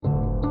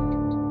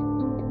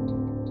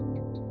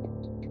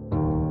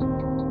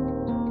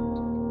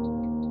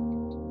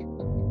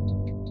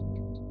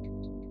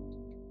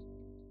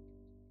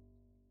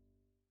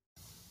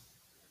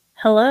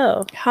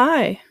Hello.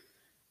 Hi.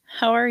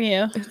 How are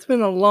you? It's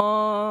been a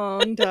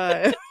long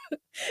time.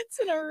 It's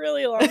been a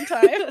really long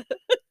time.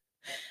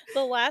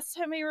 The last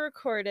time we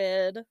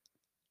recorded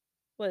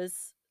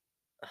was,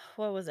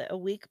 what was it, a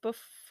week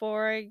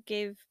before I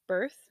gave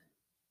birth?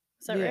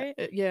 Is that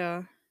right?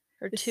 Yeah.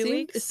 Or It 2 seemed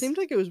it weeks? seemed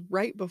like it was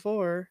right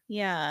before.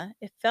 Yeah,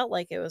 it felt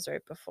like it was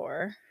right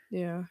before.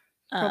 Yeah.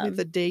 Probably Um,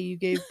 the day you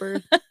gave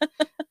birth.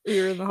 We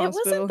were in the it wasn't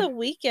hospital. the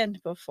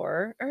weekend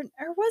before, or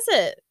was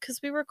it? Because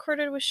we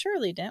recorded with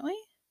Shirley, didn't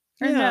we?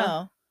 Or Yeah.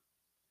 no?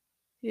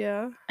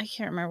 Yeah. I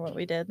can't remember what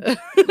we did.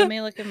 Let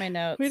me look at my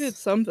We did notes.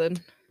 something.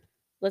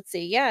 Let's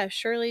see. Yeah,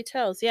 Shirley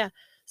Tells. Yeah.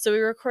 So we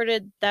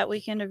recorded that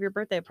weekend of your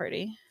birthday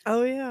party.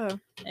 Oh yeah.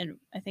 And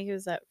I think it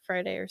was that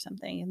Friday or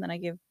something, and then I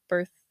gave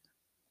birth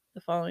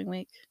the following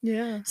week.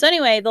 Yeah. So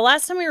anyway, the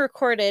last time we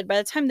recorded, by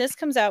the time this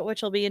comes out,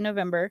 which will be in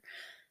November,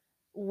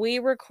 we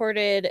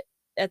recorded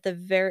at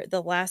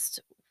the last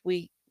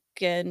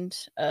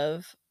weekend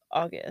of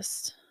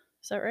August.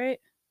 Is that right?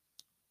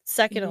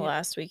 Second to Yeah.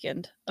 last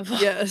weekend of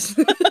Yes.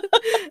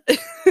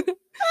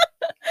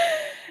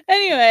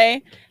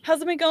 Anyway,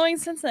 how's it been going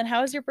since then?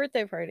 How was your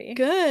birthday party?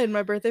 Good.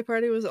 My birthday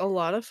party was a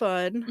lot of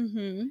fun.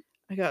 Mm-hmm.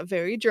 I got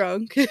very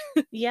drunk.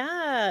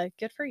 Yeah,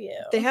 good for you.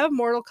 They have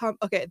Mortal Kombat.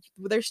 Okay,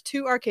 there's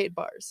 2 arcade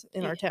bars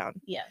in our town.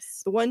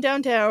 Yes. The one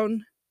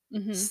downtown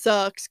Mm-hmm.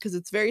 sucks because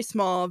it's very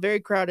small, very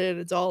crowded.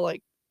 It's all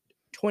like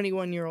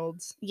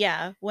 21-year-olds.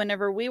 Yeah,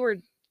 whenever we were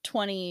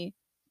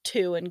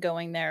 22 and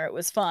going there, it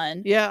was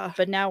fun. Yeah.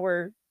 But now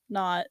we're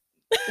not.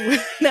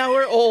 Now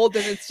we're old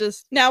and it's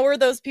just Now we're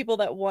those people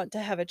that want to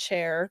have a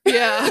chair.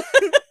 yeah.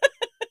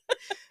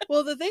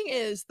 Well, the thing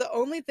is, the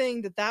only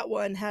thing that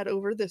one had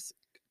over this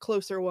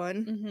closer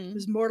one Mm-hmm.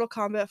 was Mortal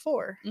Kombat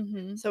 4.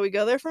 Mm-hmm. So we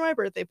go there for my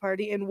birthday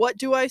party, and what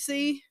do I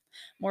see?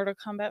 Mortal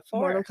Kombat 4.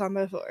 Mortal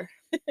Kombat 4.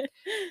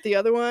 The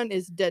other one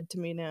is dead to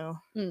me now.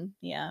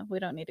 Yeah, we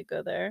don't need to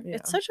go there. Yeah.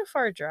 It's such a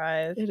far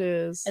drive. It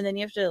is. And then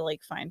you have to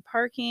like find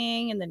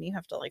parking, and then you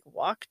have to like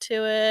walk to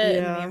it,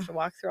 and then you Yeah. have to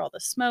walk through all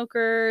the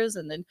smokers,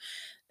 and then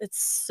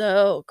it's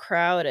so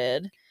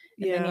crowded.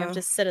 And then you have Yeah.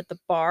 to sit at the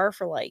bar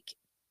for like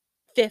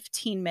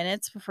 15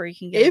 minutes before you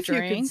can get a If you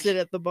can drink. sit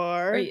at the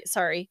bar. Or,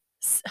 sorry,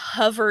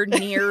 hover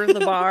near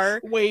the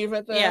bar. Wave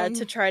at them. Yeah,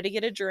 to try to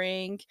get a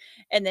drink.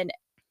 And then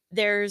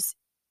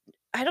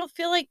I don't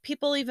feel like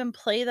people even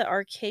play the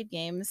arcade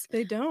games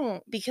They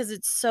don't. because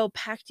it's so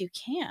packed you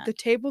can't. The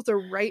tables are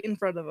right in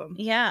front of them.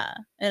 Yeah,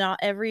 and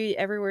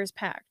everywhere's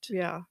packed.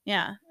 Yeah.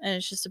 Yeah, and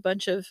it's just a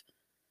bunch of,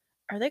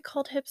 are they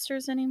called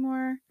hipsters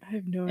anymore? I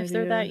have no idea. If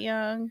they're that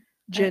young.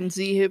 Gen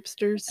Z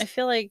hipsters. I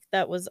feel like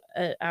that was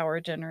our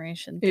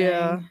generation thing.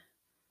 Yeah.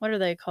 What are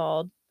they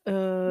called?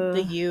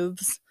 The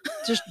youths.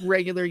 Just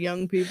regular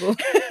young people.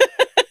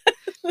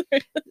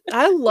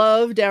 I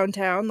love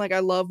downtown. Like, I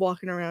love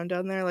walking around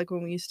down there, like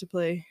when we used to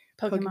play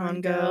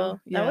Pokemon Go.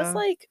 That was Yeah.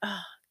 like,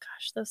 oh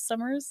gosh, those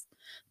summers. It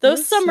Those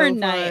was summer so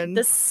night. fun.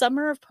 The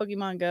summer of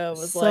Pokemon Go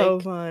was So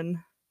like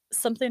fun.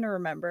 something to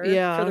remember for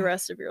Yeah. the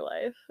rest of your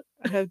life.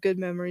 I have good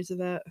memories of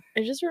that.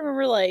 I just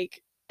remember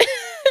like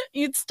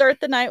you'd start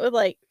the night with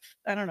like,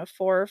 I don't know,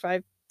 4 or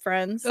 5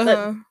 friends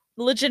that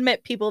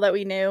legitimate people that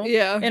we knew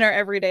Yeah. in our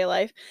everyday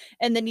life,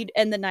 and then you'd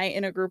end the night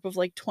in a group of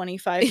like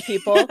 25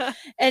 people. Yeah.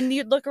 And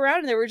you'd look around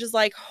and there were just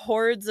like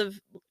hordes of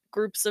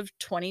groups of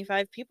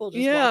 25 people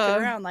just Yeah.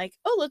 walking around like,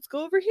 oh, let's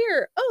go over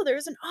here, oh,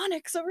 there's an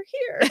Onyx over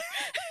here.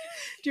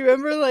 Do you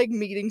remember like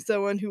meeting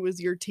someone who was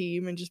your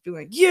team and just being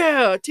like,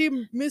 yeah,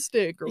 Team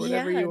Mystic or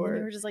whatever Yeah, you and then were?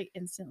 we were just like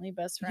instantly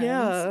best friends.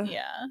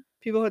 Yeah.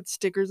 People had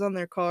stickers on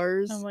their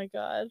cars. Oh my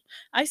god,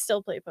 I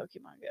still play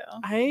Pokemon Go.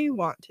 I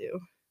want to.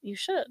 You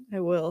should. I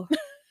will.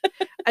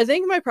 I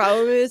think my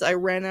problem is I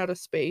ran out of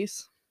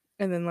space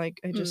and then like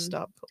I just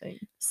stopped playing.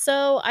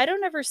 So I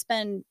don't ever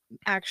spend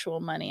actual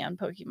money on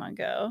Pokemon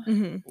Go.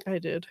 I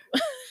did.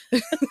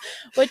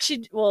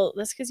 Well,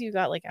 that's because you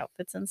got like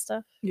outfits and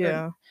stuff.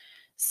 Yeah.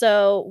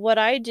 So what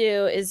I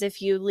do is if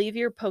you leave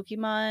your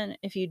Pokemon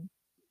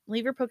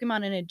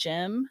in a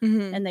gym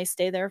and they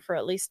stay there for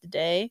at least a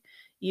day,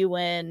 you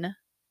win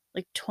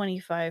like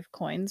 25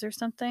 coins or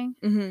something.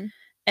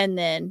 And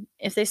then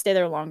if they stay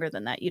there longer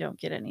than that, you don't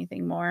get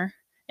anything more.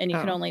 And you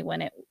can only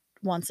win it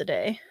once a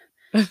day.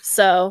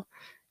 So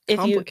if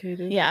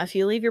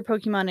you leave your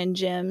Pokemon in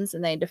gyms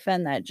and they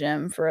defend that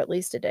gym for at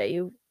least a day,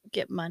 you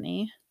get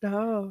money.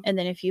 Oh. And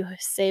then if you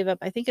save up,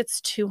 I think it's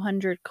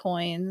 200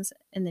 coins,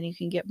 and then you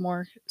can get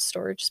more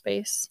storage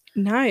space.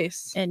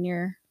 Nice. In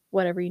your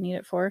whatever you need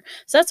it for.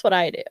 So that's what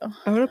I do.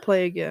 I want to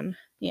play again.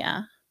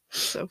 Yeah.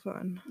 So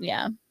fun.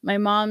 Yeah. My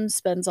mom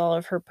spends all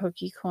of her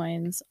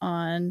Pokecoins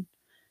on,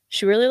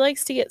 she really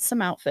likes to get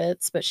some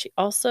outfits, but she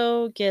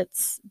also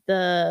gets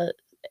the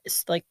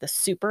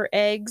super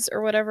eggs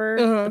or whatever,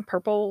 the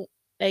purple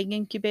egg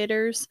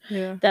incubators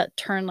that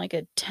turn like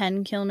a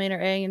 10 kilometer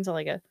egg into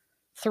like a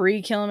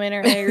 3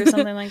 kilometer egg or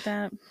something like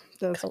that.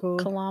 That's cool.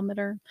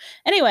 Kilometer.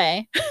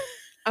 Anyway.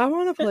 I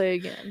want to play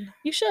again.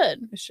 You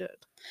should. I should.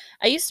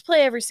 I used to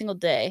play every single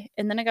day,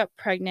 and then I got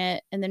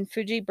pregnant, and then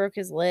Fuji broke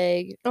his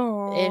leg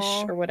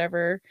ish or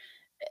whatever.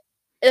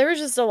 there was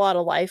just a lot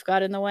of life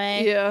got in the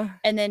way. Yeah.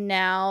 And then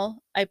now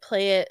I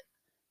play it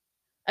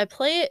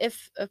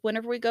if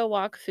whenever we go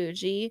walk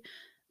Fuji,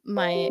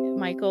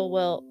 Michael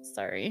will,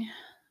 sorry,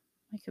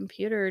 my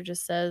computer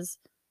just says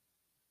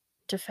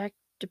defect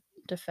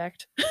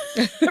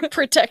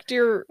protect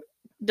your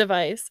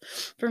device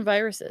from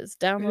viruses.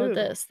 Download Ew.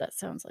 this. That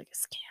sounds like a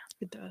scam.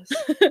 It does.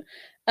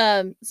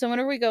 So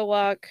whenever we go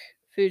walk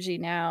Fuji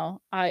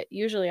now, I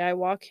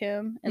walk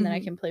him and then I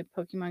can play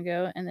Pokemon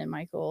Go, and then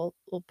Michael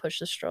will push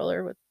the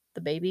stroller with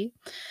the baby.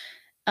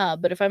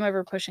 But if I'm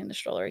ever pushing the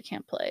stroller, I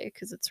can't play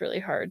because it's really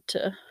hard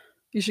to.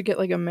 You should get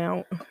like a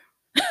mount.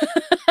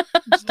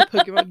 Just a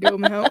Pokemon Go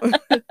mount.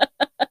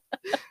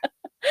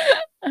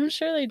 I'm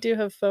sure they do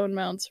have phone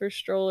mounts for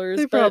strollers.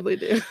 They probably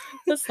do.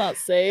 That's not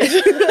safe.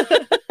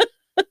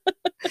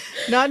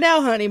 Not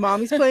now, honey.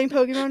 Mommy's playing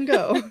Pokemon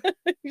Go.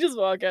 You just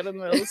walk out in the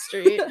middle of the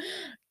street.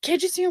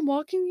 Can't you see I'm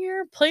walking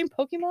here playing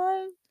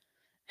Pokemon?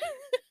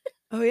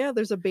 Oh yeah,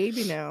 there's a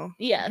baby now.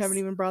 Yes. I haven't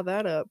even brought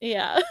that up.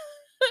 Yeah.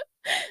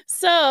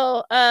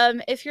 So,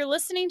 if you're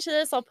listening to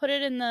this, I'll put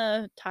it in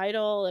the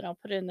title and I'll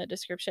put it in the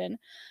description.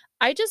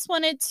 I just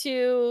wanted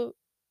to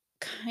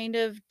kind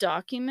of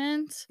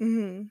document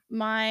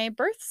my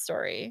birth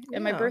story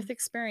and my birth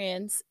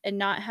experience and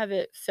not have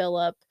it fill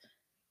up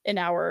an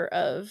hour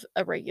of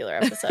a regular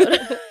episode.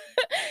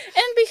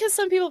 And because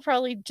some people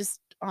probably just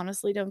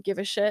honestly don't give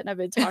a shit, and I've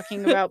been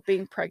talking about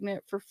being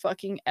pregnant for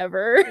fucking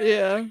ever.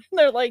 Yeah.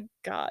 They're like,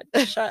 God,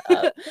 shut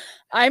up.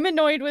 I'm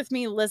annoyed with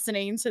me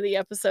listening to the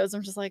episodes.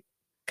 I'm just like,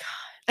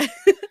 God.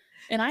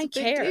 And I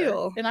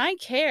care. And I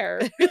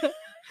care.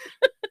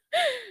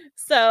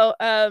 So,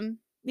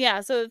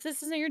 yeah, so if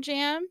this isn't your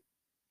jam,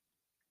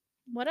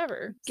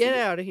 whatever. Get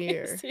out of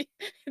here. See,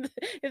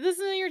 if this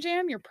isn't your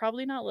jam, you're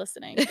probably not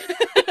listening.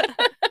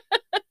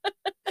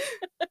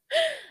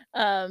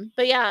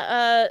 But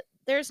yeah,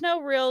 there's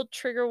no real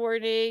trigger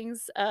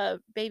warnings.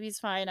 Baby's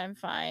fine, I'm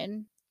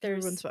fine.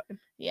 Everyone's fine.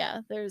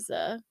 Yeah, there's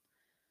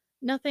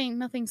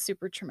nothing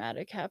super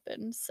traumatic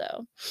happened.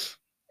 So,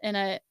 and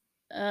I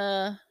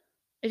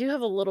do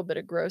have a little bit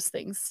of gross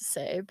things to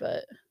say,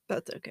 but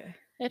that's okay.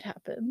 It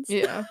happens.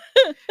 Yeah.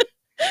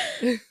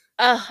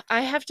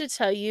 I have to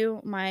tell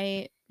you,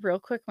 my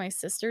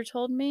sister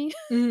told me,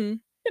 and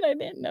I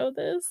didn't know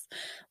this.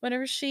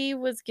 Whenever she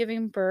was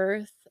giving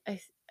birth, I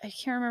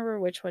can't remember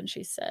which one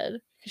she said,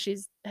 because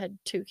she's had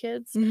 2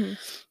 kids.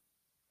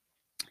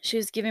 She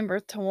was giving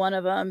birth to one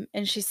of them,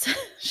 and she said,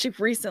 she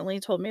recently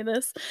told me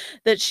this,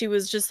 that she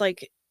was just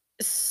like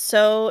in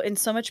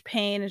so much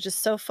pain and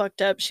just so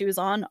fucked up. She was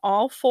on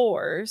all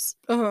 4s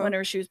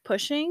whenever she was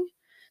pushing.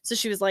 So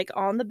she was like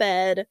on the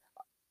bed,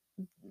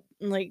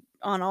 like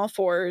on all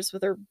 4s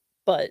with her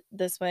butt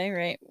this way,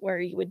 right, where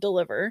you would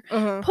deliver,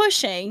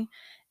 pushing,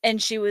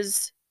 and she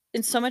was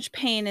in so much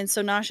pain and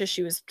so nauseous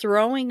she was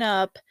throwing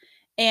up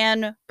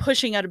and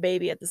pushing out a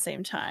baby at the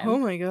same time. Oh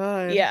my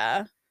God.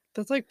 Yeah.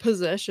 That's like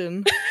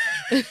possession.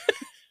 I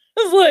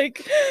was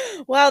like,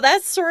 wow,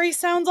 that story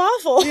sounds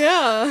awful.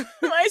 Yeah.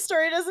 My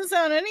story doesn't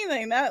sound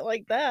anything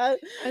like that.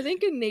 I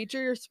think in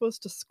nature you're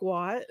supposed to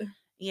squat.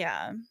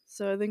 Yeah.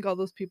 So I think all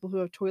those people who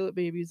have toilet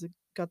babies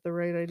got the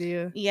right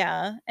idea.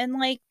 Yeah. And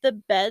like the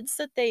beds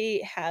that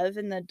they have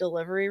in the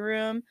delivery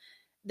room,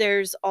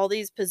 there's all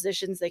these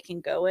positions they can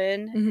go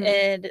in,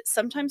 and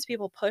sometimes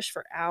people push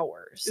for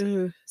hours.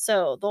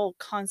 So they'll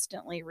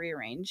constantly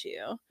rearrange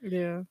you.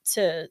 Yeah.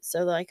 So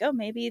they're like, oh,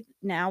 maybe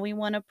now we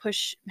want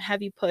to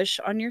have you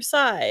push on your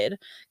side.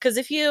 Because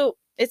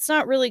it's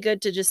not really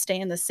good to just stay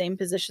in the same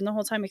position the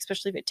whole time,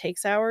 especially if it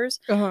takes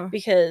hours,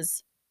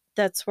 because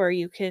that's where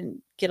you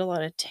can get a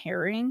lot of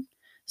tearing.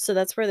 So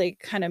that's where they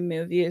kind of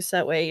move you, so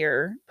that way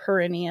your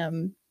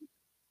perineum,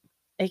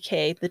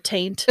 aka the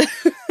taint,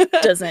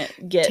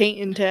 doesn't get taint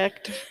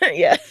intact.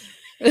 Yeah.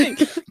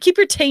 Keep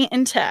your taint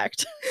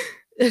intact.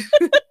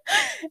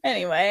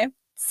 Anyway,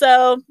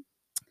 so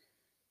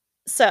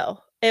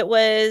it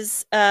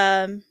was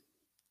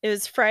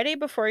Friday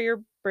before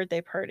your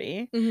birthday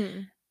party.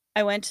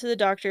 I went to the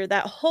doctor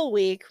that whole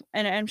week,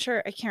 and I'm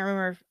sure, I can't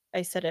remember if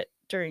I said it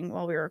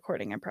while we were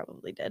recording. I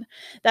probably did.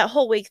 That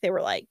whole week they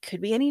were like, could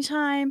be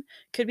anytime.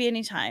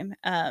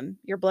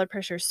 Your blood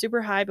pressure is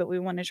super high, but we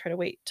want to try to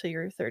wait till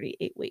you're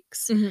 38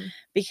 weeks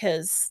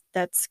because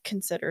that's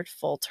considered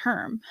full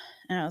term.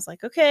 And I was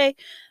like, okay,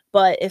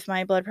 but if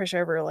my blood pressure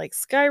ever like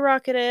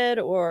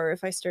skyrocketed, or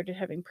if I started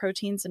having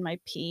proteins in my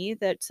pee,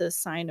 that's a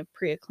sign of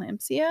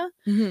preeclampsia.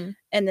 And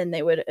then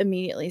they would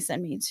immediately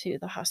send me to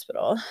the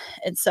hospital.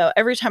 And so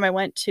every time I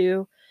went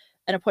to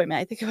an appointment,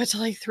 I think I went to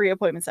like 3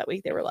 appointments that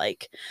week, they were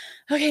like,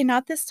 okay,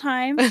 not this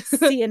time,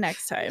 see you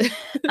next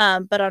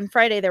time. But on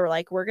Friday they were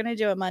like, we're gonna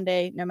do it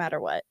Monday no matter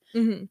what.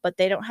 But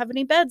they don't have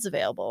any beds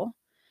available,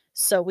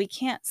 so we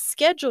can't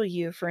schedule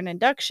you for an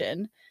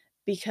induction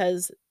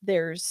because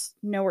there's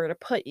nowhere to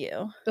put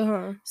you.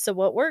 So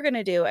what we're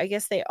gonna do, I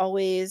guess they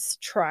always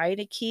try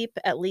to keep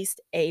at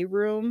least a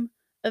room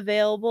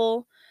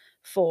available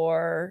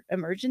for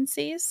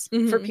emergencies,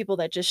 for people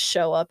that just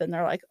show up and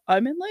they're like,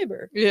 I'm in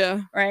labor.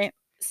 Yeah. Right.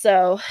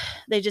 So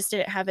they just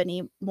didn't have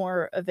any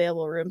more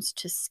available rooms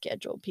to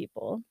schedule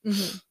people.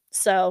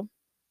 So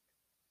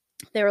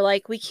they were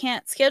like, we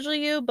can't schedule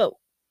you, but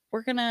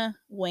we're gonna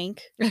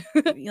wink.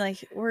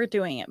 Like, we're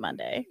doing it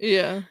Monday.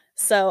 Yeah.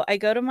 So I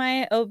go to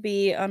my OB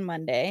on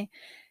Monday,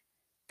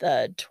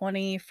 the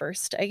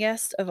 21st, I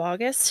guess, of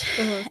August.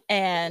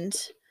 And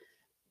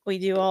we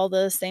do all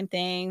the same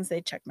things.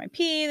 They check my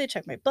pee, they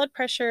check my blood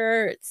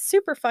pressure. It's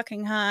super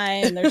fucking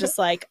high. And they're just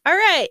like, all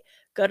right,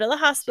 go to the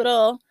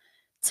hospital,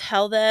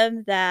 tell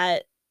them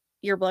that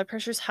your blood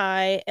pressure's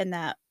high and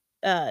that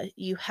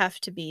you have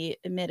to be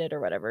admitted or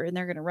whatever. And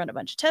they're going to run a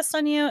bunch of tests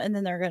on you and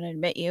then they're going to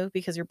admit you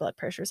because your blood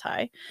pressure's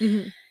high.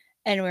 And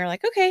we were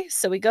like, okay.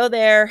 So we go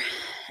there.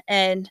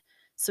 And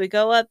so we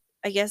go up.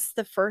 I guess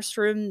the first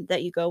room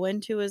that you go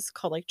into is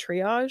called like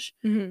triage.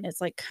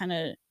 It's like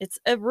it's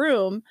a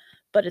room,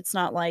 but it's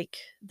not like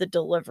the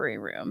delivery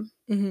room.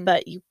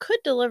 But you could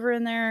deliver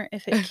in there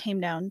if it came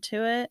down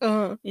to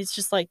it. It's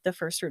just like the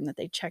first room that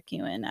they check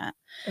you in at.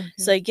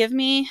 So they give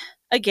me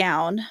a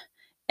gown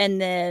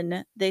and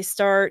then they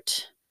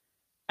start,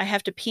 I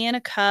have to pee in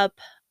a cup.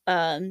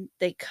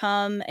 They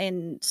come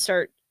and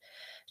start,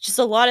 just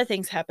a lot of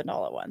things happened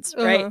all at once,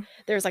 right?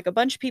 There's like a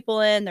bunch of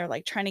people in, they're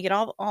like trying to get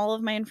all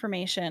of my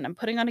information. I'm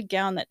putting on a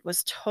gown that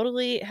was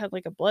had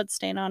like a blood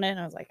stain on it. And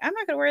I was like, I'm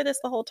not going to wear this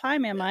the whole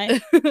time, am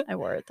I? I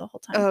wore it the whole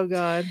time. Oh,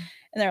 God.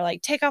 And they're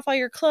like, take off all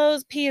your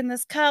clothes, pee in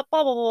this cup,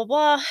 blah, blah, blah,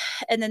 blah.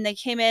 And then they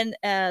came in,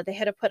 they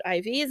had to put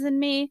IVs in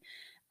me.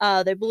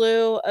 They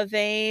blew a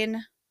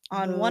vein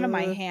on one of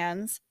my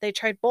hands. They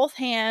tried both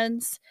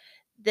hands.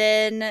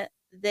 Then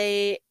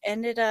they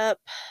ended up,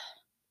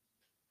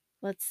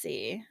 let's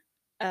see.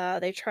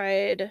 They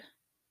tried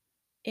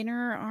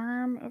inner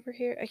arm over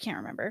here. I can't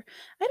remember.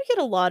 I had to get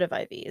a lot of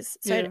IVs.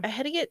 So I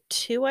had to get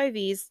 2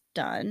 IVs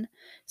done.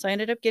 So I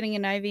ended up getting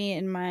an IV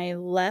in my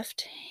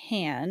left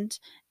hand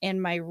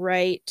and my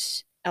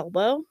right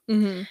elbow.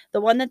 The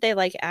one that they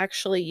like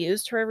actually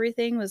used for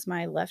everything was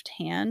my left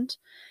hand.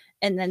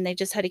 And then they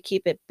just had to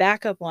keep it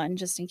backup one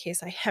just in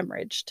case I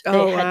hemorrhaged.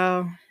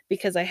 Wow.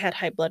 Because I had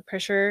high blood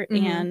pressure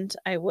and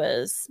I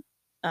was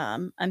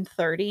I'm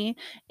 30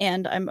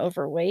 and I'm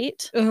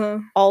overweight.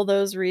 All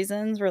those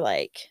reasons were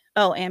like,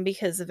 oh, and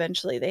because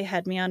eventually they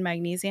had me on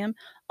magnesium.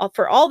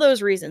 For all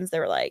those reasons, they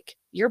were like,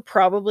 you're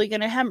probably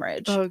going to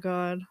hemorrhage. Oh,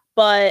 God.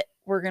 But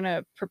we're going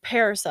to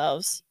prepare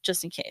ourselves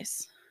just in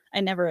case.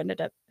 I never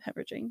ended up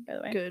hemorrhaging, by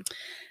the way. Good.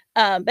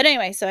 But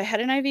anyway, so I had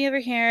an IV over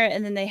here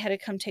and then they had to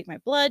come take my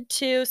blood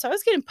too. So I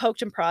was getting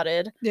poked and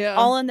prodded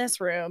all in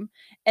this room.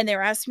 And they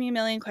were asking me a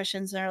million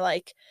questions and they're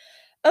like,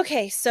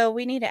 okay, so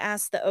we need to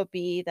ask the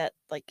OB that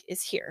like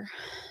is here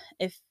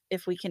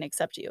if we can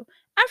accept you.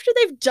 After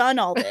they've done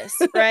all this,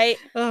 right?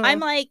 I'm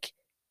like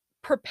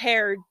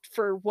prepared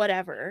for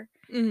whatever.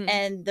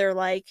 And they're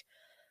like,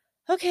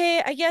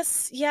 okay, I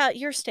guess, yeah,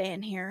 you're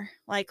staying here.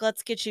 Like,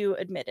 let's get you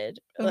admitted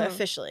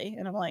officially.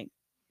 And I'm like,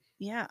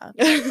 yeah.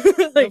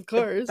 Like, of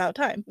course. About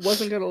time.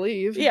 Wasn't going to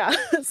leave. Yeah.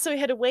 So we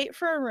had to wait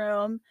for a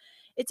room.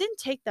 It didn't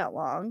take that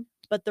long,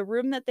 but the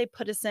room that they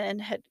put us in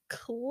had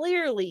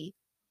clearly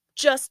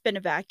just been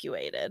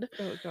evacuated.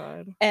 Oh,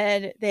 God.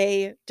 And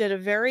they did a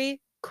very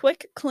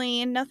quick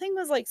clean. Nothing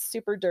was like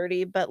super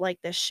dirty, but like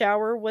the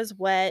shower was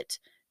wet.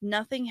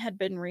 Nothing had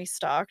been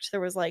restocked. There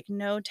was like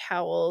no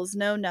towels,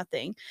 no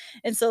nothing.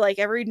 And so like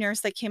every nurse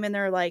that came in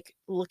there like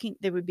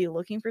they would be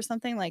looking for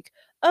something like,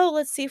 oh,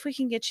 let's see if we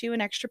can get you an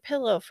extra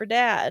pillow for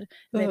dad.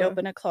 And they'd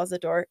open a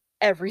closet door.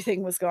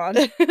 Everything was gone.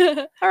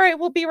 All right,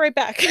 we'll be right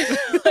back.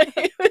 Like,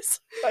 it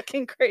was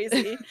fucking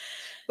crazy.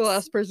 The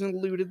last person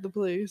looted the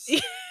place.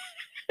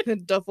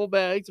 And duffel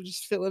bags were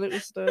just filling it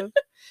with stuff.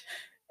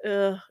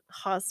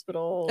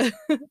 Hospital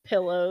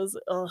pillows.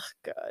 Oh,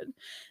 God.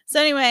 So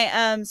anyway,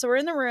 so we're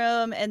in the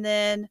room and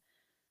then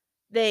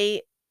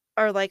they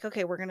are like,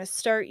 okay, we're going to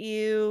start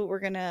you. We're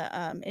going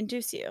to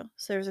induce you.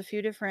 So there's a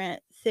few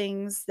different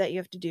things that you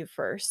have to do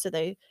first. So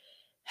they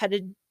had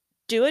to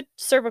do a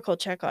cervical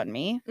check on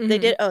me. They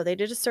did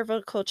a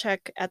cervical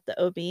check at the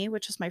OB,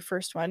 which was my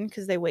first one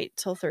because they wait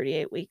till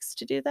 38 weeks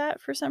to do that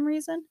for some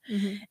reason.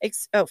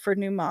 For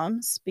new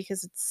moms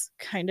because it's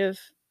kind of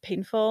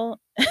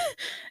painful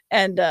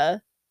and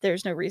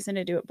there's no reason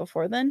to do it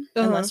before then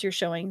unless you're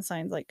showing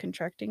signs like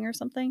contracting or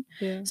something.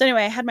 So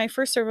anyway, I had my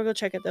first cervical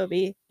check at the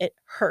OB. It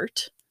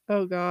hurt.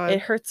 Oh, God. It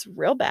hurts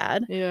real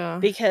bad.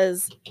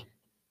 Because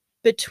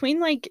between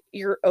like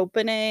your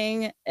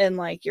opening and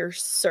like your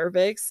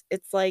cervix,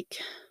 it's like,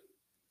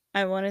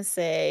 I want to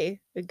say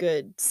a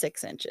good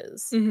 6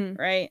 inches,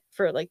 right?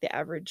 For like the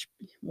average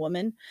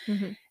woman.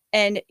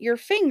 And your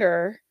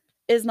finger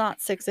is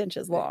not 6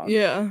 inches long.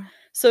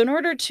 So in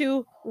order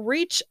to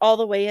reach all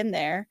the way in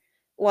there,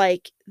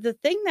 like the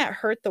thing that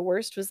hurt the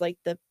worst was like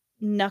the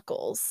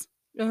knuckles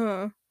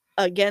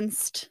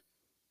against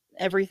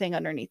everything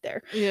underneath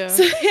there.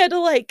 So they had to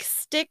like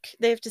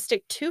they have to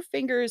stick 2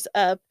 fingers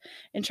up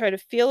and try to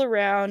feel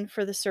around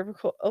for the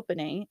cervical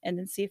opening and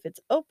then see if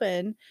it's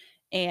open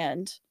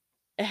and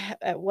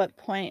at what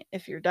point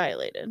if you're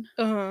dilated.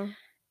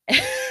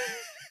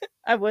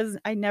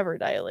 I never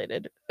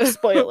dilated.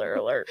 Spoiler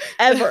alert.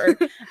 Ever.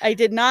 I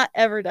did not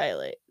ever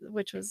dilate,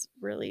 which was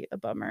really a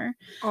bummer.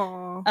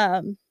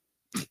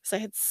 So I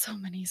had so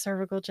many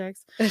cervical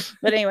checks.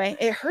 But anyway,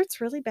 it hurts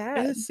really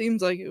bad. It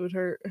seems like it would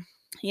hurt.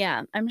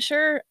 Yeah, I'm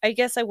sure. I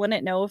guess I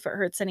wouldn't know if it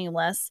hurts any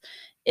less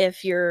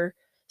if your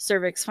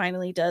cervix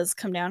finally does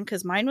come down,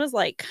 because mine was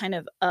like kind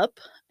of up,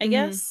 I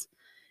guess.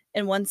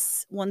 And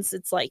once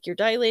it's like you're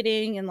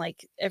dilating and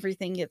like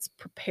everything gets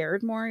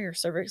prepared more, your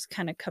cervix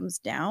kind of comes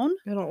down.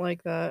 I don't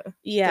like that.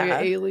 Yeah. It's like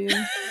an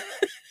alien.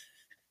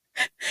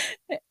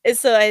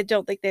 So I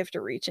don't think they have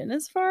to reach in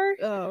as far.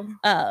 Oh.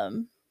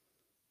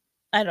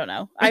 I don't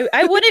know.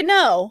 I wouldn't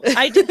know.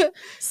 I did.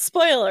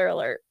 Spoiler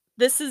alert.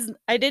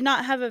 I did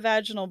not have a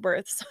vaginal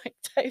birth, so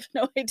I have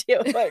no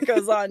idea what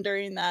goes on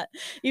during that,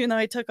 even though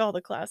I took all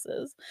the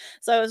classes.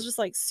 So I was just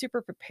like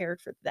super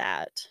prepared for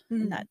that,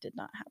 and that did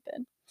not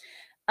happen.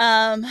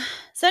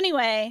 So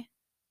anyway,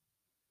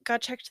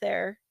 got checked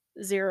there,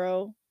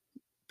 0%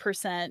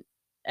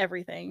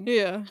 everything.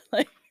 Yeah.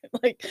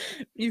 like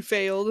you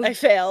failed. I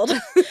failed.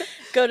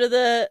 Go to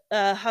the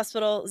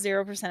hospital,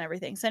 0%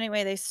 everything. So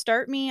anyway, they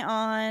start me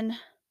on,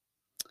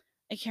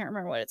 I can't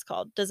remember what it's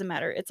called. Doesn't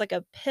matter. It's like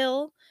a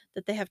pill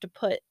that they have to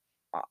put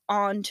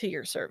onto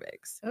your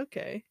cervix.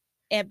 Okay.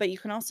 But you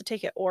can also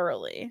take it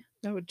orally.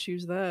 I would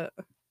choose that.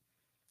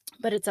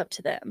 But it's up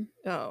to them.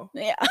 Oh.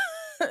 Yeah.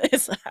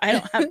 I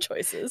don't have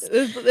choices.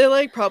 It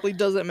like probably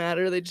doesn't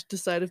matter. They just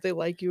decide if they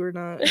like you or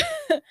not.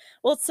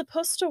 Well, it's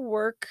supposed to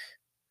work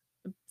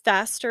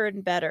faster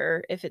and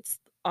better if it's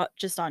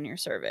just on your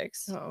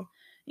cervix. Oh.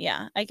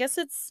 Yeah. I guess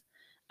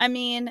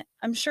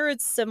I'm sure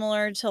it's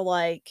similar to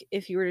like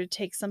if you were to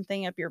take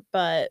something up your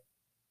butt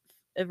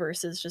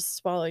versus just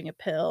swallowing a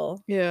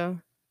pill. Yeah.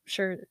 I'm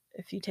sure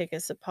if you take a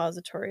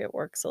suppository, it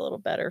works a little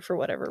better for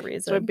whatever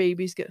reason. That's why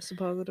babies get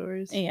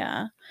suppositories.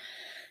 Yeah.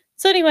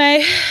 So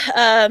anyway,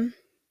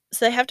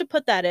 so they have to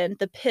put that in.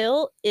 The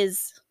pill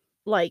is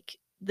like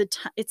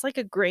it's like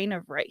a grain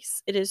of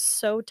rice. It is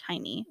so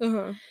tiny.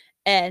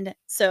 And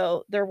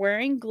so they're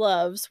wearing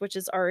gloves, which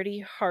is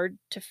already hard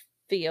to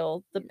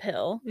feel the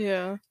pill.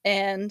 Yeah.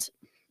 And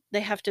they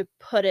have to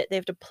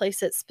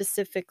place it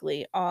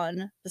specifically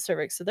on the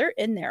cervix. So they're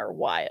in there a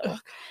while. Oh,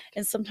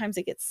 and sometimes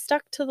it gets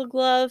stuck to the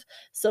glove.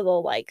 So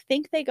they'll like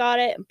think they got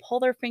it and pull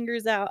their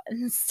fingers out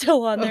and it's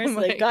still on there. So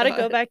they got to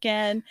go back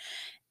in.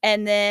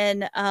 And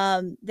then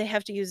they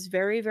have to use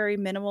very, very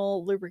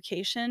minimal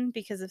lubrication,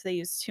 because if they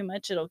use too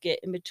much, it'll get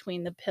in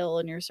between the pill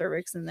and your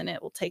cervix and then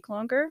it will take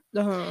longer.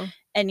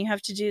 And you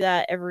have to do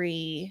that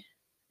every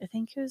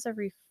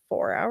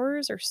 4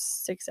 hours or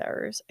 6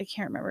 hours. I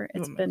can't remember.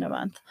 It's been a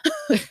month.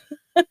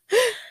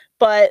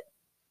 But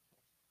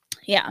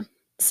yeah.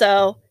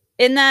 So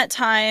in that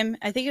time,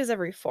 I think it was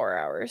every 4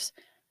 hours.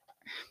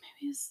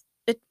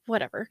 Maybe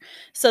whatever.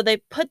 So they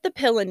put the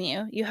pill in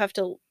you. You have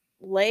to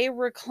lay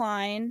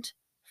reclined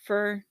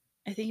for,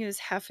 I think it was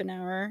half an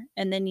hour,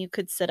 and then you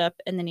could sit up,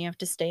 and then you have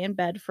to stay in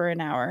bed for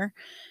an hour.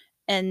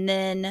 And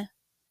then,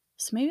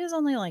 so maybe it was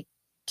only like,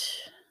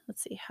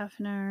 let's see, half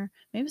an hour.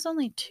 Maybe it was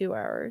only 2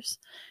 hours,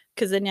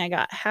 because then I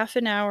got half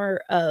an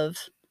hour of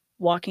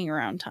walking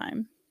around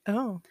time.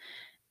 Oh.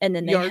 And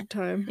then yard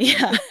time.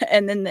 Yeah.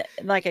 And then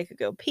like I could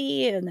go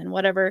pee and then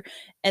whatever.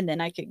 And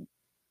then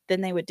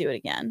then they would do it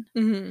again.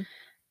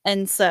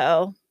 And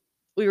so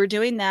we were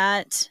doing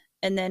that.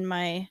 And then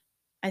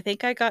I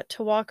think I got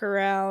to walk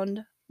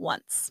around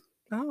once.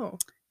 Oh.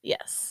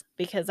 Yes.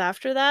 Because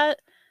after that,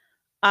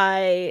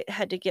 I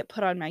had to get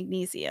put on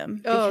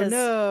magnesium.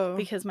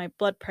 Because my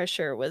blood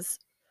pressure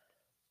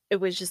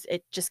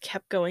it just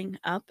kept going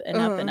up and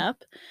up and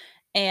up.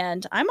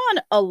 And I'm on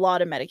a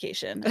lot of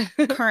medication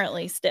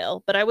currently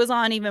still, but I was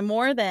on even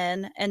more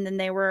then. And then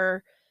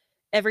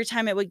every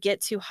time it would get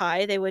too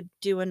high, they would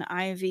do an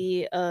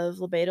IV of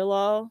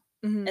labetalol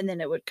and then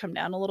it would come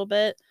down a little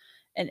bit.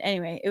 And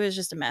anyway, it was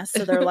just a mess.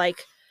 So they're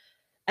like,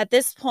 at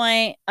this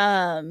point,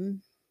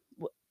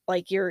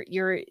 like you're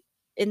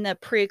in the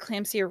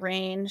preeclampsia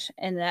range,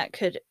 and that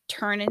could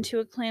turn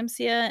into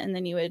eclampsia, and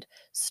then you would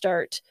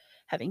start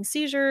having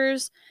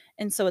seizures.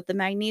 And so what the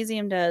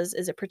magnesium does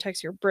is it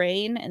protects your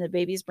brain and the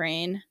baby's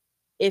brain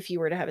if you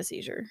were to have a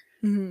seizure.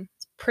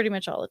 It's pretty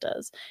much all it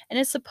does. And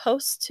it's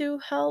supposed to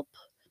help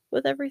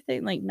with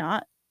everything, like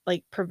not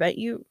prevent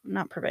you,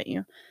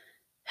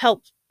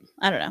 help.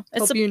 I don't know.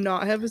 Help you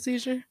not have a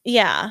seizure?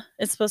 Yeah,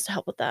 it's supposed to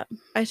help with that.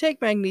 I take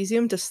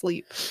magnesium to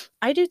sleep.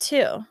 I do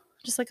too.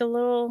 Just like a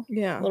little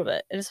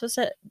bit. And it's supposed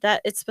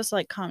to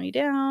like calm you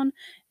down.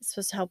 It's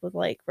supposed to help with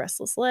like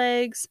restless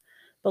legs.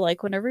 But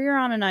like whenever you're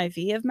on an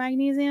IV of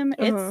magnesium,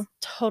 it's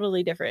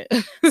totally different.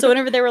 So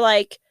whenever they were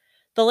like,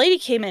 the lady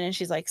came in and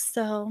she's like,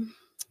 so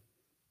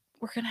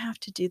we're going to have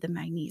to do the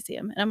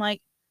magnesium. And I'm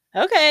like,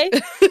 okay,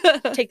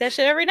 take that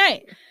shit every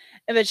night.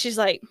 But she's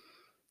like,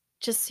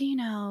 just so you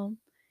know,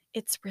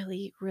 it's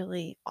really,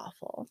 really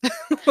awful.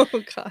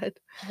 Oh, God.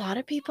 A lot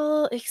of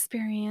people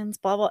experience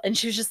blah, blah. And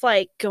she was just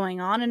like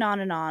going on and on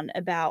and on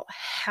about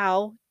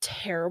how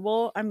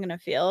terrible I'm going to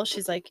feel.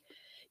 She's like,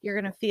 you're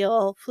going to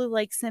feel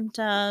flu-like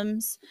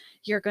symptoms.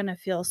 You're going to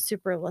feel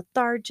super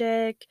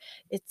lethargic.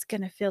 It's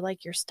going to feel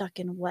like you're stuck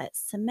in wet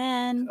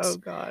cement. Oh,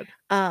 God.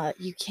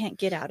 You can't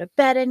get out of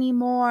bed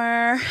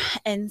anymore.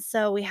 And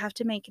so we have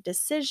to make a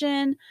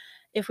decision.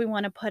 if we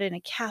want to put in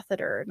a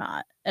catheter or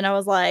not. And I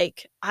was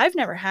like, I've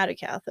never had a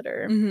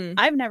catheter. Mm-hmm.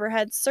 I've never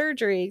had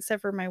surgery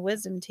except for my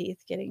wisdom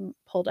teeth getting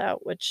pulled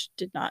out, which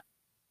did not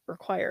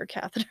require a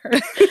catheter.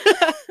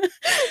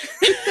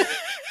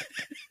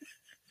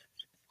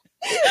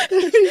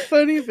 That'd be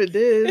funny if it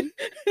did.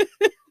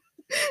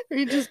 Or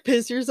you just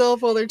piss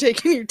yourself while they're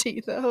taking your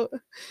teeth out.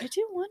 I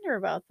do wonder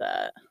about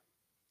that.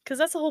 Because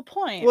that's the whole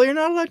point. Well, you're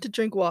not allowed to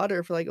drink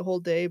water for like a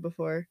whole day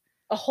before.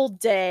 A whole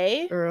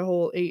day? Or a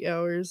whole 8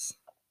 hours.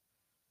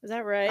 Is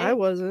that right? I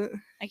wasn't.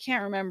 I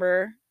can't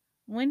remember.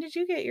 When did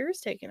you get yours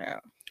taken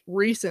out?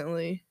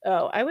 Recently.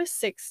 Oh, I was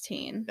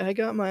 16. I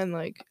got mine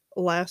like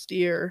last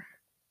year.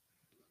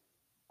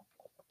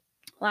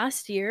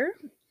 Last year?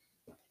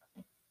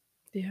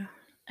 Yeah.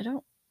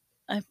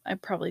 I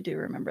probably do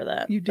remember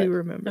that. You do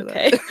remember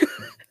okay. that.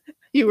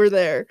 You were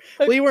there.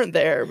 Okay. We weren't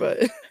there,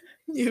 but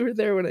you were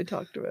there when I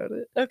talked about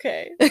it.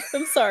 Okay.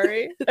 I'm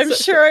sorry. I'm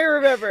sure I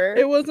remember.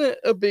 It wasn't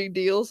a big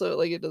deal, so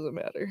like it doesn't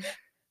matter.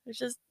 I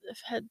just have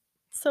had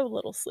so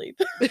little sleep.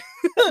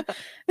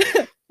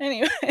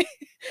 Anyway,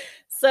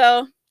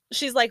 so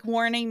she's like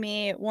warning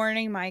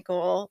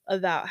Michael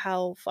about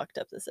how fucked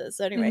up this is.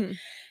 So anyway,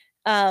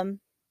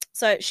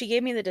 so she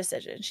gave me the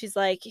decision. She's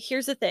like,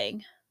 here's the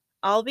thing.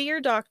 I'll be your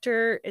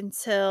doctor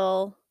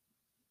until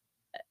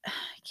I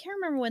can't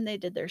remember when they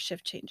did their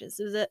shift changes.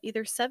 Is it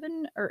either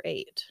 7 or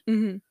 8?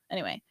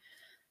 Anyway,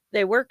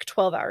 they work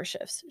 12-hour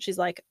shifts. She's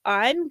like,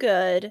 I'm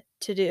good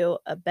to do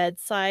a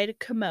bedside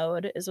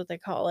commode, is what they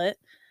call it.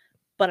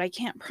 But I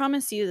can't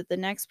promise you that the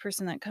next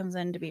person that comes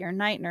in to be your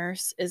night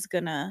nurse is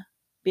going to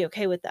be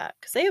okay with that.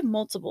 Because they have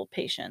multiple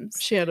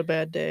patients. She had a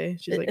bad day.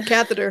 She's like,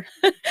 catheter.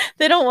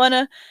 They don't want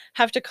to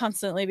have to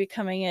constantly be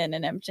coming in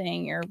and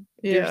emptying your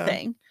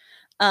thing.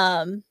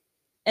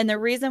 And the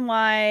reason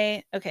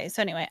why, okay,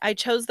 so anyway, I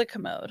chose the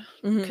commode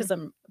because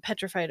I'm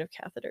petrified of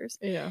catheters.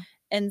 Yeah.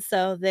 And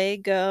so they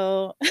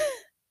go,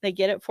 they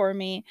get it for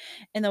me.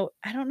 And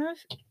I don't know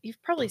if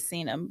you've probably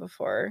seen them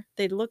before.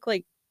 They look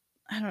like,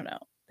 I don't know.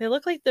 They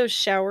look like those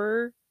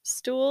shower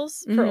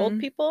stools for old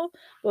people,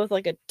 but with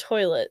like a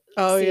toilet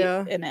seat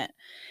in it.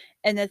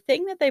 And the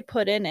thing that they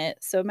put in it,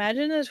 so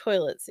imagine a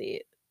toilet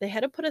seat. They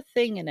had to put a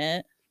thing in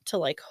it to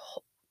like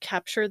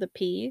capture the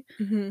pee,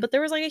 but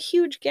there was like a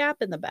huge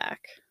gap in the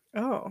back.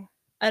 Oh.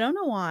 I don't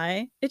know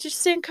why. It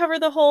just didn't cover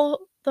the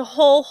whole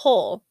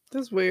hole.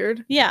 That's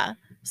weird. Yeah.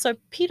 So I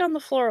peed on the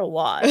floor a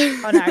lot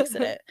on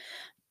accident.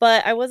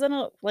 But I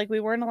wasn't we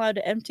weren't allowed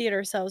to empty it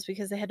ourselves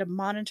because they had to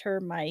monitor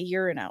my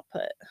urine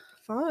output.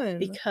 Fun.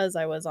 Because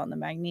I was on the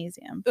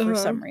magnesium for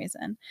some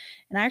reason.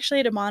 And I actually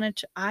had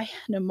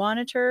to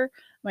monitor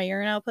my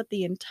urine output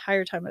the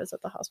entire time I was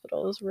at the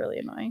hospital. It was really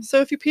annoying.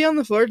 So if you pee on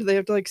the floor, do they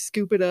have to like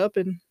scoop it up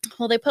and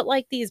Well, they put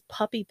like these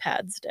puppy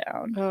pads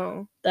down.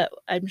 Oh. That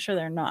I'm sure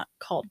they're not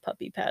called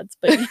puppy pads,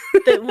 but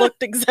they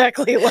looked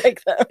exactly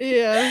like them.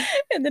 Yeah.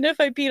 And then if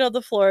I peed on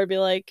the floor,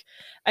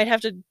 I'd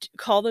have to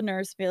call the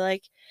nurse and be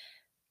like,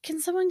 can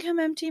someone come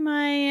empty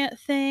my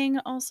thing?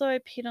 Also, I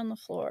peed on the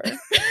floor.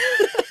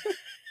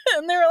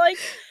 And they were like,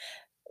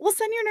 we'll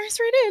send your nurse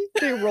right in.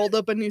 They rolled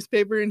up a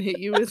newspaper and hit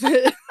you with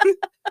it.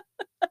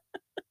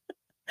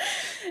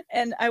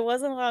 And I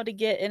wasn't allowed to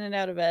get in and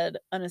out of bed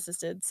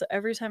unassisted. So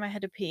every time I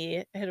had to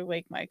pee, I had to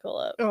wake Michael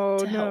up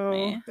to help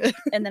me.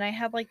 And then I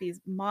had like these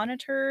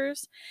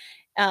monitors.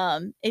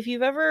 If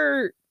you've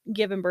ever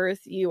given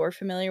birth, you are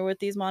familiar with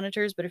these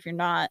monitors. But if you're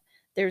not,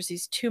 there's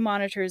these 2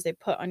 monitors they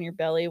put on your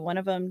belly. One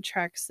of them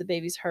tracks the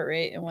baby's heart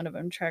rate and one of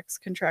them tracks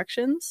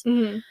contractions.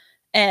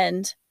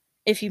 And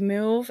if you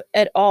move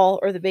at all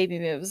or the baby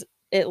moves,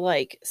 it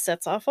like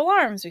sets off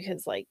alarms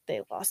because like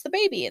they lost the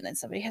baby and then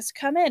somebody has to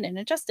come in and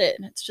adjust it.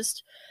 And it's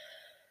just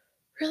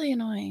really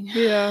annoying.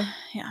 Yeah.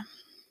 Yeah.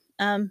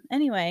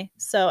 Anyway,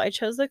 so I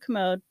chose the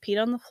commode,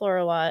 peed on the floor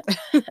a lot,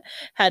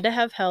 had to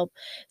have help.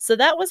 So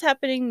that was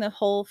happening the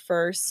whole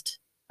first,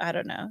 I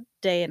don't know,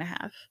 day and a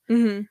half.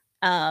 And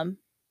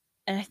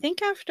I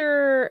think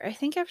after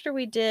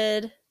we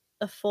did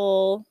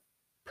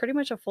pretty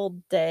much a full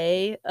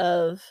day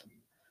of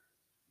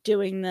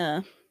doing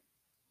the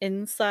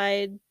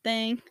inside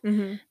thing,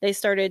 they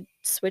started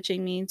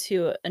switching me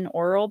to an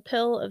oral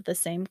pill of the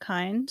same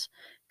kind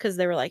because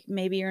they were like,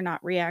 maybe you're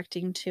not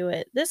reacting to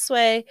it this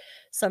way.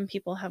 Some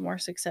people have more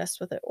success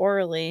with it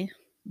orally.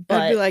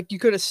 But I'd be like, you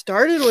could have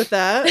started with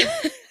that.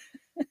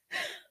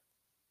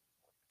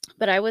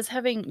 But I was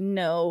having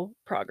no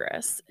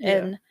progress. Yeah.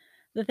 And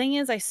the thing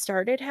is, I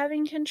started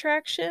having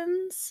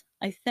contractions,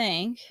 I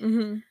think,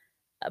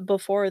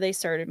 before they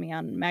started me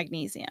on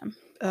magnesium.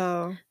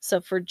 Oh. So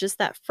for just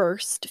that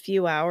first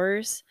few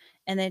hours,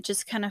 and it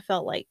just kind of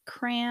felt like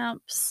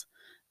cramps.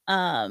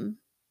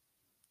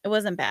 It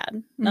wasn't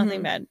bad.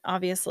 Nothing bad,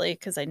 obviously,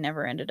 because I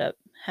never ended up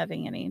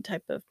having any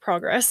type of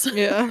progress.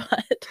 Yeah.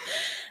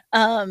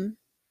 But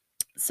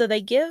so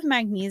they give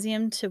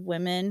magnesium to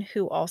women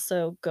who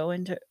also go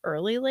into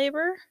early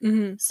labor.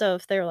 So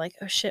if they're like,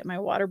 oh shit, my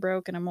water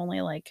broke and I'm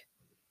only like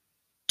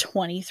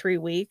 23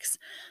 weeks,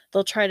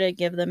 they'll try to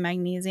give them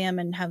magnesium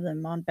and have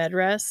them on bed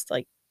rest,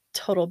 like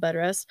total bed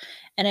rest.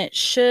 And it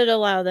should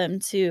allow them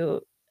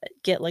to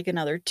get like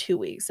another 2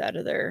 weeks out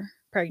of their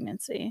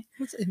pregnancy.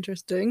 That's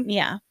interesting.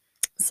 Yeah.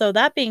 So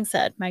that being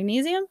said,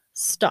 magnesium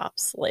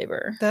stops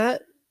labor.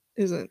 That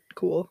isn't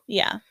cool.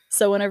 Yeah.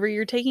 So whenever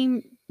you're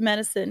taking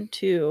medicine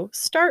to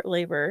start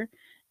labor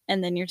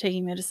and then you're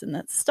taking medicine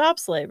that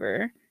stops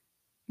labor,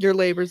 your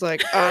labor's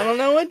like, I don't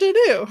know what to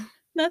do.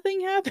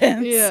 Nothing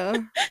happens. Yeah.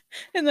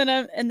 and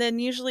then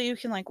usually you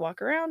can like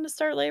walk around to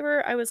start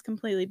labor. I was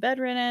completely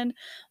bedridden.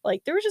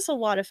 Like there were just a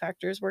lot of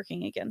factors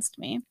working against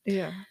me.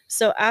 Yeah.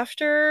 So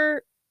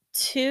after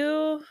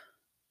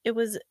it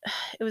was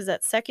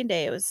that second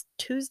day. It was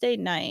Tuesday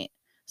night.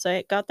 So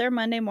I got there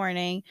Monday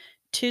morning,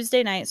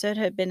 Tuesday night. So it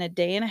had been a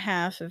day and a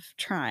half of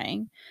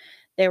trying.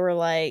 They were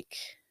like,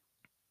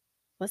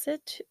 was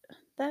it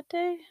that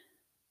day?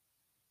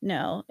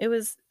 No,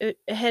 it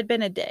had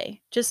been a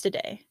day, just a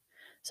day.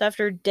 So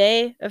after a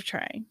day of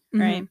trying,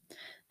 right,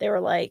 they were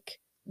like,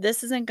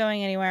 this isn't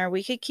going anywhere.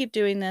 We could keep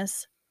doing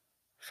this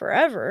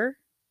forever,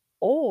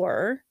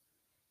 or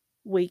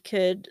we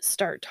could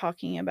start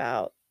talking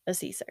about a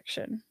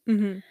C-section.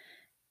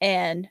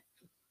 And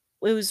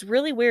it was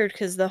really weird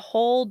because the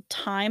whole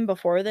time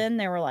before then,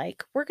 they were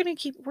like, we're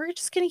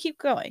just going to keep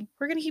going.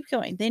 We're going to keep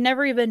going. They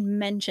never even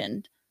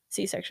mentioned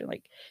C-section.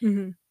 Like,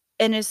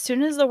 and as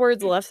soon as the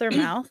words left their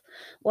mouth,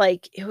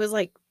 like, it was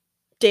like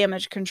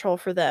damage control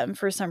for them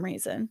for some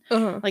reason.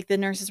 Like, the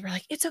nurses were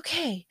like, it's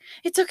okay.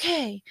 It's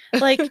okay.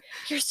 Like,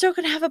 you're still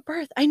going to have a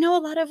birth. I know a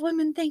lot of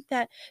women think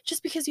that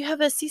just because you have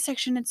a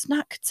C-section, it's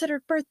not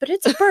considered birth, but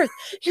it's a birth.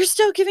 You're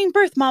still giving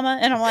birth, mama.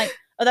 And I'm like,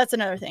 oh, that's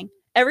another thing.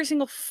 Every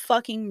single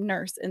fucking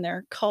nurse in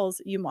there calls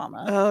you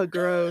mama. Oh,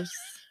 gross.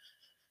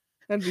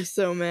 I'd be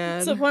so mad.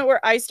 To the point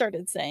where I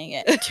started saying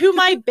it to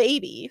my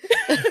baby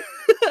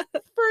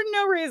for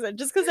no reason,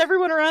 just because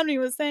everyone around me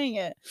was saying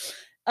it.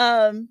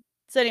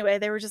 So anyway,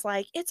 they were just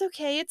like, it's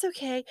okay. It's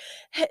okay.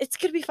 It's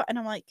going to be fine. And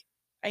I'm like,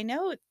 I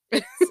know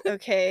it's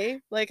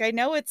okay. Like, I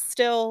know it's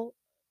still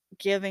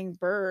giving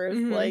birth.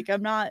 Like,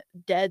 I'm not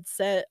dead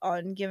set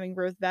on giving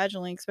birth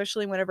vaginally,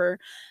 especially whenever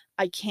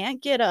I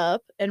can't get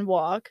up and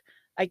walk.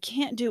 I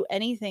can't do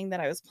anything that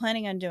I was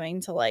planning on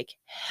doing to like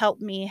help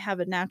me have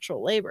a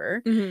natural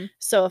labor.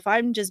 So if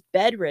I'm just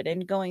bedridden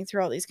going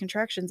through all these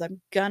contractions,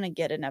 I'm gonna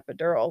get an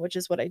epidural, which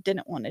is what I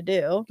didn't want to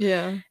do.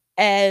 Yeah.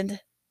 And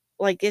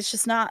like, it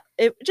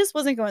just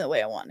wasn't going the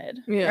way I wanted.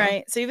 Yeah.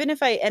 Right. So even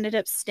if I ended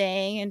up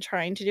staying and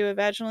trying to do it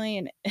vaginally,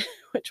 and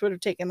which would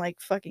have taken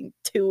like fucking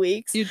 2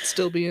 weeks, you'd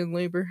still be in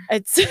labor.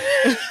 It's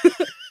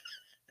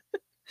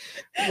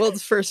well, the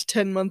first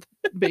 10-month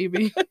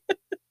baby.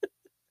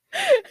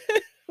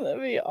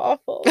 That'd be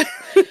awful.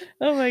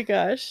 Oh my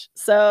gosh.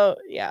 So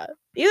yeah,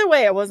 either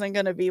way, it wasn't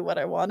going to be what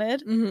I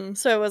wanted.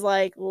 So it was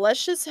like,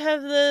 let's just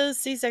have the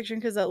C-section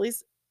because at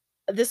least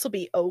this will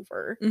be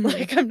over.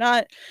 Like,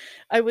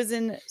 I was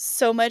in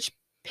so much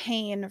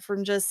pain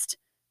from just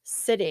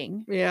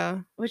sitting. Yeah.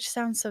 Which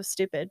sounds so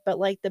stupid, but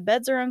like the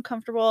beds are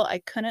uncomfortable. I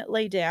couldn't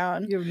lay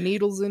down. You have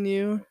needles in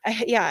you. I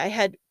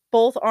had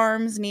both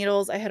arms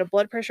needles. I had a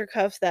blood pressure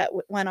cuff that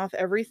went off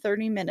every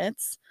 30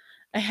 minutes.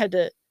 I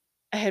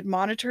had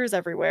monitors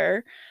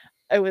everywhere.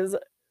 I was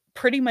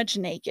pretty much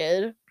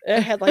naked. I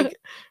had like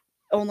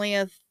only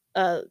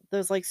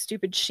those like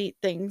stupid sheet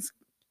things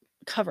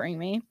covering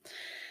me.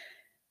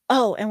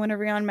 Oh, and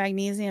whenever you're on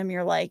magnesium,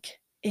 you're like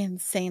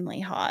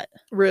insanely hot.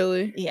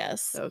 Really?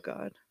 Yes. Oh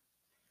God.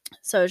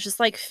 So it's just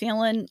like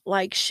feeling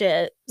like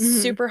shit,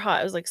 super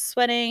hot. I was like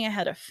sweating. I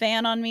had a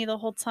fan on me the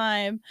whole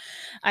time.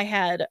 I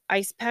had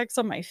ice packs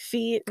on my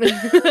feet.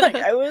 Like,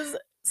 I was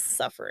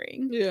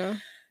suffering. Yeah.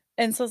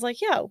 And so I was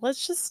like, yeah,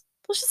 let's just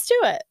do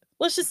it.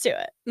 Let's just do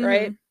it.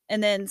 Right.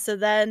 And then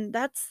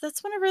that's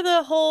whenever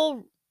the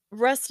whole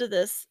rest of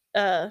this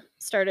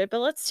started.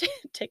 But let's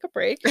take a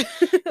break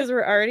because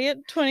we're already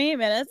at 28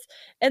 minutes.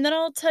 And then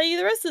I'll tell you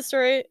the rest of the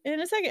story in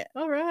a second.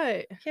 All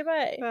right. Okay,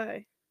 bye.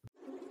 Bye.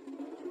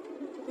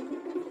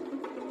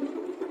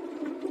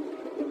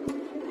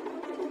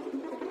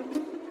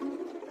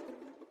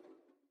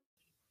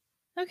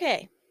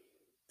 Okay.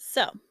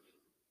 So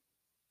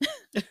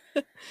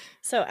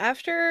so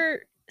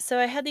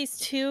I had these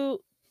 2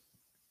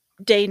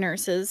 day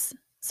nurses.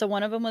 So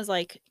one of them was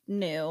like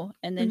new,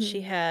 and then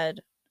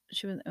it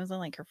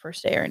wasn't like her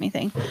first day or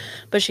anything,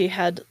 but she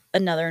had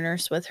another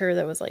nurse with her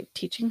that was like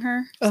teaching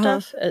her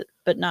stuff,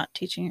 but not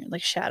teaching her,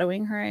 like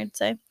shadowing her, I'd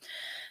say.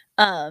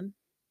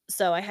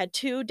 So I had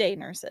 2 day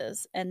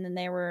nurses, and then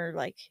they were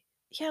like,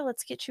 yeah,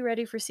 let's get you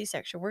ready for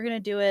C-section. We're going to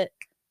do it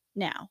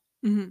now.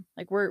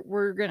 Like,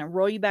 we're going to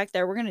roll you back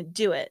there. We're going to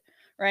do it.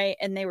 Right.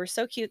 And they were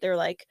so cute. They're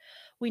like,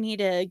 we need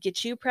to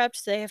get you prepped.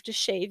 So they have to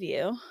shave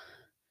you.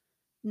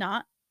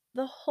 Not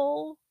the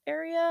whole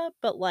area,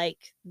 but like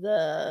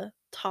the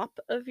top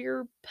of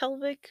your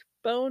pelvic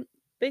bone,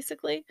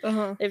 basically.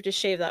 They have to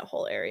shave that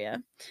whole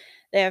area.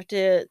 They had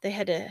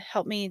to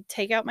help me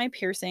take out my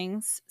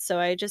piercings. So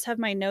I just have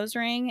my nose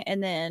ring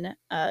and then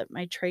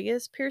my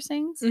tragus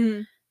piercings.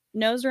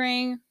 Nose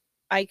ring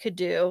I could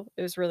do.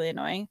 It was really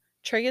annoying.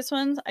 Tragus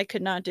ones I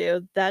could not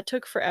do. That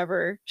took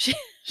forever. She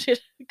had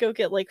to go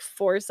get like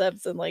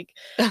forceps and like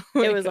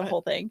it was a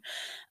whole thing.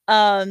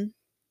 And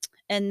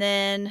And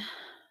then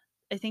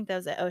I think that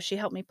was it. Oh, she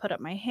helped me put up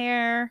my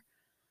hair.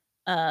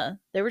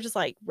 They were just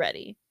like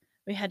ready.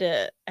 I had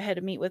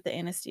to meet with the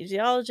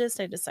anesthesiologist.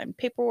 I had to sign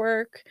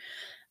paperwork.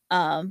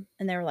 And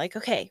they were like,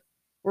 okay,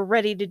 we're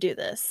ready to do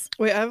this.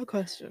 Wait, I have a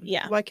question.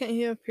 Yeah. Why can't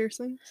you have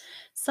piercings?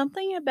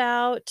 Something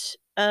about,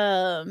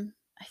 I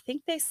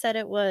think they said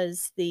it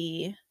was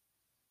the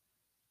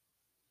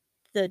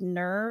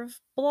nerve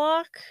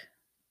block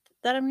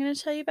that I'm going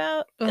to tell you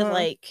about. It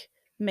like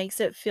makes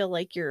it feel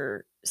like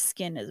your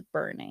skin is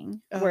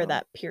burning where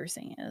that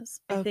piercing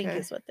is. I think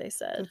is what they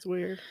said. That's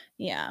weird.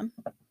 Yeah.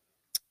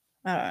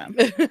 I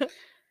don't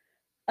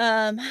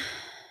know.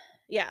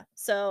 Yeah.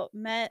 So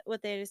met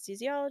with the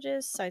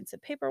anesthesiologist, signed some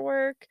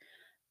paperwork.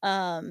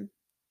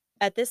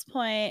 At this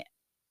point,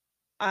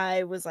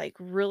 I was like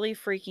really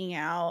freaking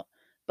out,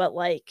 but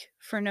like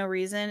for no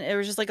reason. It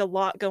was just like a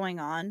lot going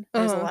on.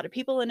 There was a lot of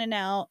people in and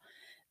out.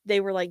 They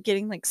were like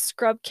getting like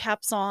scrub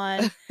caps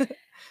on,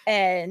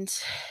 and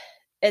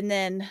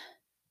then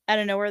out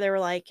of nowhere they were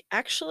like,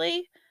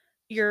 actually,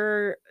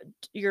 your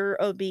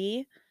OB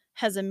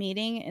has a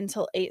meeting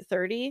until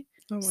 8:30.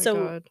 Oh my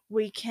so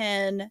we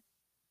can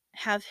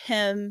have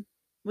him.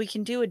 We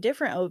can do a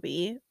different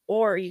OB,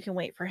 or you can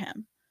wait for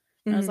him.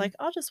 And I was like,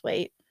 I'll just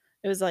wait.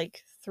 It was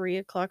like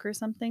 3:00 or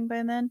something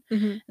by then.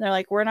 And they're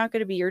like, we're not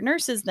going to be your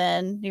nurses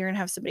then. You're going to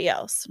have somebody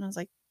else. And I was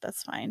like,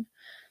 that's fine.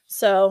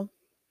 So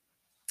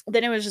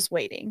then it was just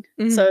waiting.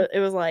 So it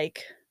was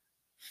like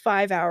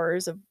 5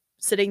 hours of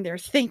sitting there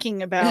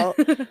thinking about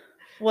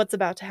what's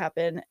about to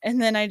happen.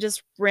 And then I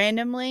just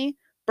randomly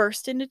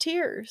burst into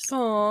tears.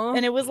 Aww.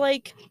 And it was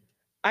like,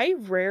 I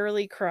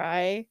rarely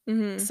cry.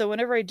 So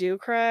whenever I do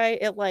cry,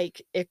 it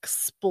like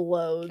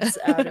explodes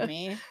out of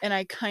me. And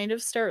I kind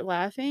of start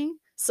laughing.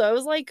 So I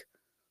was like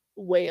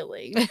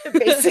wailing,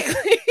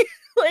 basically.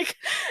 Like,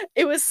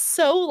 it was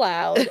so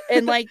loud.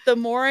 And like the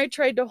more I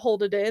tried to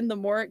hold it in, the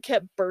more it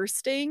kept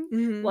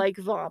bursting like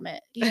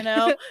vomit, you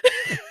know?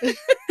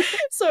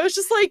 So I was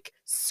just like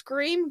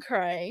scream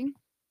crying.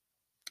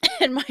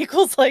 And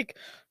Michael's like,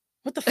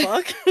 what the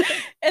fuck?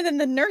 And then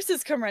the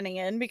nurses come running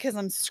in because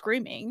I'm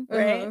screaming,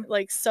 right?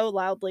 Like so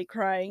loudly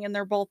crying. And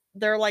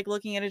they're like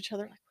looking at each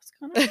other like, what's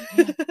going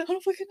on? I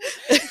don't fucking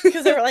know.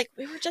 Because they were like,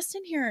 we were just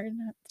in here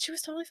and she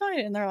was totally fine.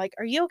 And they're like,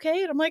 are you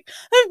okay? And I'm like,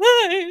 I'm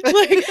fine.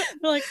 Like,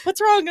 they're like,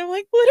 what's wrong? And I'm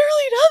like,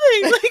 literally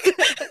nothing. Like,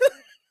 they're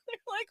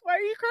like, why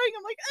are you crying?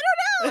 I'm like, I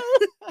don't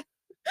know.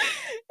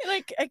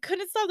 And I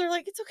couldn't stop. They're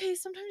like, it's okay.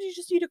 Sometimes you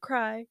just need to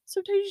cry.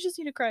 Sometimes you just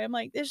need to cry. I'm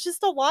like, there's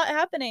just a lot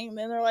happening. And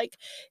then they're like,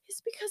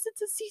 it's because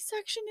it's a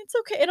C-section. It's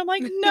okay. And I'm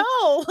like,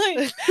 no,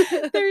 like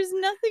there's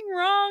nothing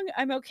wrong.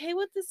 I'm okay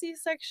with the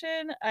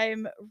C-section.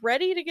 I'm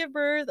ready to give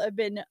birth. I've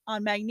been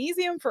on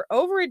magnesium for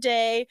over a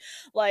day.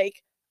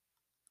 Like,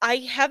 I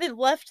haven't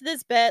left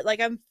this bed. Like,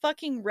 I'm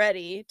fucking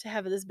ready to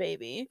have this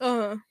baby.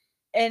 In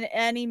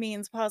any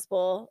means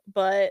possible.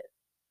 But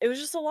it was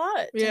just a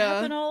lot to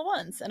happen all at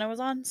once. And I was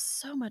on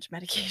so much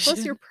medication.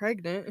 Plus, you're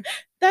pregnant.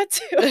 That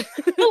too.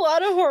 A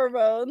lot of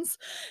hormones.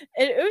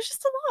 It was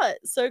just a lot.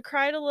 So I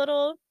cried a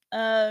little,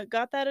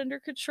 got that under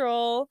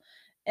control.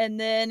 And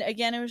then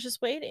again, it was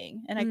just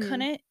waiting. And I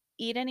couldn't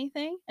eat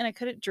anything and I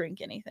couldn't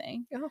drink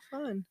anything. Oh,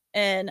 fun.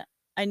 And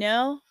I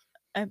know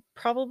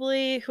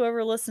probably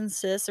whoever listens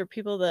to this or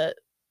people that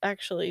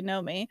actually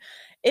know me,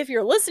 if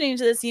you're listening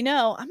to this, you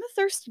know I'm a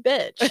thirsty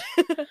bitch.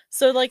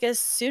 So like as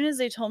soon as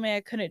they told me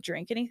I couldn't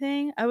drink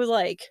anything, I was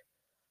like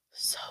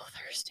so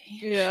thirsty.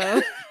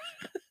 Yeah.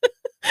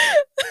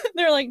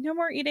 They're like, no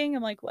more eating.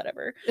 I'm like,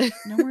 whatever.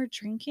 No more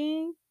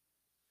drinking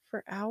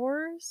for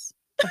hours.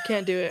 I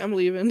can't do it. I'm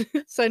leaving.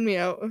 Sign me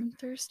out. I'm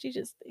thirsty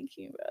just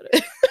thinking about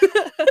it.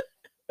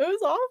 It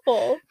was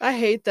awful. I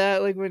hate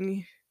that, like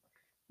when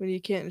you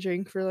can't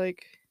drink for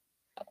like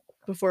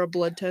before a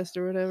blood test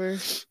or whatever.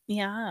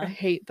 Yeah. I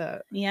hate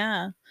that.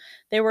 Yeah.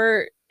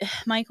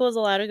 Michael was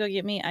allowed to go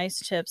get me ice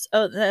chips.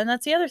 Oh, and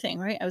that's the other thing,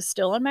 right? I was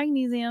still on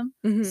magnesium.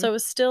 So it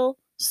was still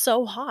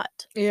so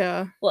hot.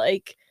 Yeah.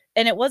 Like,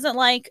 and it wasn't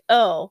like,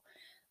 oh,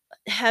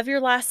 have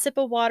your last sip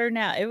of water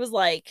now. It was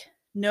like,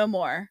 no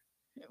more.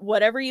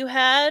 Whatever you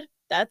had,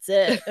 that's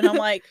it. And I'm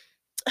like,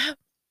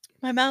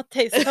 my mouth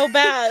tastes so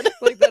bad.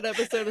 Like that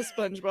episode of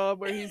SpongeBob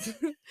where he's,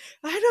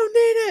 I don't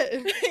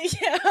need it.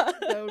 Yeah.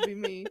 That would be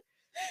me.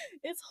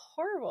 It's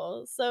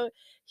horrible. So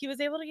he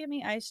was able to give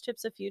me ice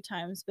chips a few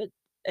times, but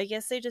I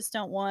guess they just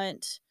don't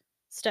want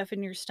stuff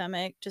in your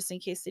stomach just in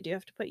case they do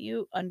have to put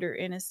you under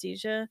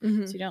anesthesia. So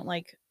you don't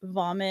like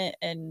vomit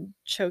and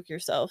choke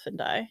yourself and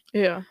die.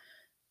 Yeah.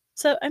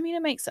 So, I mean,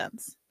 it makes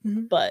sense,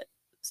 but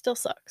still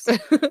sucks.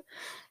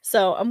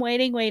 So I'm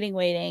waiting.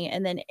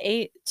 And then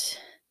 8, it's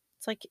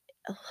like,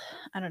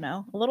 I don't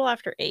know, a little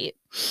after 8.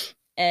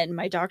 And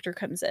my doctor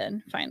comes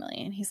in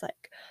finally and he's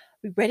like,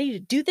 we ready to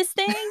do this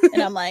thing?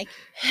 And I'm like,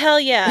 hell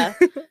yeah.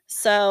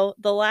 So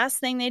the last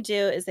thing they do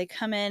is they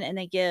come in and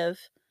they give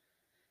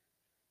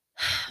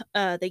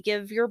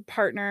your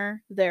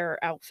partner their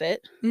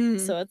outfit.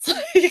 So it's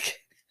like,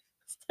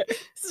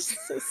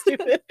 it's so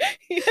stupid.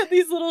 He had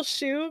these little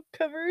shoe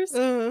covers.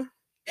 The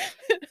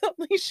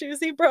only shoes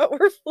he brought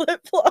were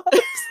flip-flops.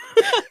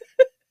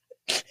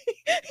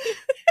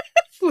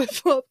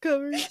 Flip-flop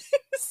covers.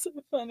 So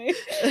funny.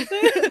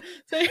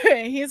 So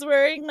anyway, he's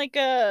wearing like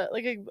a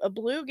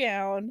blue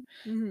gown.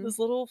 This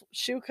little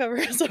shoe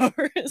covers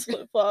over his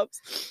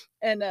flip-flops,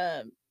 and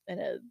a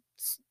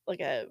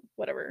like a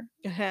whatever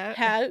A hat.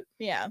 hat.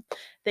 Yeah,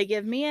 they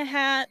give me a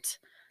hat.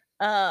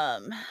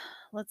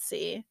 Let's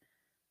see.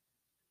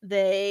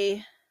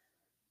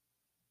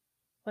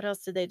 What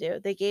else did they do?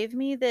 They gave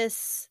me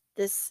this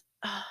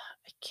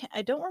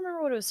I don't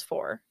remember what it was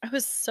for. I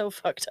was so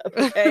fucked up,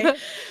 okay?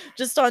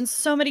 Just on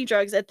so many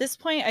drugs. At this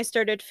point, I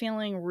started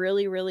feeling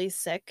really, really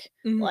sick.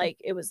 Like,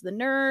 it was the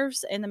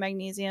nerves and the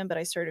magnesium, but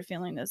I started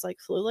feeling those, like,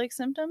 flu-like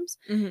symptoms.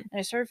 And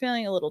I started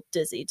feeling a little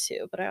dizzy,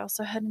 too, but I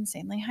also had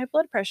insanely high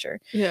blood pressure.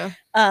 Yeah.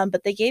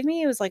 But they gave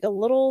me, it was like a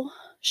little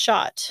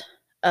shot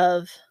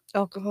of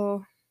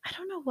alcohol. I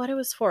don't know what it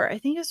was for. I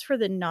think it was for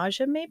the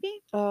nausea,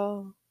 maybe?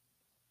 Oh.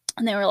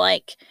 And they were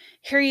like,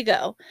 here you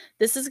go.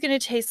 This is going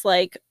to taste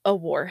like a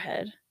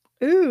warhead.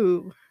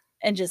 Ooh.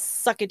 And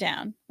just suck it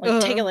down.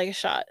 Like, take it like a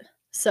shot.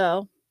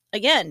 So,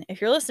 again,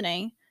 if you're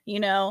listening, you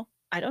know,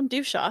 I don't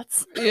do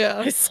shots. Yeah.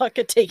 I suck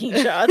at taking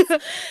shots.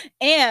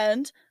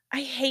 And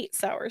I hate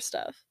sour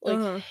stuff.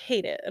 Like,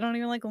 hate it. I don't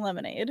even like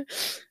lemonade.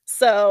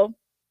 So,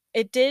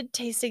 it did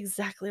taste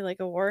exactly like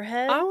a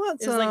warhead. I want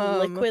some. It was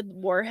like liquid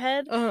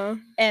warhead.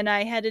 And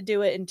I had to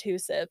do it in 2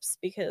 sips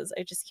because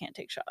I just can't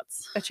take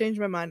shots. I changed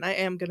my mind. I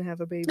am going to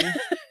have a baby.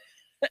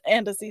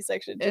 And a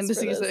C-section. And a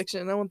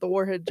C-section. I want the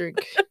warhead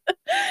drink.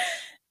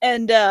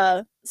 And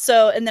then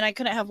I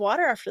couldn't have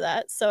water after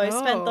that. So I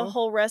spent the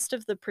whole rest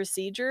of the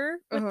procedure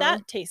with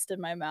that taste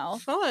in my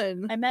mouth.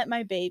 Fun. I met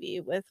my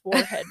baby with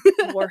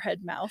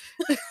warhead mouth.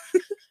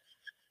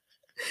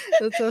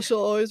 That's how she'll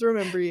always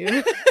remember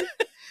you.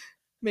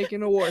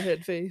 Making a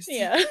warhead face.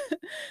 Yeah.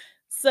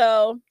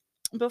 So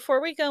before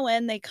we go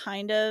in, they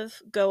kind of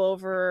go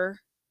over,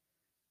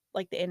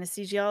 like, the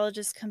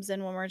anesthesiologist comes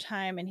in one more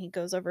time and he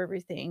goes over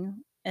everything.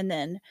 And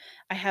then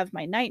I have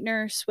my night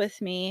nurse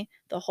with me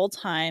the whole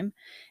time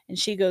and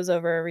she goes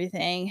over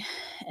everything.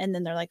 And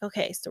then they're like,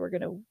 okay, so we're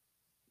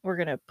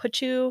going to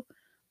put you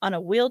on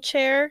a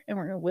wheelchair and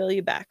we're going to wheel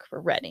you back. We're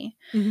ready.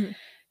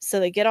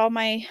 So they get all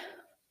my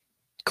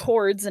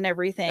cords and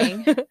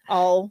everything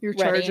all your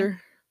ready.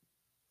 Charger.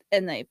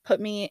 And they put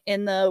me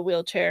in the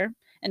wheelchair.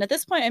 And at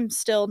this point, I'm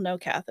still no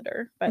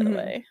catheter, by the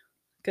way.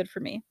 Good for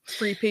me.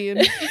 Free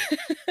peeing.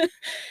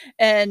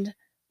 And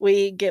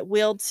we get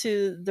wheeled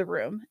to the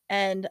room.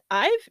 And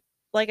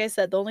like I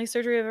said, the only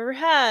surgery I've ever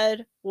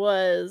had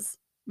was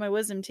my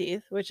wisdom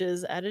teeth, which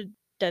is at a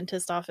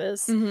dentist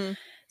office.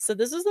 So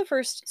this was the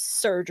first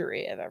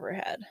surgery I've ever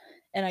had.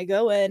 And I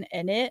go in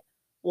and it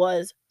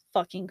was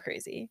fucking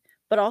crazy.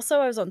 But also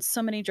I was on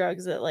so many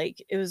drugs that,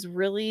 like, it was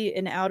really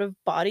an out of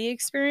body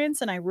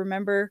experience. And I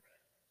remember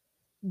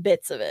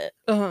bits of it.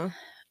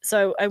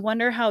 So I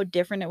wonder how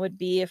different it would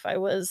be if I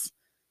was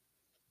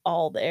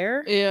all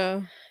there.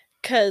 Yeah.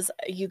 Because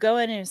you go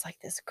in and it's like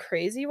this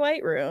crazy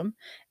white room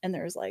and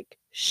there's like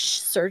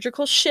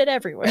surgical shit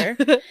everywhere.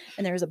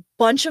 And there's a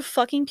bunch of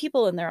fucking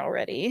people in there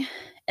already.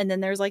 And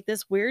then there's like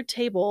this weird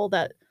table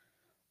that,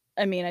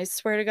 I mean, I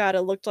swear to God,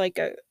 it looked like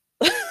a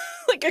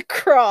like a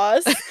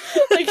cross.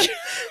 Like,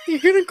 you're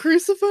gonna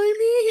crucify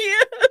me?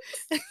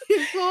 Yes.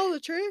 You follow the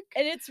trick?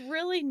 And it's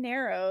really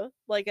narrow,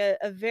 like a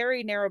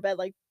very narrow bed,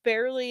 like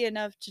barely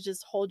enough to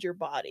just hold your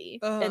body.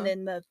 And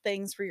then the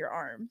things for your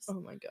arms.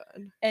 Oh my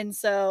God. And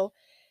so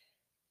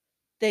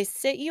they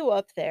sit you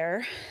up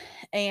there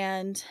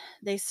and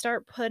they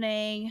start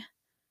putting,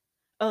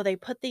 they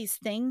put these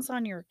things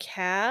on your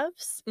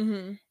calves.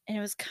 And it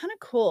was kind of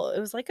cool. It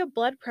was like a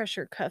blood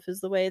pressure cuff is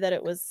the way that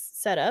it was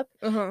set up.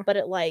 But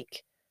it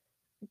like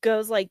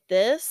goes like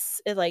this.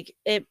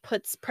 It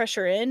puts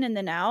pressure in and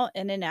then out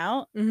and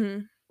out,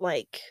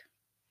 like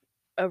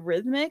a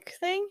rhythmic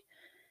thing.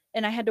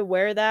 And I had to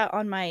wear that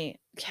on my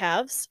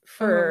calves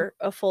for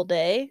a full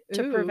day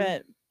to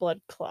prevent blood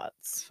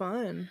clots.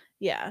 Fun.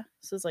 Yeah.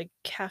 So it's like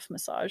calf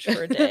massage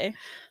for a day.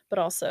 But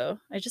also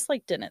I just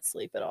like didn't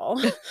sleep at all.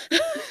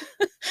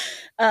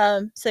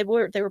 So they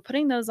were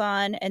putting those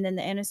on, and then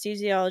the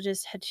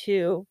anesthesiologist had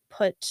to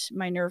put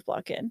my nerve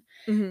block in.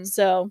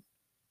 So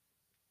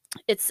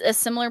it's a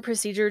similar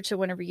procedure to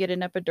whenever you get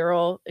an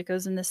epidural. It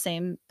goes in the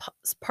same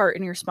part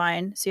in your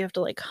spine. So you have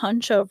to like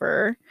hunch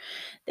over.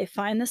 They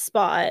find the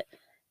spot.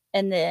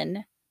 And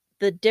then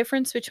the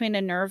difference between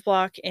a nerve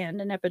block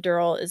and an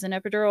epidural is an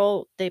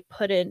epidural, they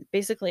put in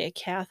basically a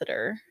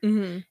catheter.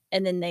 And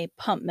then they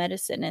pump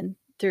medicine in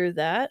through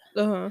that.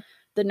 The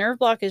nerve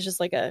block is just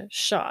like a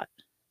shot.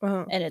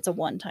 And it's a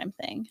one-time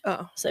thing.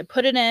 So I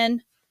put it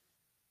in.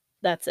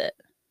 That's it.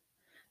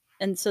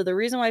 And so the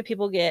reason why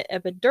people get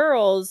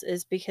epidurals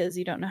is because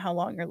you don't know how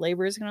long your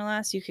labor is going to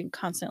last. You can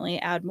constantly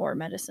add more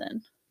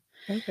medicine.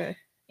 Okay.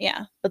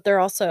 Yeah. But they're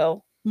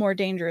also more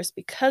dangerous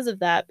because of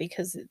that,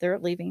 because they're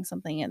leaving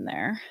something in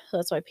there. So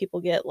that's why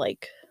people get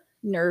like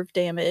nerve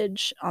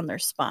damage on their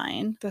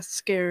spine. That's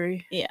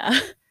scary. Yeah.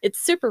 It's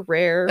super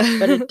rare,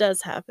 but it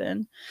does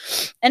happen.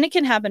 And it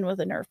can happen with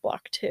a nerve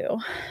block too.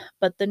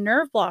 But the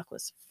nerve block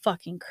was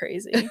fucking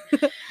crazy.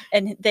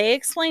 And they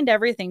explained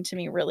everything to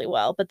me really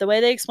well. But the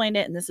way they explained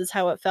it, and this is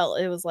how it felt,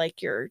 it was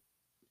like your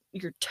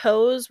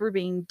toes were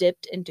being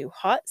dipped into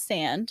hot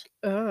sand.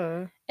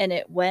 And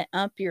it went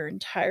up your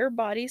entire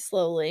body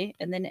slowly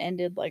and then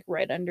ended like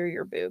right under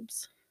your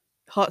boobs.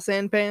 Hot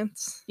sand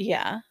pants?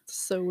 Yeah. It's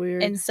so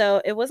weird. And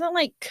so it wasn't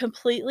like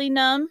completely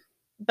numb,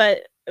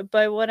 but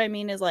what I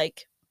mean is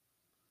like,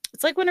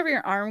 it's like whenever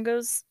your arm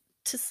goes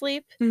to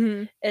sleep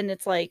and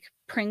it's like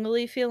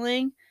pringly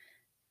feeling.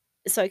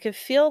 So I could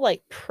feel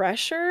like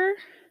pressure,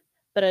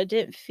 but I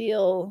didn't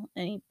feel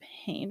any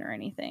pain or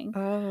anything.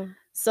 Oh.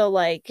 So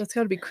like, that's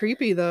gotta be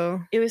creepy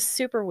though. It was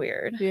super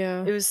weird.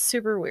 Yeah. It was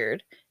super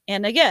weird.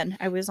 And again,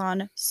 I was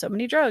on so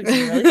many drugs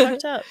and really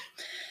fucked up.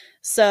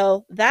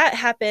 So that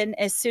happened.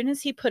 As soon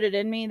as he put it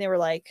in me, they were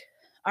like,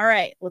 all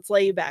right, let's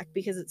lay you back,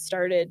 because it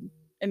started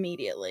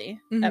immediately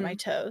at my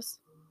toes.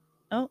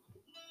 Oh,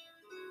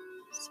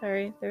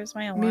 sorry. There's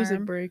my alarm.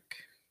 Music break.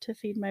 To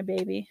feed my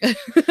baby.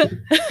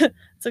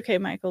 It's okay.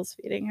 Michael's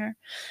feeding her.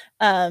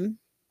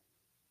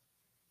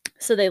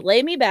 So they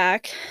lay me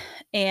back,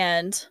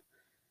 and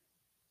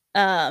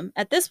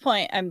at this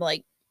point, I'm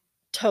like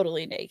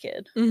totally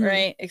naked,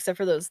 right? Except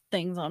for those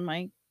things on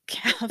my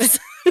calves.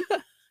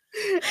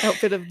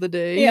 Outfit of the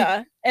day.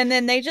 Yeah. And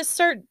then they just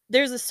start,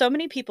 there's so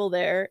many people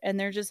there, and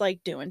they're just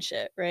like doing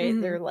shit, right?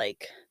 They're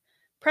like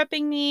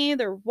prepping me,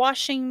 they're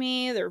washing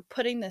me, they're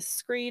putting this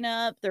screen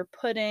up, they're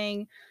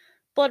putting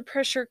blood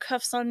pressure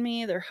cuffs on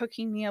me, they're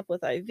hooking me up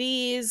with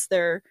IVs,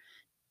 they're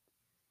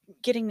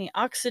getting me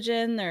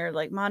oxygen, they're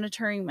like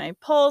monitoring my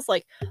pulse,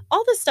 like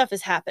all this stuff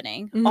is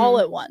happening all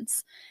at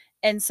once.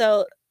 And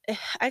so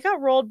I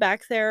got rolled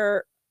back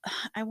there,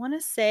 I want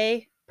to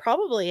say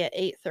probably at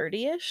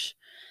 8:30ish,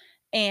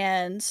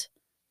 and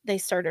they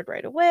started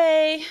right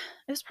away.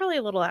 It was probably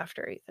a little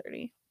after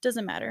 8:30.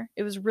 Doesn't matter.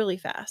 It was really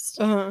fast.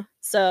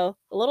 So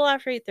a little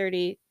after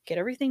 8:30, get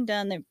everything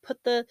done. They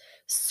put the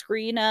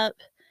screen up,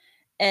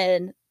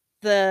 and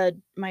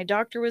my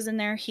doctor was in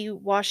there. He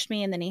washed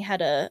me, and then he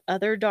had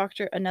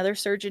another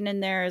surgeon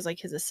in there as like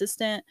his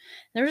assistant.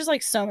 There was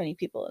like so many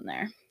people in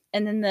there.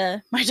 And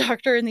then my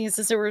doctor and the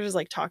assistant were just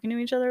like talking to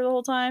each other the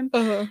whole time.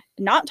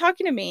 Not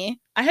talking to me.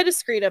 I had to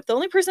screen up. The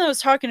only person that was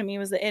talking to me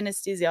was the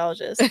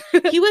anesthesiologist.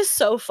 He was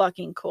so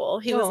fucking cool.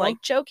 He was like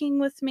joking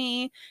with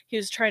me. He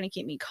was trying to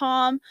keep me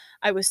calm.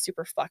 I was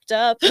super fucked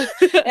up.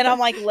 And I'm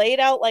like laid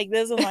out like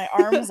this with my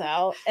arms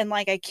out. And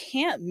like I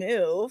can't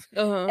move.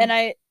 And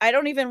I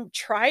don't even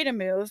try to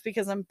move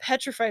because I'm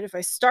petrified if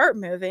I start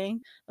moving,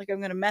 like I'm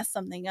going to mess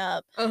something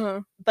up.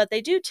 But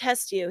they do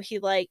test you. He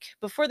like,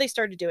 before they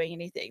started doing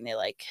anything, they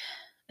like,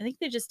 I think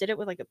they just did it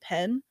with like a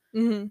pen.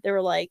 They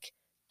were like,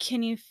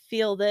 can you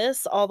feel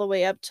this all the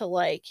way up to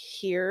like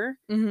here?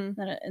 And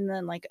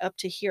then like up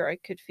to here I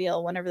could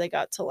feel whenever they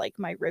got to like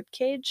my rib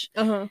cage.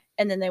 And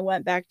then they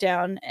went back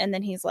down, and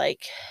then he's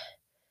like,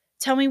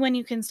 tell me when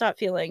you can stop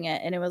feeling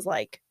it. And it was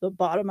like the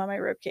bottom of my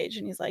rib cage.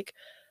 And he's like,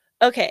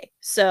 okay,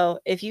 so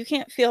if you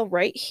can't feel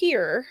right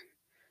here,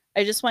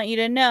 I just want you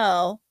to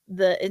know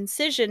the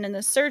incision and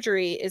the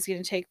surgery is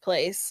going to take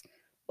place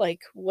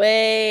like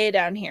way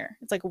down here.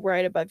 It's like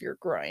right above your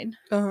groin.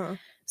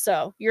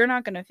 So you're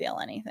not going to feel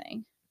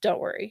anything. Don't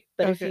worry.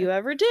 But if you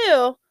ever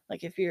do,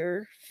 like if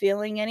you're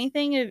feeling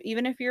anything,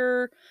 even if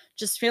you're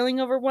just feeling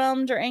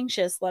overwhelmed or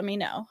anxious, let me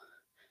know.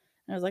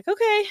 And I was like,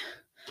 okay,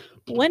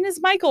 when is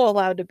Michael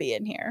allowed to be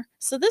in here?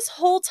 So this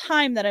whole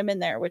time that I'm in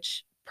there,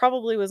 which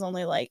probably was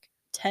only like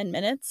 10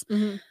 minutes,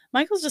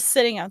 Michael's just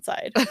sitting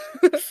outside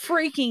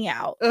freaking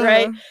out,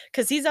 right?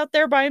 Because he's out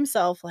there by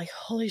himself, like,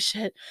 holy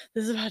shit,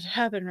 this is about to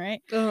happen,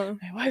 right?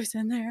 My wife's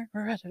in there,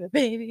 we're about to have a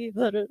baby,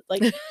 blah, blah,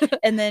 like.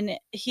 And then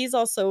he's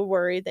also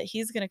worried that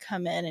he's gonna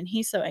come in, and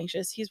he's so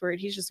anxious, he's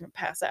worried he's just gonna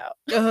pass out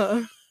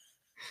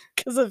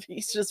because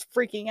he's just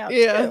freaking out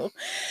too.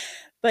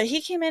 But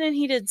he came in and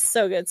he did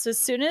so good. So as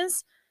soon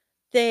as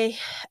I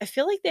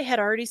feel like they had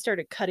already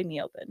started cutting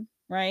me open,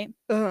 right?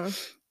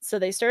 So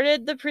they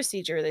started the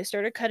procedure. They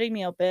started cutting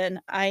me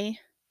open. I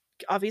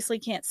obviously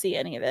can't see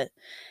any of it.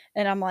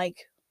 And I'm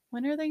like,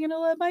 when are they going to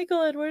let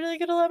Michael in? When are they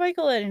going to let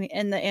Michael in?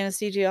 And the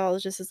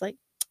anesthesiologist is like,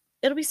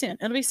 it'll be soon.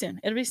 It'll be soon.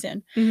 It'll be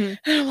soon. And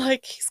I'm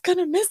like, he's going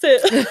to miss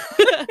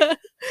it.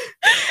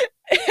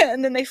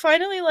 And then they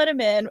finally let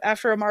him in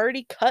after I'm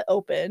already cut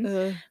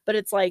open. But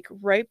it's like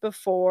right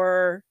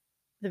before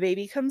the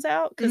baby comes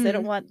out, because they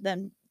don't want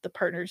the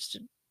partners to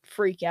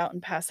freak out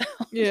and pass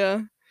out.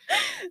 Yeah.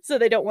 So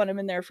they don't want him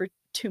in there for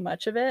too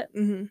much of it.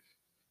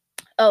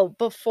 Oh,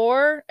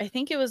 I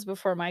think it was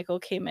before Michael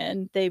came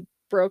in, they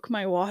broke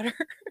my water.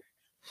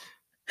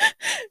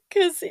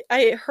 Because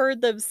I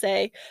heard them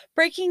say,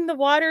 breaking the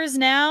waters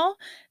now,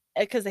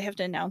 because they have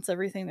to announce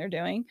everything they're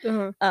doing.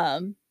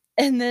 And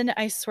then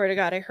I swear to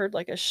God, I heard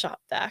like a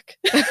shop vac.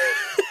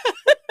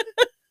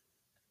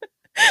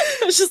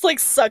 It was just like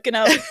sucking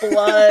out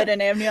blood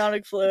and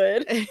amniotic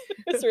fluid.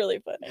 It's really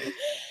funny.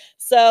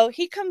 So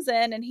he comes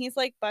in and he's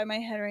like by my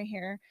head right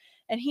here,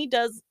 and he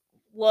does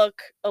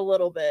look a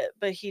little bit,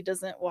 but he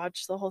doesn't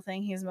watch the whole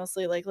thing. He's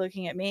mostly like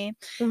looking at me.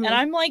 Mhm. And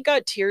I'm like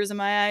got tears in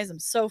my eyes. I'm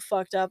so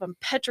fucked up. I'm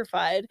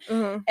petrified.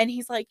 Uh-huh. And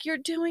he's like, "You're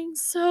doing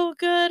so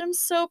good. I'm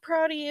so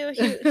proud of you."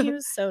 He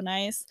was so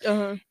nice.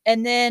 Uh-huh.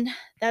 And then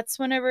that's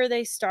whenever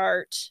they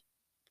start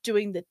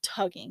doing the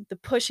tugging, the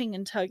pushing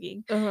and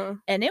tugging. Uh-huh.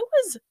 And it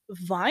was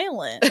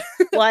violent.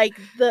 Like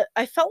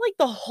I felt like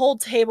the whole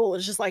table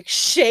was just like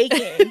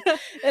shaking.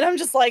 And I'm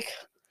just like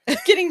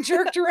getting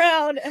jerked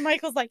around, and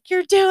Michael's like,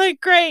 "You're doing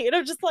great." And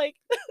I'm just like,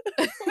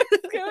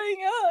 "What's going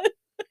on?"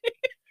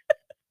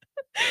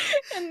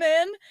 And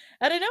then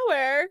out of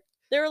nowhere,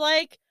 they're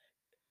like,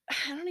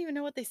 I don't even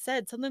know what they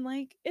said. Something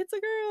like, "It's a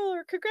girl,"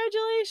 or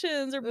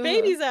 "Congratulations," or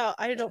 "Baby's out."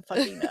 I don't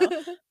fucking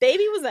know.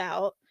 Baby was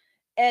out.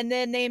 And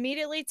then they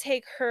immediately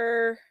take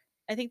her,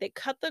 I think they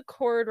cut the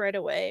cord right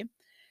away.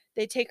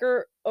 They take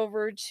her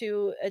over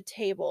to a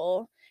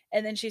table,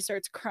 and then she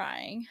starts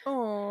crying.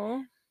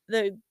 Aw.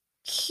 The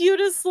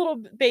cutest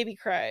little baby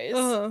cries.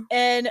 Uh-huh.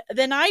 And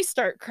then I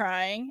start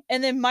crying,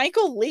 and then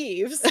Michael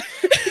leaves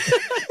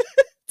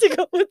to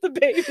go with the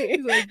baby.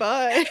 He's like,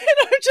 "Bye." And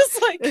I'm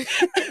just like laying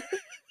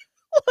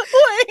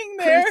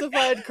there.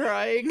 Crucified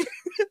crying.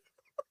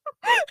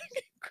 I'm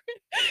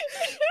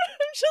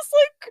just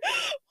like,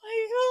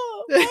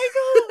 Michael,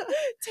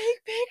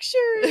 take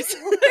pictures.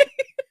 Like,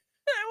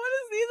 I want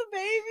to see the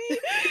baby.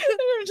 And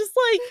I'm just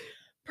like,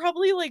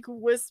 probably like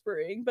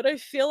whispering, but I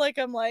feel like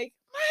I'm like,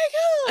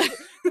 "Michael!"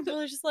 And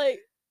they're just like,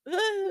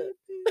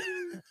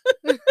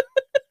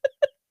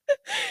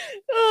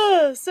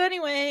 so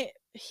anyway,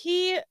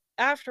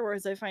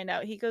 afterwards I find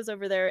out he goes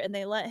over there and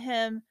they let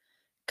him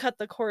cut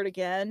the cord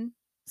again.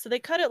 So they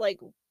cut it like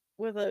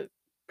with a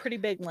pretty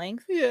big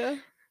length. Yeah.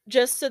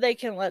 Just so they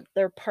can let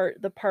the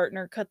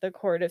partner cut the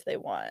cord if they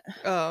want.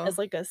 Oh. As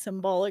like a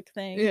symbolic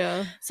thing.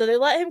 Yeah. So they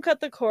let him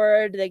cut the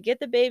cord, they get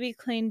the baby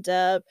cleaned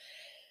up,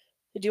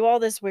 they do all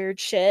this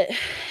weird shit,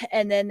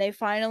 and then they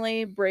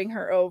finally bring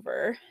her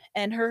over,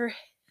 and her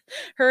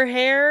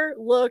hair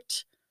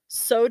looked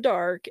so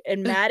dark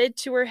and matted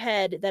to her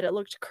head that it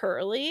looked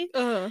curly.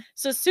 Uh-huh.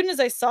 So as soon as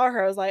I saw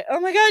her, I was like, "Oh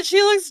my god,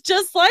 she looks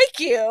just like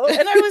you."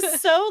 And I was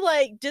so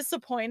like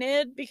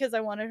disappointed because I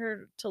wanted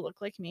her to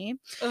look like me.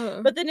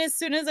 Uh-huh. But then as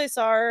soon as I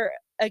saw her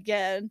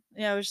again,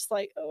 I was just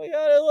like, "Oh my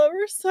god, I love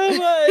her so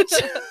much."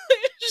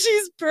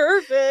 She's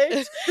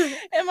perfect.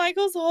 And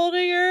Michael's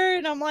holding her,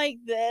 and I'm like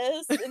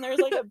this, and there's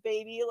like a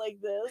baby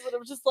like this, and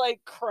I'm just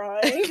like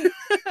crying.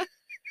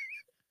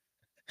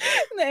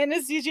 And the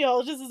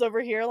anesthesiologist is over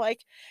here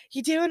like,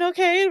 "You doing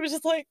okay?" And it was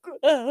just like,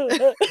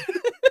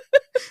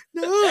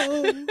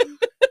 No.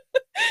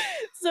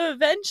 So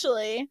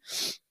eventually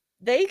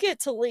they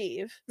get to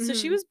leave. So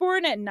she was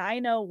born at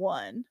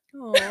 9:01.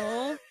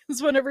 Aw.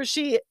 It's whenever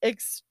she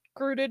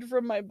excreted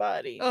from my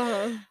body.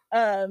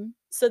 Uh-huh.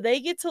 So they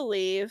get to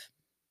leave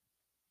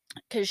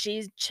because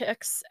she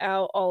checks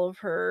out all of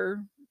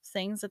her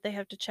things that they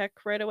have to check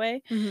right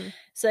away.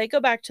 So they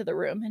go back to the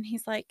room, and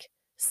he's like,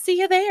 "See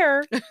you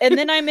there." And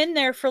then I'm in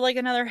there for like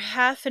another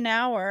half an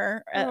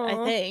hour,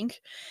 I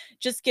think,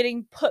 just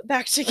getting put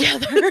back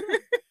together.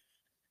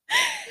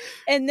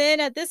 And then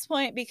at this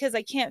point, because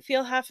I can't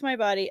feel half my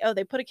body,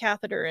 they put a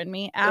catheter in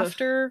me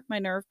after my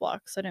nerve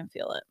block, so I didn't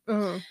feel it.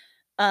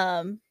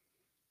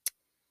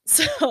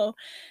 So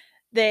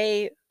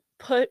they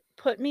put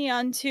me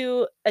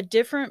onto a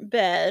different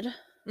bed,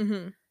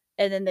 and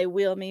then they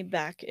wheel me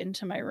back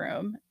into my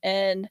room.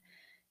 And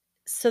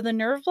so the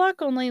nerve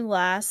block only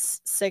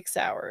lasts 6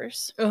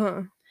 hours.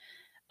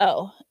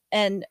 Oh,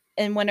 and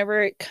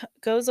whenever it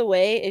goes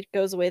away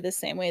the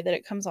same way that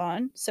it comes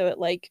on. So it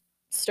like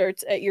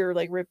starts at your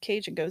like rib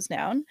cage and goes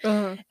down.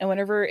 And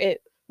whenever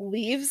it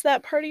leaves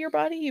that part of your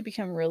body, you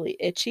become really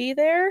itchy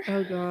there.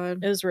 Oh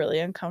god. It was really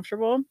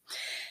uncomfortable.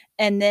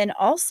 And then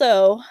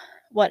also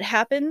what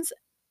happens,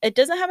 it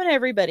doesn't happen to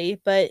everybody,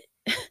 but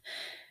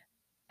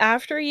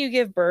after you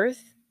give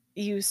birth,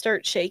 you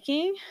start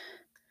shaking.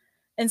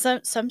 And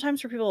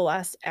sometimes for people it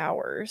lasts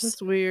hours.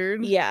 That's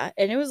weird. Yeah,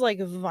 and it was like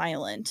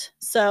violent.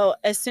 So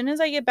as soon as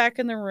I get back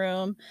in the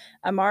room,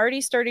 I'm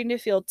already starting to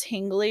feel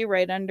tingly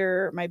right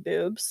under my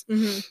boobs.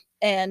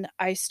 And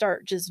I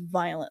start just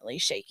violently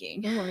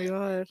shaking. Oh my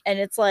god. And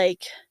it's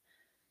like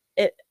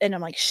and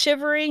I'm like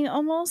shivering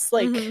almost,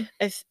 like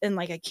and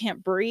like I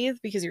can't breathe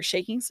because you're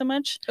shaking so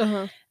much.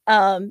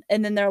 And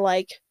then they're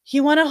like,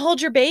 "You want to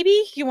hold your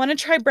baby? You want to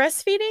try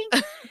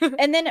breastfeeding?"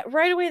 And then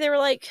right away they were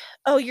like,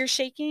 "Oh, you're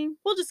shaking?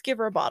 We'll just give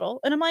her a bottle."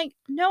 And I'm like,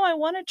 "No, I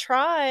want to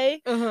try."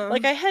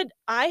 Like I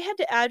had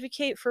to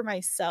advocate for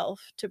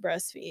myself to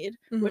breastfeed,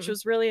 which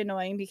was really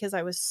annoying because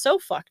I was so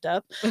fucked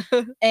up.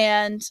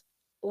 And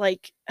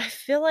like I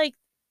feel like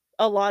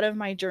a lot of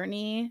my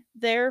journey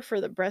there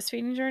for the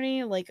breastfeeding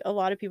journey, like a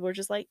lot of people are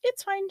just like,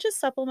 "It's fine, just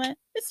supplement.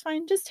 It's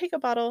fine, just take a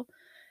bottle."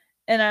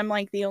 And I'm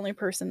like the only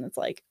person that's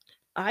like,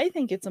 "I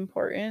think it's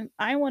important.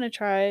 I want to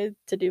try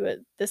to do it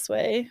this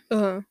way."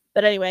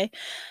 But anyway,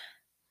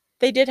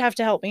 they did have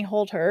to help me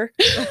hold her.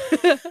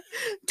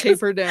 Tape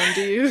her down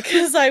to you.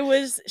 Because I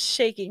was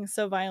shaking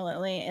so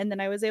violently. And then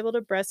I was able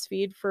to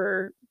breastfeed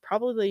for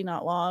probably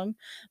not long.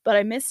 But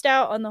I missed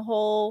out on the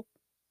whole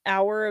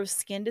hour of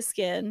skin to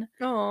skin.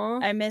 Aw.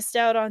 I missed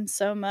out on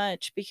so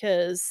much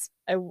because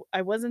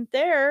I wasn't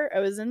there. I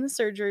was in the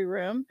surgery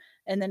room,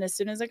 and then as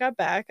soon as I got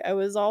back, I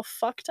was all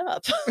fucked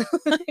up.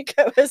 Like,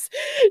 I was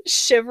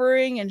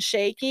shivering and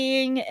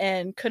shaking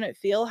and couldn't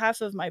feel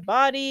half of my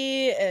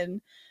body,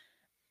 and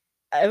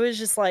I was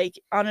just, like,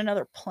 on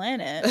another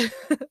planet.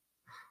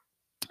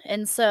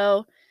 And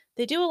so,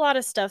 they do a lot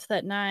of stuff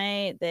that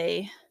night.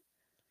 They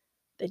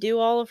do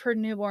all of her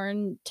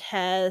newborn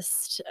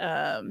test,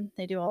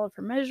 they do all of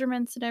her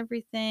measurements and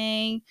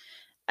everything.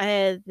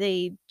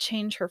 They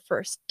change her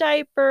first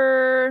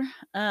diaper.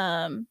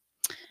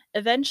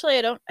 Eventually,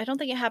 I don't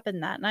think it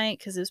happened that night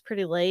because it was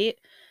pretty late,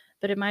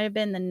 but it might have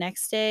been the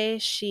next day.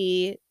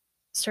 She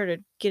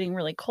started getting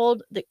really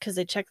cold because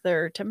they check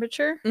their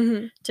temperature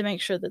Mhm. to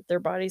make sure that their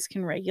bodies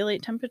can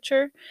regulate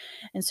temperature.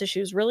 And so she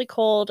was really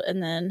cold,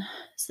 and then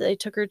so they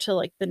took her to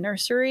like the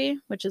nursery,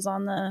 which is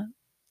on the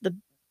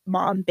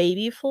mom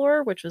baby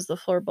floor, which was the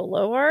floor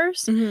below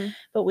ours. Mhm.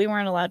 But we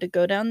weren't allowed to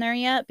go down there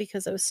yet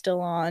because I was still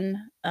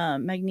on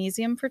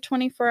magnesium for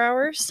 24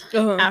 hours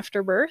Uh-huh.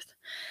 after birth.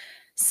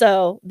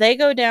 So they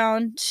go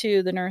down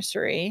to the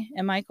nursery,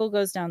 and Michael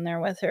goes down there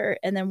with her.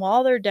 And then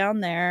while they're down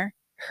there,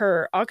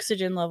 her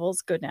oxygen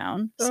levels go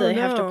down. So Oh, they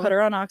have to put no.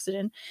 her on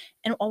oxygen.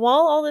 And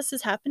while all this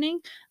is happening,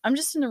 I'm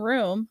just in the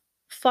room,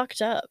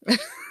 fucked up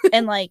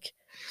and like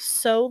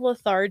so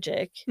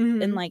lethargic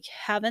and Mhm. like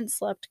haven't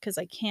slept because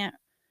I can't.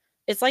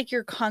 It's like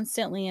you're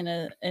constantly in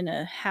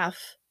a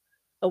half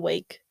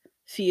awake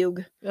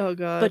fugue, Oh but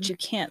god. you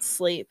can't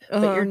sleep,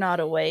 but you're Uh-huh. not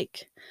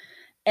awake.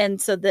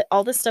 And so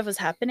all this stuff was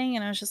happening,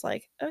 and I was just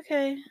like,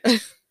 okay.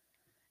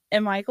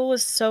 And Michael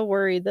was so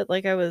worried that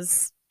like I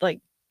was like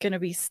gonna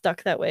be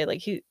stuck that way,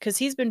 like because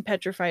he's been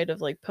petrified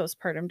of like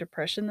postpartum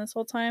depression this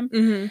whole time.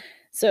 Mhm.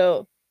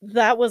 So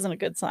that wasn't a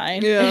good sign.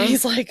 And Yeah.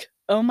 he's like,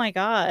 oh my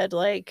God,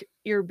 like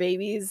your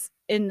baby's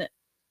in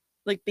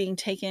like being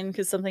taken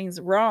because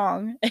something's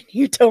wrong and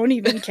you don't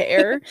even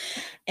care.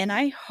 And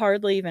I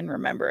hardly even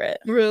remember it.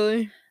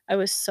 Really? I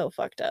was so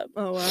fucked up.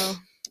 Oh, wow.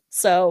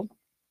 So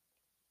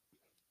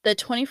the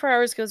 24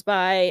 hours goes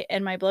by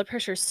and my blood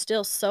pressure is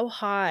still so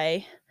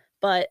high,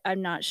 but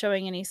I'm not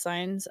showing any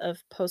signs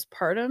of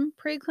postpartum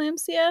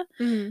preeclampsia.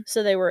 Mhm.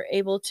 So they were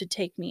able to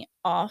take me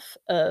off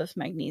of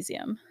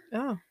magnesium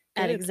Oh,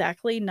 at good.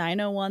 exactly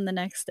 9:01 the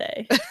next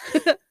day.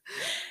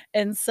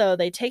 And so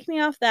they take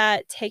me off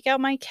that, take out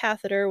my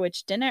catheter,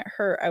 which didn't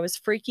hurt. I was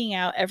freaking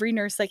out. Every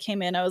nurse that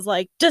came in, I was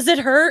like, "Does it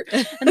hurt?"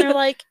 And they're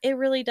like, "It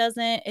really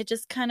doesn't. It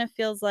just kind of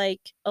feels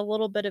like a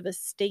little bit of a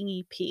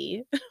stingy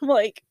pee." I'm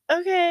like,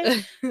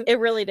 "Okay." It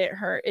really didn't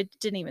hurt. It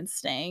didn't even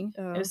sting.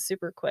 It Oh. was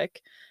super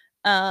quick.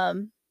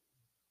 Um,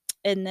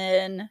 and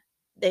then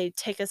they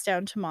take us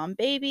down to mom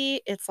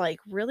baby. It's like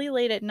really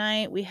late at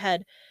night. We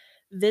had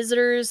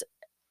visitors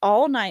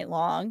all night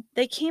long.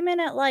 They came in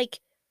at like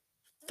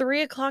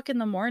 3 o'clock in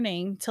the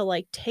morning to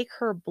like take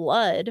her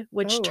blood,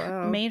 which Oh,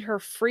 wow. made her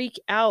freak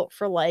out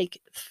for like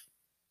She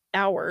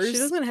hours.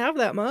 doesn't have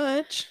that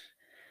much.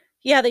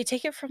 Yeah, they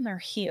take it from their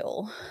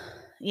heel.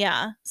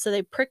 Yeah. So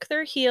they prick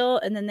their heel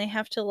and then they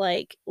have to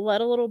like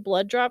let a little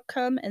blood drop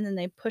come and then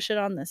they push it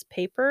on this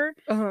paper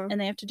Uh-huh. and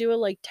they have to do it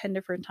like 10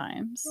 different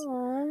times.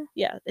 Aw,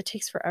 Yeah, it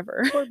takes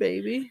forever. poor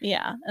baby.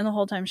 Yeah. And the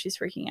whole time she's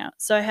freaking out.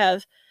 So I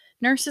have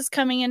nurses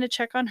coming in to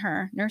check on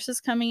her, nurses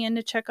coming in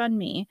to check on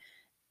me.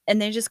 And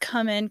they just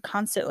come in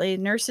constantly.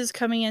 Nurses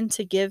coming in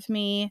to give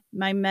me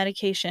my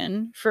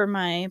medication for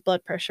my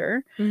blood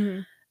pressure.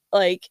 Mhm.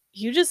 Like,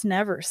 you just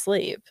never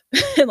sleep.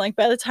 And, like,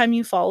 by the time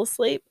you fall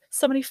asleep,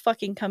 somebody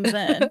fucking comes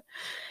in.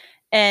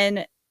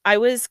 And I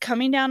was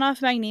coming down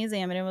off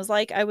magnesium, and it was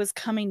like I was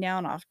coming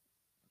down off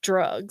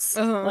drugs,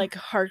 Uh-huh. like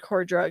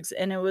hardcore drugs,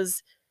 and it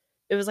was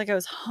like I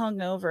was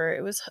hungover.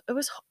 It was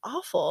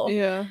awful,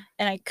 Yeah.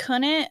 and I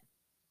couldn't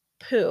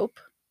poop.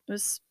 It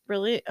was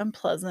really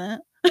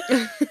unpleasant.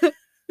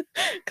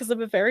 Because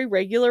I'm a very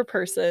regular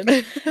person,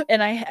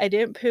 and I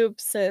didn't poop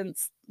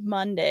since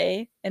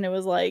Monday, and it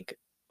was, like,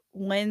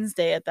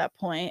 Wednesday at that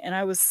point, and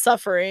I was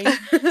suffering.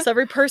 So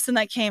every person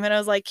that came in, I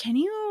was like, "Can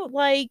you,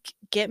 like,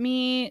 get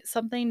me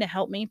something to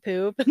help me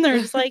poop?" And they're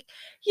just like,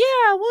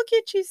 "Yeah, we'll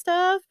get you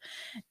stuff."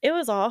 It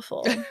was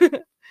awful.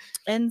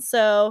 And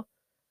so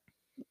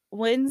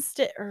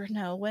Wednesday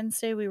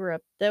we were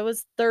up that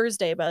was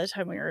Thursday by the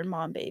time we were in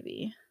mom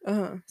baby.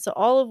 Uh-huh. So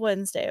all of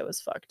Wednesday I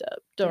was fucked up.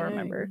 Don't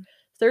remember. Dang.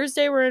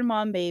 Thursday we're in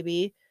mom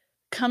baby,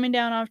 coming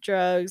down off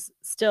drugs,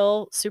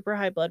 still super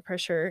high blood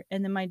pressure,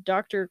 and then my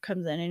doctor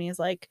comes in and he's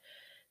like,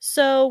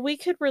 "So we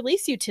could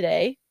release you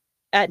today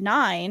at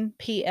 9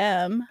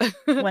 p.m.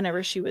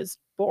 whenever she was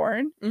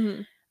born.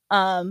 Mhm.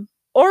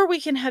 Or we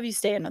can have you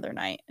stay another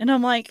night." And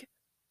I'm like,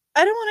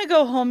 "I don't want to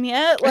go home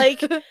yet."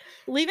 Like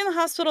leaving the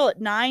hospital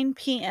at 9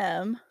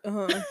 p.m.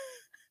 Uh-huh.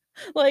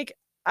 Like,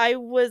 I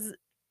was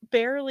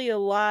barely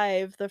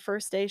alive the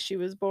first day she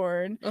was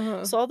born.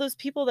 Uh-huh. So all those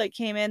people that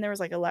came in, there was,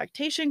 like, a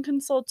lactation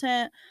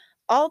consultant,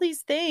 all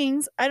these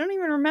things, I don't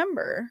even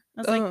remember.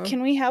 I was like, Uh-huh.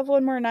 "Can we have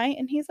one more night?"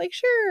 And he's like,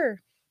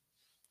 "Sure."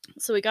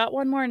 So we got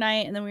one more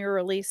night, and then we were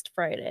released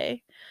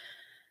Friday.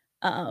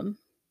 Um,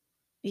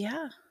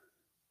 yeah.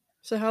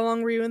 So how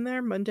long were you in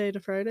there? Monday to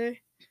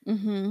Friday?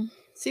 Mm-hmm.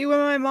 See, when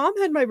my mom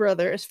had my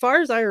brother, as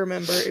far as I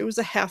remember, it was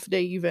a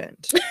half-day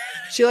event.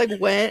 She, like,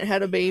 went,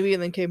 had a baby,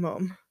 and then came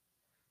home.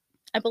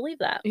 I believe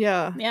that.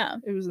 Yeah. Yeah.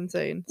 It was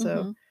insane.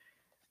 So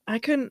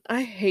Mm-hmm.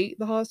 I hate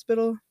the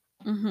hospital.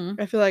 Mm-hmm.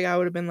 I feel like I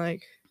would have been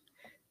like,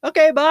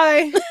 okay,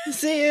 bye.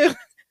 See you.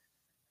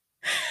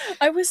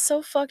 I was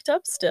so fucked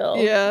up still.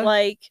 Yeah.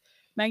 Like,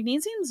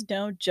 magnesium's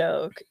no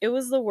joke. It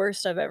was the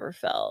worst I've ever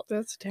felt.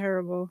 That's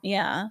terrible.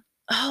 Yeah.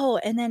 Oh,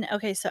 and then,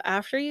 okay, so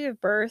after you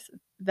give birth,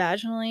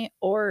 vaginally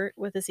or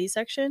with a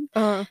C-section,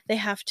 they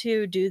have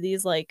to do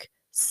these, like,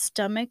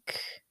 stomach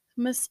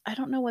I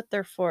don't know what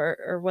they're for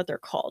or what they're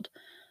called,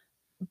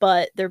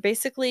 but they're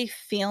basically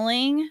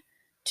feeling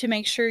to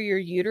make sure your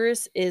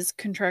uterus is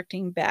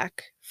contracting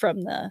back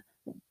from the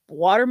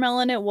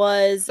watermelon it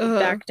was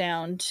back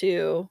down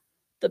to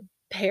the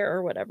pear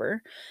or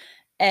whatever.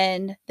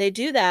 And they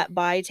do that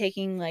by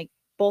taking, like,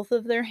 both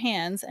of their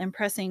hands and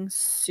pressing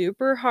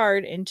super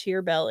hard into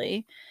your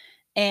belly.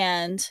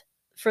 And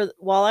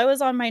while I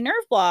was on my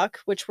nerve block,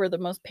 which were the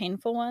most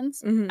painful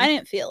ones, I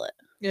didn't feel it.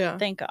 Yeah.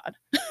 Thank God.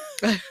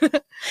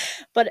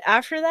 But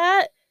after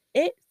that,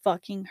 it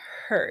fucking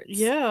hurts.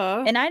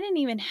 Yeah. And I didn't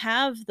even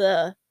have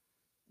the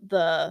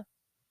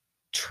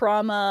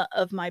trauma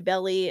of my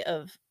belly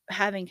of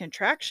having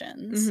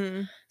contractions.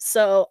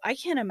 So I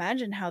can't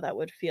imagine how that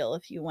would feel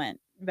if you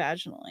went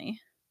vaginally.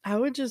 I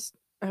would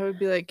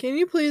be like, can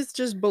you please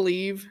just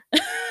believe?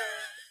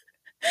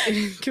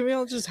 Can we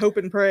all just hope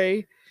and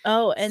pray?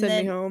 Oh, and Send me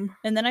then home.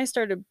 and then I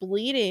started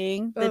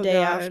bleeding the day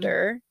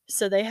after.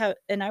 So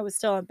and I was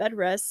still on bed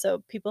rest,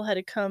 so people had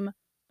to come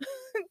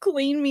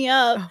clean me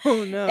up.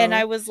 Oh no. And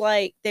I was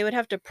like, they would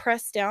have to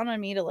press down on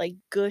me to, like,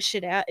 gush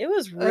it out. It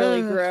was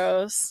really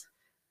gross.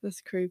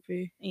 That's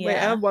creepy. Yeah. Wait,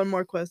 I have one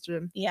more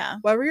question. Yeah.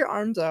 Why were your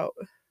arms out?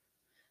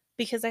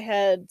 Because I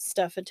had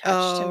stuff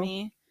attached to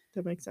me.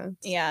 That makes sense.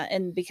 Yeah,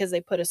 and because they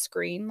put a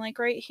screen, like,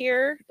 right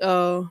here.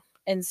 Oh.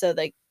 And so,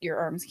 like, your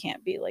arms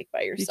can't be, like,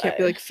 by your side. You can't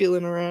be, like,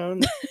 feeling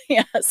around.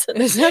 Yeah. So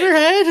is that her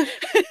head?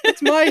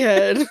 It's my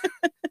head.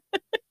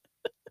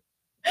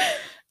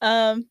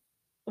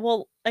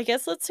 Well, I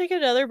guess let's take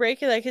another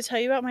break and I could tell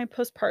you about my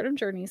postpartum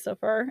journey so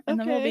far, and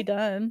then we'll be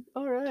done.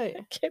 All right.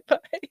 Okay, bye.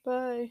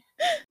 Bye.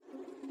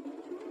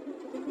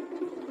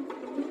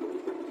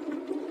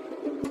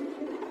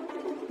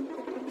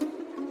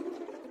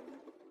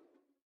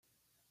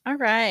 All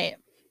right.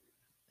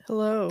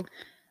 Hello.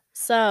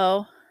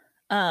 So,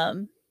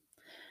 my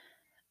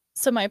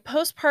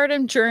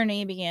postpartum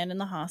journey began in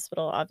the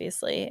hospital,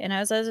 obviously. And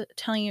as I was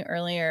telling you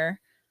earlier,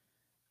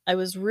 I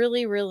was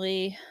really,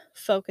 really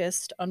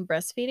focused on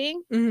breastfeeding.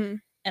 Mm-hmm.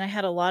 And I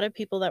had a lot of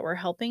people that were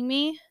helping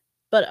me,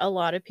 but a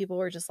lot of people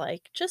were just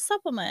like, just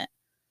supplement.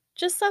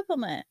 Just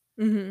supplement.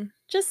 Mm-hmm.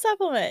 Just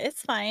supplement.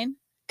 It's fine.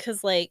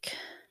 Because, like,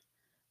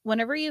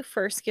 whenever you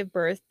first give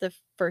birth, the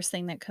first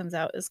thing that comes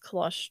out is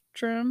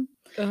colostrum.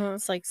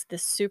 It's like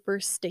this super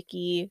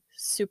sticky,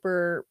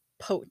 super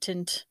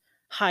potent,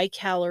 high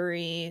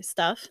calorie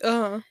stuff.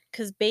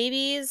 Because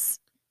babies,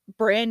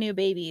 brand new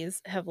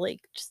babies, have,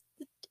 like, just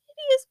the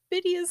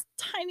bittiest,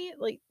 tiny,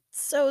 like,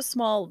 so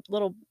small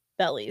little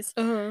bellies.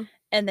 And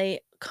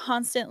they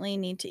constantly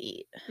need to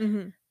eat.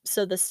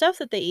 So the stuff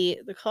that they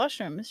eat, the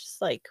colostrum, is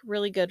just, like,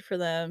 really good for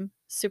them,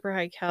 super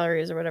high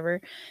calories or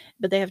whatever,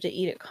 but they have to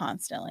eat it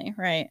constantly,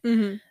 right?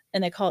 And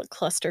they call it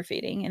cluster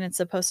feeding, and it's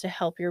supposed to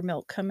help your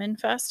milk come in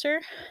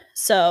faster.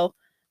 So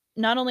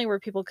not only were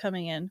people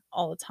coming in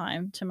all the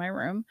time to my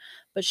room,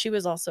 but she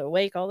was also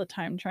awake all the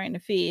time trying to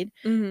feed.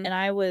 And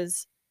I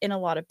was in a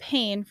lot of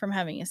pain from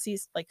having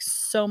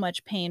so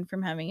much pain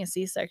from having a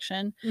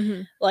C-section.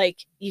 Like,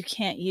 you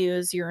can't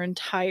use your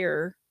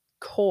entire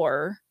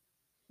core,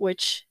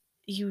 which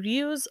you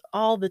use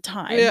all the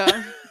time.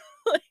 Yeah.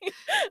 Like,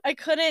 I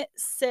couldn't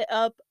sit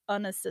up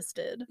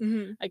unassisted.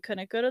 I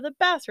couldn't go to the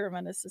bathroom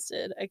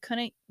unassisted. I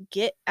couldn't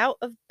get out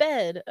of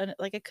bed.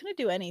 Like, I couldn't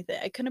do anything.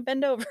 I couldn't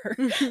bend over.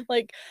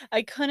 Like,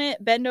 I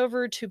couldn't bend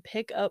over to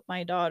pick up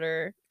my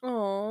daughter.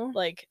 Oh.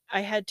 Like,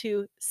 I had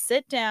to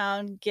sit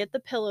down, get the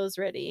pillows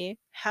ready,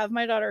 have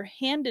my daughter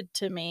handed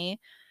to me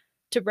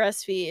to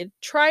breastfeed,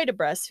 try to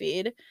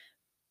breastfeed.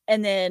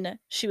 And then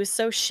she was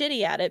so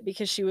shitty at it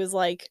because she was,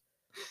 like,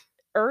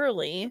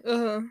 early.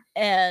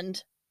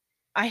 And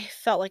I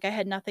felt like I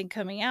had nothing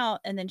coming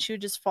out, and then she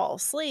would just fall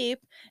asleep,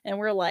 and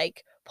we're,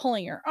 like,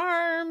 pulling her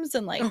arms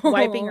and, like,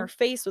 wiping her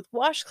face with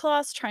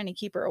washcloths, trying to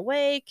keep her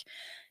awake.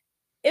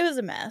 It was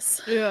a mess.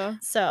 Yeah.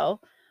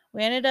 So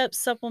we ended up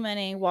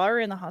supplementing while we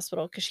were in the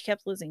hospital because she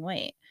kept losing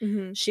weight.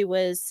 She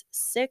was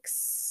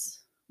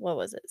 6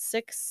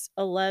 pounds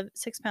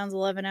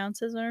 11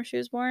 ounces when she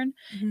was born.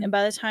 And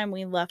by the time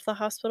we left the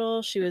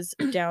hospital, she was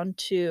down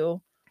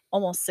to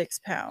almost 6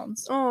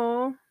 pounds.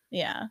 Oh.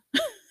 Yeah.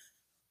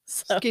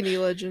 So, skinny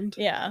legend.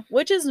 Yeah,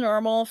 which is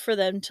normal for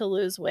them to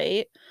lose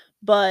weight,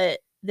 but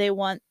they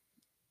want,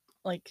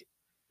 like,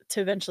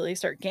 to eventually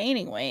start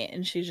gaining weight,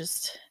 and she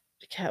just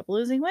kept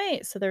losing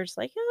weight. So they're just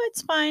like, oh,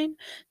 it's fine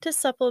to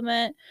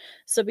supplement.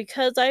 So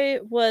because I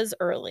was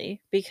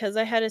early, because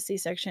I had a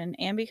C-section,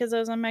 and because I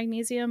was on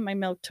magnesium, my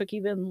milk took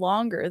even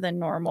longer than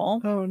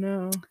normal. Oh,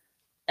 no.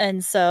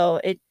 And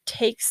so it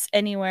takes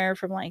anywhere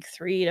from like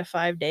 3 to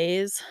 5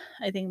 days.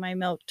 I think my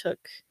milk took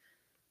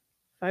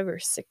 5 or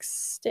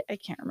 6 days. I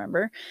can't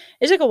remember.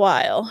 It took a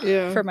while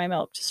for my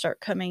milk to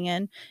start coming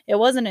in. It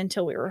wasn't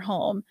until we were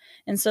home.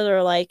 And so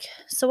they're like,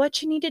 so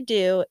what you need to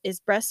do is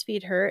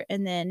breastfeed her,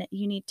 and then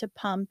you need to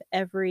pump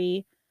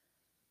every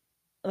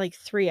like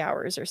 3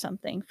 hours or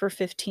something for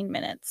 15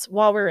 minutes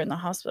while we were in the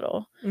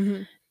hospital.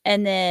 Mm-hmm.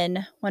 And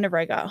then whenever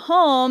I got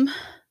home,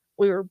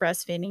 we were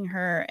breastfeeding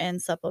her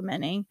and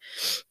supplementing.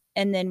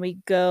 And then we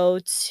go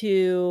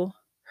to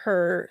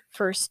her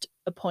first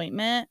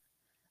appointment,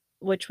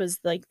 which was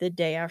like the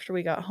day after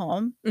we got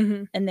home.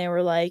 Mm-hmm. And they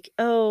were like,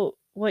 oh,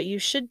 what you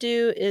should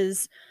do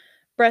is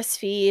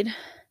breastfeed.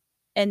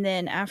 And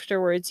then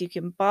afterwards you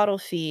can bottle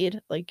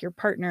feed, like your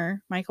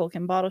partner, Michael,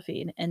 can bottle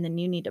feed. And then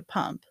you need to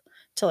pump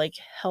to like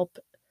help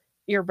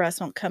your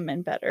breast won't come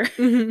in better.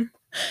 Mm-hmm.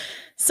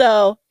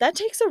 So that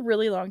takes a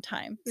really long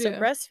time. So Yeah.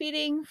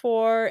 breastfeeding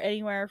for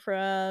anywhere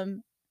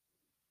from,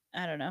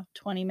 I don't know,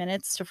 20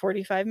 minutes to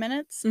 45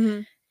 minutes.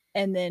 Mm-hmm.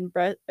 And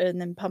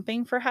then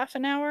pumping for half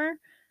an hour.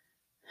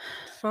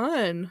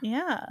 Fun.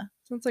 Yeah.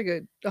 Sounds like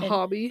a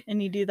hobby.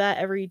 And you do that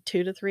every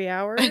 2 to 3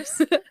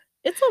 hours.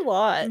 It's a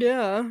lot.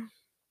 Yeah.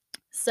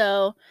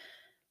 So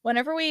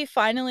whenever we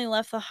finally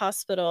left the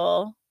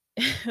hospital,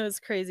 it was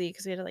crazy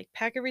because we had to like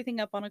pack everything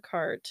up on a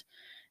cart.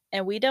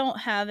 And we don't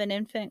have an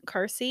infant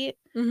car seat.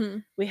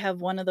 Mm-hmm. We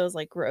have one of those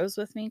like Rose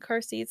with Me car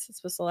seats. It's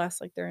supposed to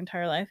last like their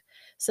entire life.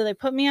 So they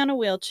put me on a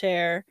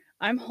wheelchair.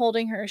 I'm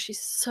holding her.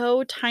 She's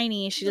so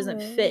tiny. She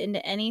doesn't fit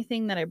into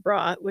anything that I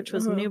brought, which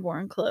was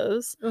newborn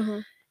clothes.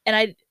 And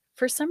I,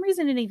 for some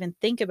reason, didn't even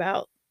think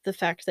about the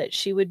fact that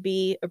she would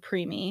be a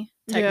preemie,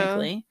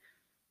 technically,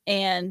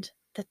 and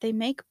that they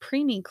make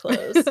preemie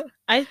clothes.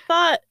 I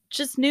thought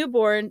just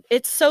newborn,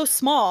 it's so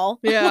small.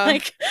 Yeah.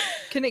 Like,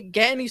 can it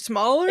get any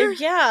smaller?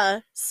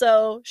 Yeah.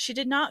 So she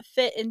did not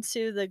fit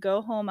into the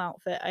go home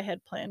outfit I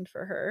had planned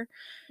for her.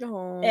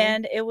 Aww.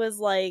 And it was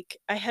like,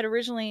 I had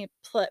originally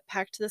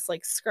packed this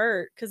like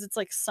skirt because it's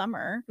like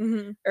summer,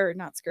 or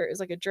not skirt, it was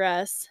like a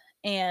dress.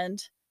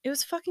 And it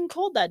was fucking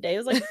cold that day.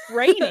 It was like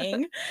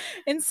raining.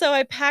 And so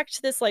I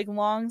packed this like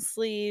long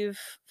sleeve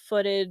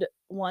footed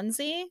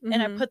onesie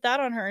and I put that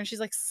on her, and she's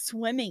like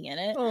swimming in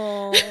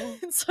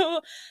it.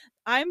 So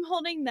I'm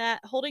holding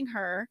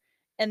her,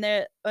 and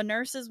a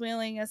nurse is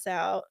wheeling us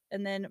out,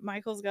 and then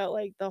Michael's got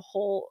like the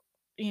whole,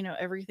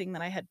 everything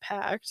that I had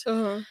packed.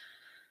 Then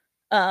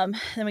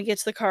we get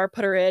to the car,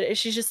 put her in, and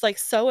she's just like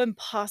so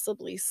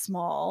impossibly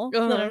small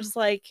that I'm just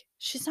like,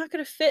 she's not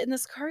gonna fit in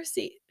this car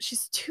seat.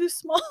 She's too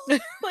small.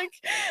 Like,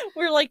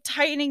 we're like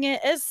tightening it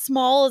as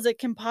small as it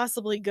can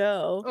possibly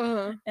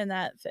go, and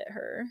that fit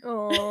her.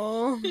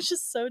 It's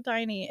just so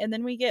tiny. And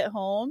then we get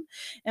home,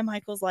 and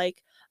Michael's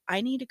like, I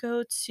need to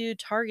go to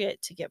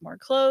Target to get more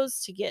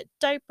clothes, to get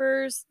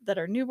diapers that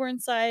are newborn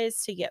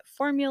size, to get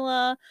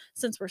formula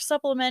since we're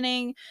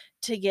supplementing,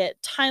 to get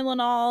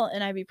Tylenol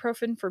and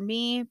ibuprofen for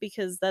me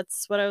because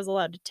that's what I was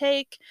allowed to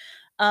take.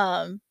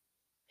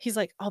 He's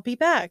like, I'll be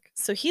back.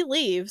 So he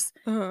leaves.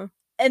 And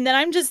then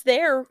I'm just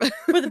there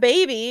with a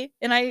baby,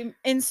 and I'm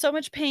in so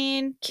much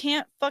pain,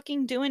 can't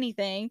fucking do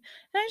anything.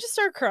 And I just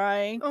start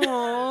crying.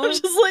 I'm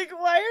just like,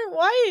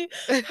 why?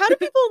 How do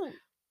people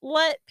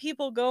let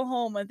people go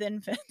home with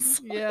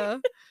infants? Yeah.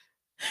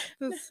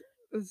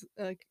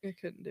 I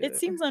couldn't do it. It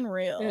seems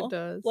unreal. It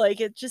does.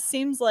 Like, it just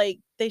seems like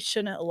they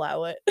shouldn't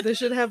allow it. They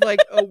should have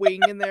like a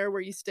wing in there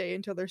where you stay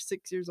until they're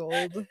 6 years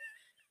old.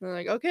 They're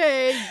like,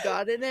 okay, you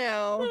got it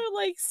now. Or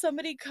like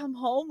somebody come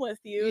home with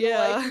you to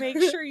like make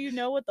sure you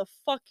know what the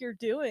fuck you're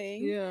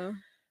doing. Yeah.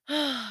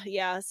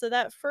 Yeah. So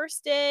that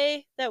first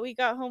day that we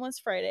got home was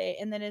Friday.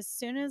 And then as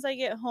soon as I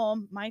get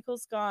home,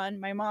 Michael's gone.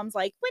 My mom's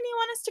like, when do you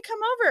want us to come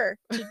over?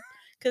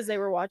 Because they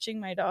were watching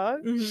my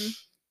dog.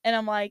 And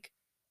I'm like,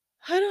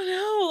 I don't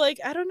know.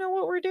 Like, I don't know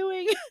what we're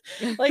doing.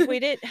 Like,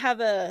 we didn't have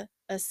a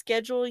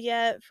schedule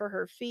yet for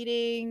her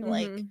feeding.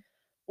 Like,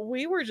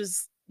 we were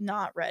just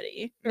not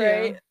ready,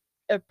 right?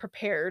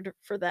 Prepared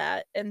for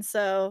that. And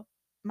so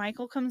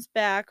Michael comes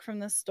back from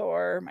the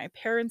store. My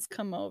parents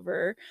come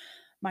over.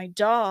 My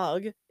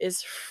dog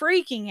is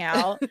freaking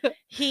out.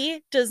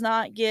 He does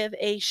not give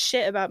a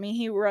shit about me.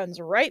 He runs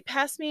right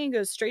past me and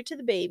goes straight to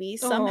the baby,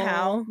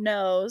 somehow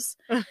knows,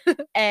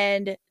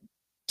 and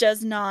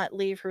does not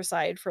leave her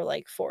side for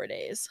like 4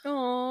 days.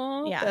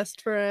 Oh, yeah.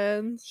 Best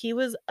friends. He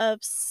was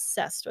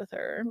obsessed with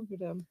her. Look at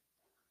him.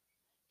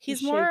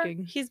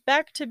 He's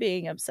back to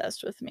being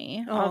obsessed with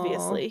me. Aww.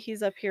 Obviously,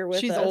 he's up here with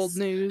us. She's old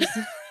news.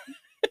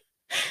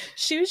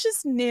 She was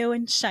just new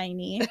and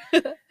shiny.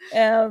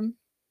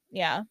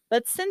 Yeah.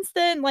 But since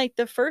then, like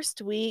the first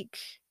week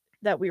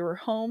that we were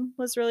home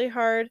was really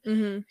hard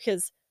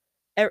because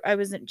I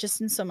was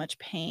just in so much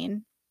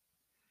pain,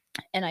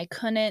 and I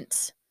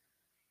couldn't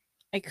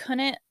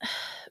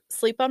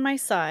sleep on my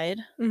side.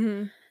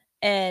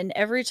 And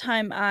every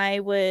time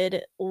I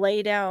would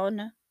lay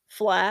down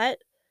flat.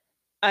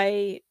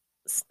 I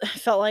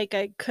felt like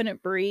I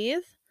couldn't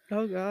breathe.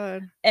 Oh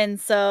god. And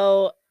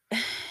so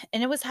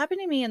and it was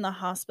happening to me in the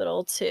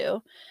hospital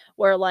too,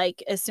 where,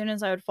 like, as soon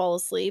as I would fall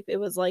asleep, it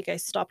was like I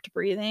stopped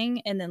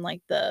breathing and then,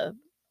 like, the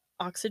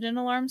oxygen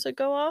alarms would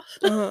go off.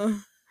 Uh-huh.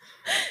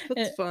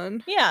 That's And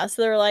fun. yeah,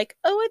 so they were like,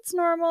 "Oh, it's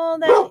normal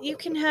that you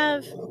can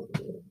have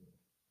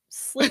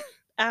sleep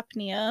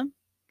apnea."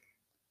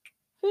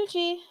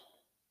 Fuji.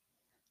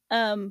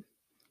 Um,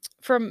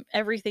 from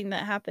everything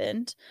that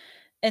happened.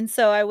 And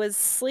so I was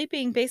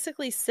sleeping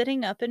basically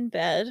sitting up in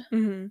bed,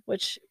 Mhm.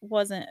 which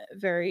wasn't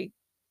very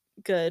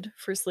good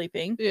for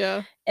sleeping.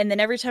 Yeah. And then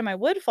every time I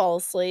would fall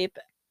asleep,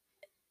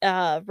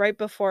 right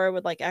before I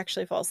would, like,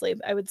 actually fall asleep,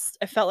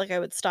 I felt like I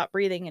would stop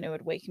breathing and it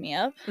would wake me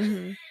up.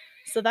 Mhm.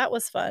 So that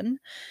was fun.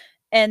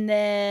 And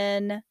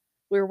then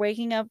we were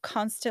waking up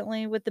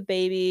constantly with the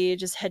baby,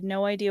 just had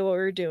no idea what we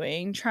were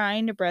doing,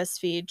 trying to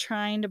breastfeed,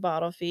 trying to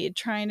bottle feed,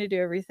 trying to do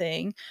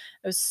everything.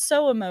 I was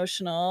so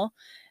emotional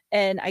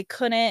and I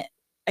couldn't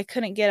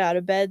get out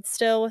of bed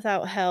still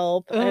without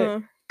help. I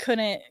Uh-huh.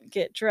 couldn't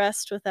get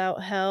dressed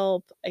without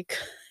help.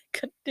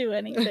 Couldn't do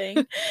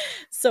anything.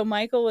 So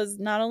Michael was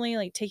not only,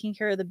 like, taking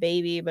care of the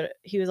baby, but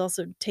he was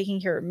also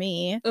taking care of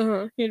me.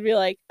 Uh-huh. He'd be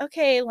like,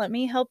 "Okay, let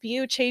me help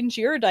you change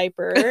your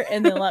diaper,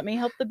 and then let me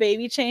help the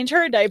baby change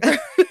her diaper."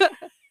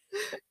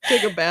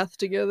 Take a bath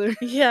together.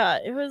 Yeah,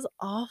 it was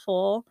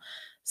awful.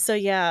 So,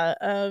 yeah,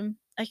 I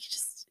could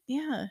just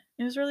yeah,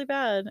 it was really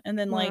bad, and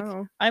then, like,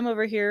 Wow. I'm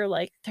over here,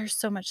 like, there's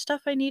so much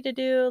stuff I need to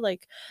do,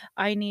 like,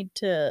 I need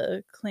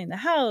to clean the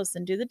house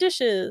and do the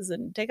dishes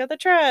and take out the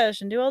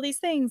trash and do all these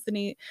things, and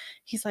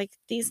he's like,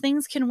 "These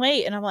things can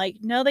wait," and I'm like,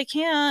 "No, they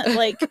can't."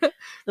 Like,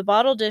 the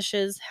bottle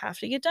dishes have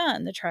to get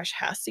done, the trash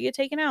has to get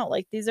taken out,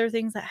 like, these are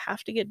things that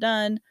have to get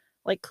done,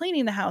 like,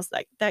 cleaning the house,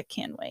 that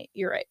can wait,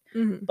 you're right,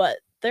 Mhm. but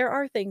there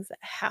are things that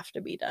have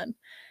to be done,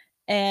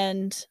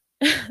 and,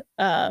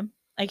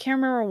 I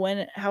can't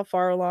remember how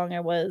far along I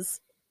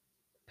was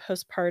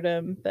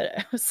postpartum, but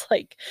I was,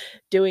 like,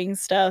 doing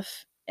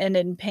stuff and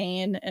in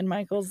pain, and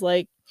Michael's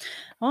like,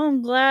 "Oh,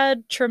 I'm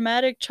glad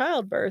traumatic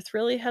childbirth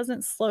really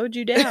hasn't slowed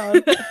you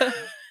down."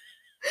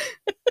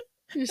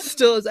 You're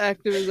still as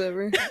active as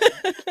ever.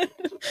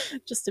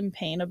 Just in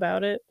pain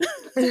about it.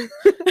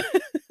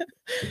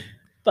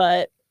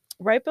 But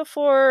right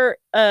before,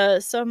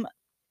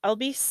 I'll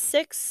be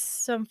 6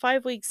 so I'm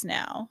 5 weeks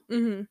now.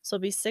 Mhm. So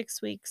it'll be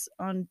 6 weeks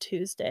on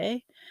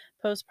Tuesday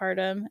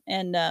postpartum,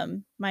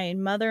 and, my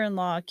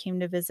mother-in-law came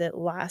to visit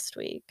last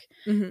week.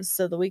 Mhm.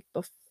 So the week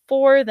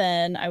before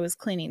then, I was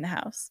cleaning the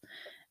house.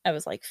 I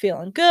was, like,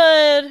 feeling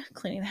good,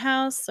 cleaning the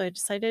house, so I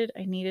decided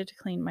I needed to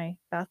clean my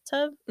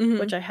bathtub, which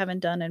Mhm. I haven't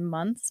done in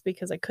months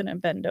because I couldn't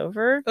bend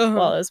over Uh-huh.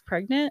 while I was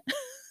pregnant.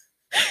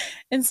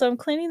 And so I'm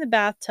cleaning the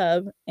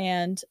bathtub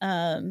and,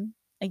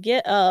 I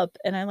get up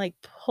and I, like,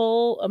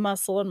 pull a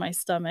muscle in my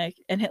stomach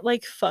and it,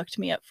 like, fucked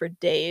me up for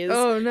days.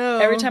 Oh,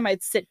 Every no. time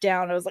I'd sit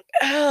down, I was like,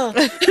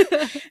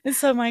 "Ugh." And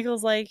so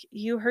Michael's like,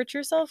 "You hurt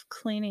yourself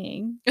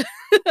cleaning.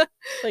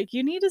 Like,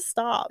 you need to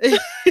stop."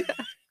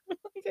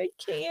 Like, "I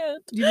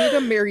can't." You need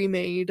a Merry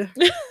Maid.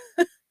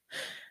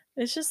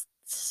 It's just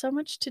so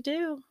much to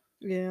do.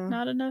 Yeah.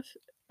 Not enough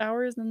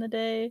hours in the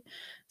day.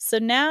 So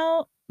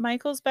now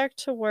Michael's back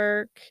to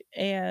work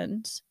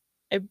and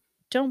I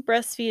don't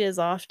breastfeed as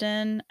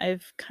often.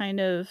 I've kind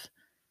of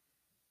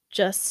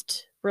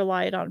just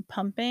relied on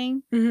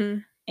pumping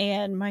Mhm.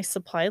 and my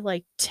supply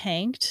like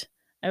tanked.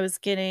 I was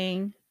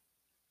getting,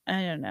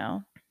 I don't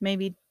know,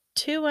 maybe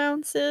 2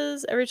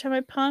 ounces every time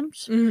I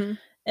pumped. Mhm.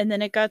 And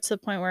then it got to the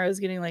point where I was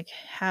getting like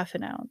half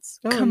an ounce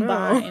Oh, no.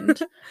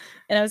 combined.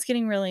 And I was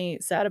getting really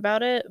sad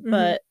about it, Mhm.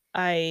 but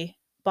I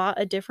bought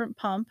a different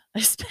pump. I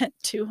spent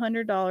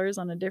 $200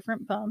 on a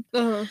different pump,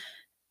 Uh-huh.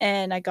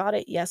 and I got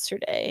it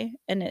yesterday,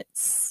 and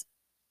it's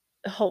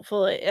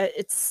hopefully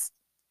it's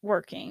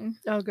working.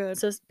 Oh, good.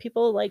 So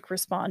people like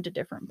respond to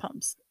different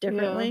pumps Yeah.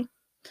 differently.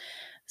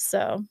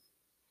 So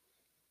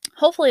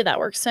hopefully that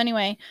works. So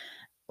anyway,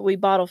 we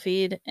bottle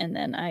feed and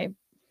then I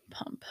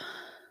pump.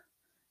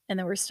 And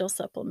then we're still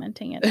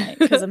supplementing at night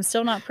because I'm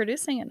still not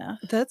producing enough.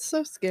 That's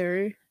so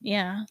scary.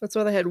 Yeah. That's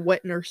why they had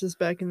wet nurses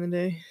back in the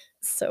day.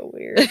 So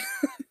weird.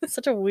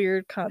 Such a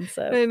weird I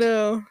concept.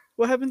 know.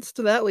 What happens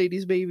to that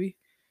lady's baby?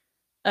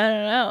 I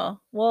don't know.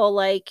 Well,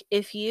 like,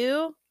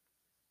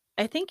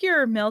 I think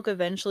your milk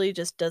eventually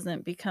just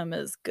doesn't become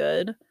as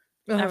good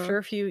Uh-huh. after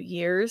a few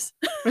years.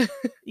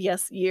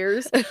 Yes,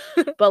 years.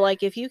 But,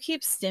 like, if you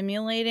keep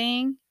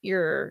stimulating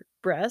your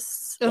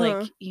breasts, like,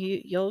 Uh-huh.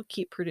 you'll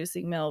keep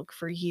producing milk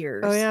for Oh,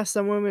 years. yeah,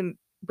 some women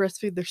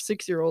breastfeed their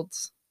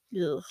 6-year-olds.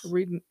 Ugh,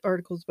 Reading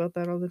articles about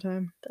that all the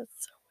time.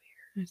 that's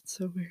It's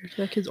so weird.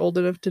 That kid's old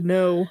enough to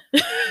know.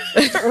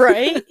 so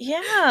right? It's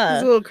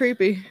Yeah. a little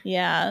creepy.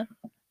 Yeah.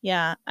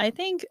 Yeah. I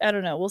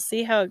don't know, we'll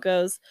see how it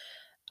goes.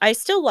 I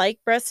still like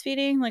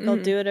breastfeeding, like,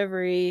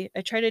 Mhm.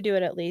 I try to do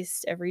it at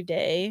least every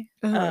day.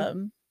 Uh-huh.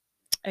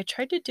 I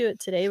tried to do it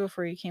today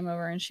before you came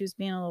over, and she was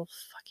being a little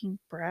fucking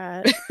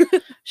brat.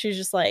 She was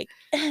just like,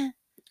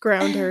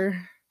 Ground "Eh,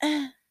 her.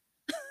 eh."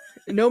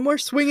 No more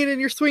swinging in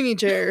your swinging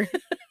chair.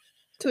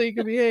 Till you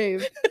can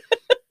behave.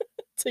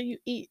 Till you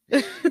eat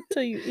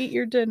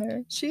your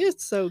dinner. She is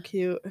so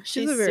cute.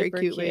 She's a very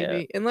cute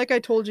baby. And like I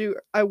told you,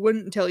 I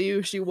wouldn't tell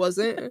you she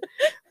wasn't,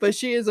 but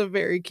she is a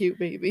very cute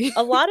baby.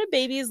 A lot of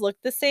babies look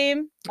the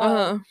same.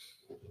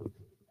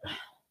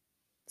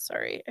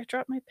 Sorry, I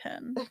dropped my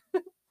pen.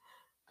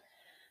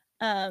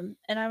 And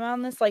I'm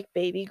on this like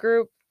baby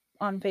group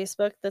on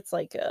Facebook that's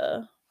like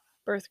a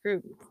birth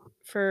group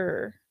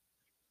for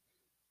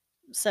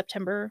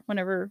September,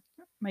 whenever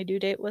my due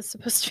date was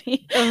supposed to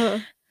be.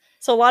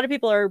 So a lot of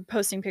people are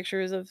posting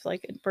pictures of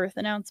like birth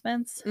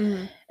announcements,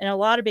 and a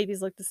lot of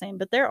babies look the same,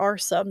 but there are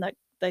some that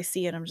I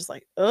see and I'm just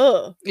like,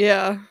 ugh.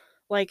 Yeah.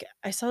 Like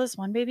I saw this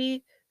one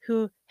baby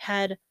who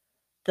had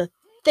the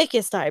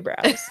thickest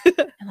eyebrows.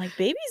 And like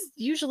babies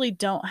usually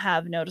don't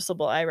have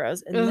noticeable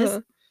eyebrows. And this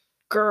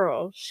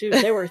girl,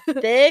 they were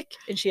thick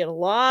and she had a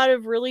lot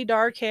of really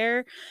dark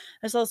hair.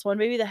 I saw this one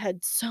baby that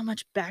had so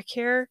much back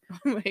hair. Oh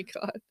my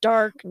god.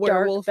 Dark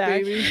werewolf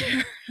back baby.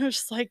 hair. I was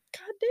just like,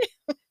 god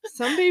damn.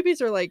 Some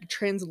babies are like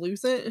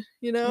translucent,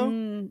 you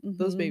know?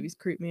 Those babies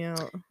creep me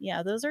out.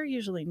 Yeah, those are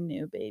usually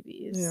new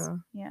babies.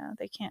 Yeah,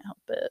 they can't help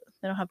it.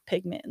 They don't have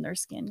pigment in their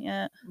skin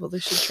yet. Well, they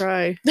should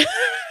try.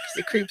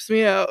 It creeps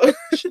me out.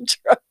 Should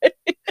try.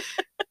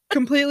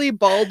 Completely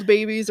bald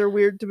babies are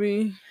weird to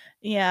me.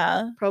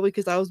 Yeah. Probably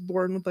because I was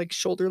born with like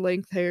shoulder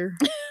length hair.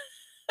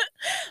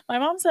 My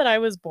mom said I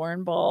was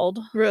born bald.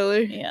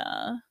 Really?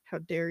 Yeah. How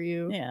dare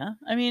you? Yeah.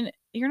 I mean,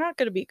 you're not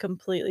going to be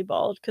completely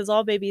bald because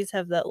all babies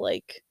have that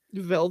like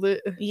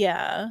velvet.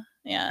 Yeah.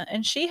 Yeah.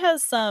 And she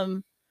has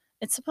some,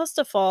 it's supposed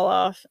to fall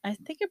off. I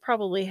think it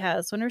probably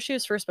has. Whenever she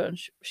was first born,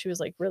 she was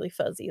like really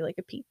fuzzy, like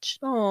a peach.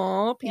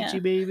 Aw, peachy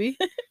baby.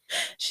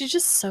 She's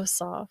just so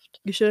soft.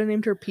 You should have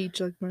named her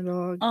Peach like my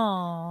dog.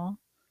 Aw.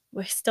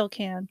 We still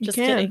can. Just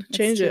you can. kidding.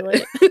 Change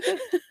it.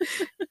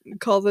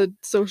 Call the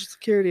Social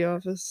Security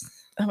office.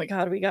 Oh my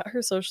god, we got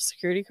her Social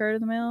Security card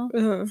in the mail.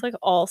 It's like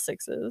all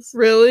 6s.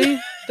 Really?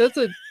 That's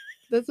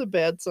a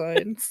bad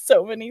sign.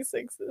 So many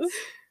 6s.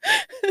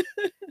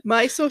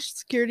 My Social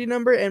Security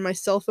number and my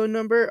cell phone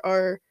number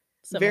are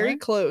Similar? very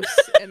close,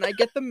 and I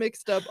get them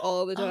mixed up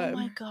all the time. Oh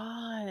my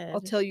god.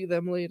 I'll tell you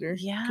them later.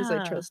 Yeah. Because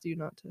I trust you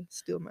not to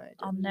steal my identity.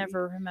 I'll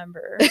never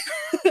remember.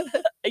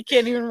 I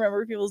can't even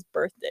remember people's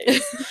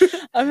birthdays.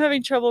 I'm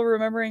having trouble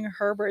remembering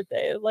her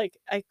birthday. Like,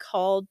 I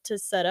called to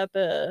set up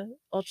a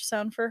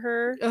ultrasound for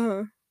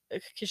her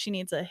because she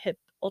needs a hip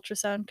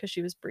ultrasound because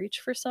she was breech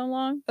for so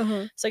long.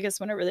 So I guess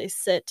whenever they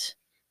sit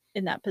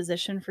in that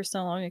position for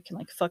so long, it can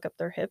like fuck up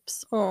their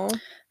hips. So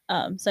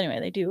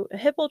anyway, they do a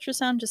hip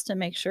ultrasound just to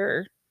make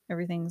sure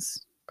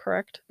everything's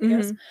correct, I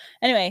guess.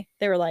 Anyway,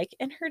 they were like,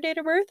 and her date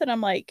of birth, and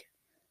I'm like,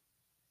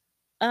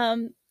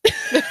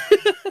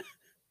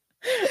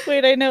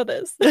 wait, I know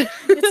this.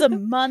 It's a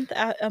month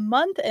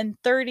and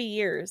 30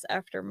 years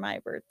after my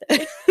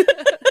birthday.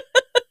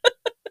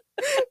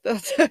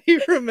 That's how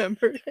you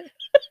remembered it.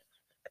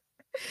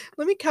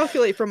 Let me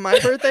calculate from my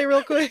birthday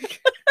real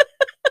quick.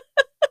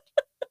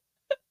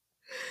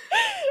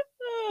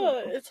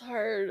 Oh, it's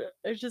hard.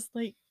 I just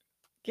like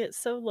get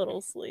so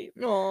little sleep.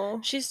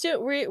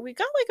 Aww. We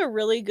got like a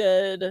really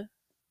good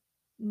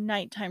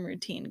nighttime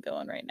routine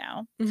going right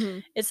now.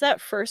 It's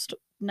that first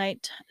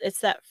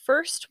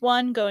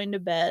one going to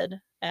bed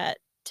at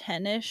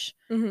 10ish.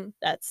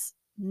 That's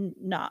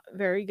not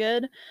very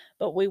good,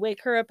 but we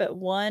wake her up at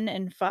 1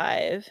 and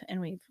 5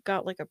 and we've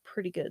got like a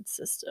pretty good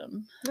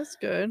system. That's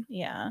good.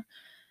 Yeah.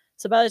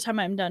 So by the time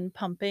I'm done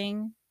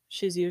pumping,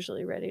 she's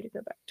usually ready to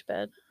go back to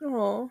bed.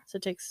 Oh. So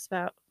it takes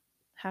about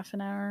half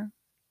an hour,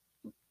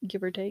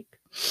 give or take.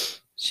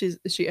 Is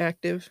she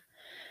active?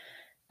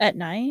 At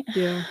night?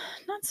 Yeah.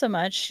 Not so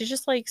much. She's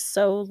just like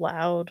so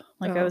loud.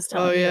 Like I was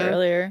telling you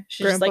earlier.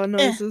 She's Grandpa just like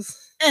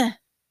noises.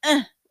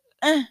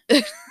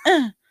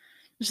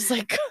 Just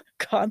like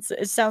constant.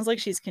 It sounds like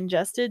she's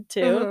congested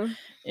too.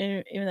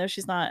 Even though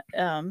she's not.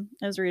 I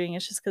was reading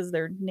it's just because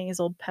their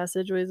nasal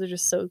passageways are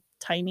just so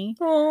tiny.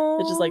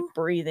 That just like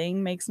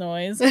breathing makes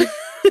noise.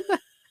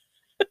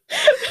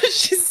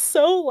 She's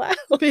so loud.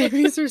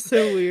 Babies are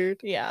so weird.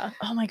 Yeah.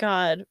 Oh my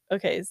god.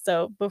 Okay,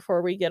 so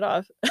before we get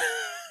off.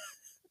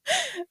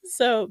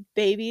 So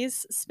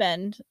babies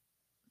spend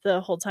the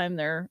whole time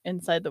they're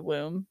inside the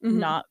womb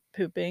not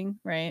pooping,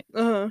 right?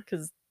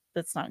 Because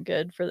that's not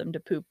good for them to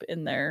poop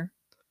in their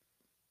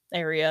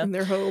area. In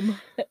their home.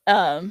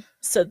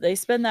 So they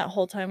spend that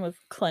whole time with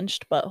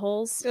clenched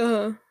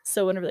buttholes.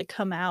 So whenever they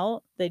come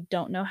out, they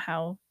don't know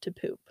how to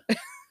poop.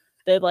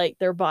 They like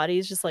their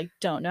bodies just like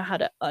don't know how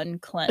to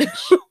unclench.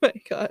 Oh my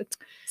god.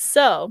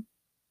 So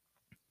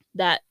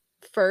that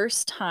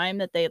first time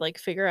that they like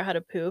figure out how to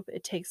poop,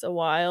 it takes a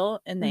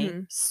while and they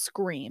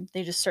scream.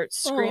 They just start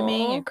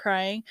screaming and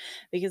crying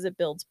because it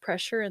builds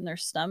pressure in their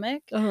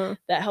stomach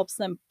that helps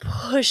them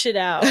push it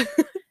out.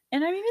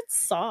 And I mean, it's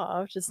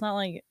soft. It's not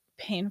like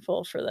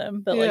painful for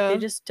them, but like they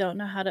just don't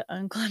know how to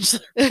unclench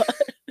their butt.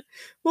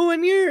 Well,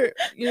 when you're,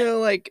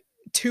 like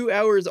 2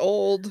 hours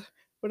old,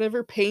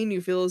 whatever pain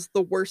you feel is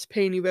the worst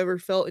pain you've ever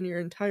felt in your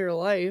entire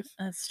life.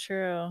 That's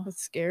true.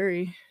 That's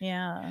scary.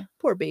 Yeah.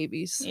 Poor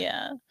babies.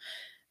 Yeah.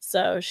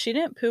 So she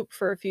didn't poop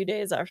for a few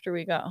days after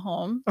we got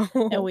home,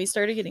 and we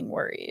started getting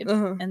worried.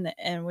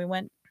 And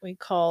we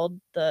called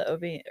the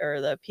OB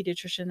or the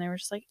pediatrician. They were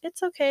just like,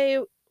 it's okay.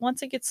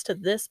 Once it gets to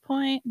this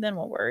point, then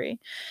we'll worry.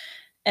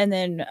 And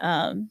then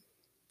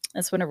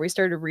that's whenever we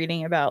started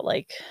reading about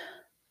like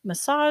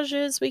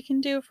massages we can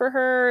do for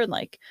her and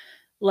like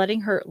letting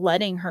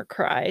her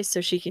cry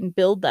so she can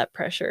build that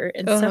pressure.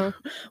 And so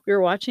we were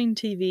watching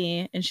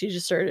TV and she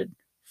just started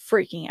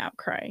freaking out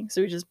crying.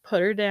 So we just put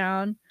her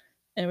down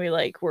and we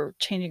like were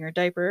changing her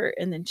diaper,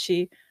 and then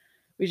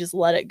we just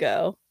let it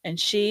go and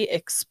she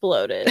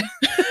exploded.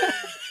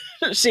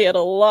 She had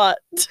a lot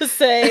to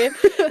say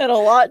and a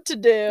lot to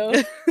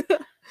do.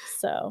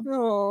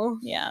 So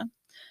yeah.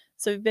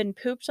 So we've been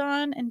pooped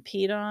on and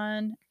peed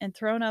on and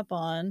thrown up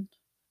on.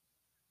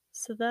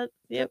 So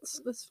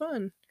that's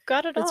fun.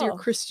 Got it all. That's your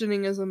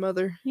christening as a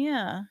mother.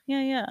 Yeah.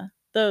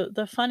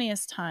 The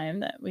funniest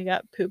time that we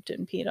got pooped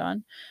and peed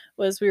on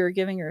was we were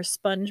giving her a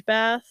sponge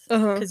bath,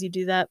 because you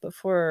do that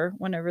before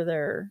whenever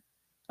their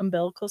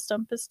umbilical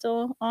stump is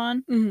still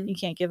on. You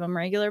can't give them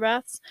regular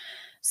baths.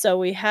 So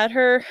we had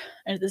her,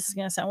 and this is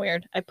going to sound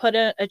weird. I put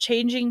a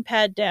changing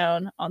pad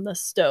down on the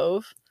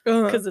stove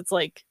because it's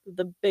like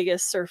the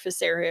biggest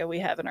surface area we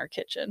have in our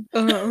kitchen.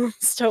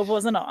 Stove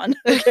wasn't on.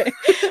 Okay.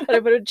 But I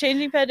put a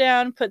changing pad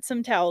down, put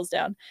some towels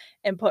down,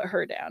 and put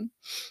her down.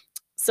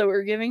 So we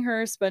were giving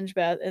her a sponge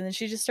bath, and then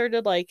she just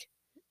started like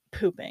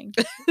pooping.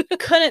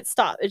 Couldn't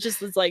stop. It just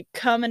was like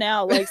coming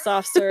out like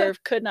soft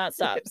serve, could not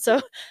stop.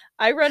 So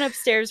I run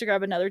upstairs to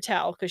grab another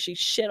towel because she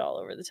shit all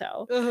over the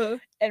towel.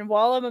 And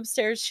while I'm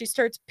upstairs, she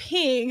starts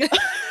peeing.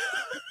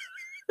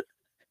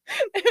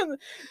 And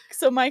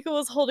so Michael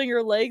was holding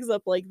her legs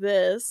up like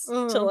this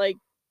to like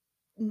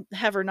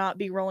have her not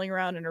be rolling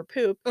around in her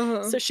poop.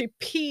 So she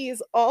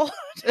pees all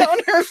down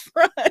her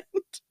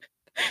front.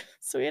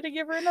 So we had to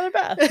give her another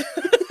bath.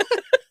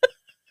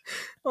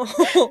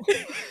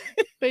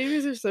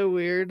 Babies are so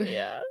weird.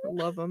 Yeah. I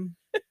love them.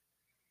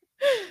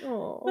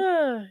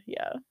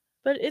 Yeah.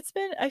 But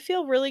I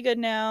feel really good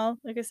now.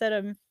 Like I said,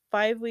 I'm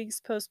 5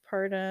 weeks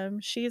postpartum.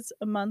 She's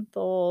a month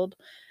old.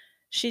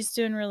 She's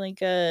doing really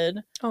good.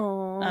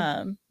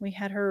 We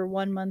had her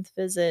 1 month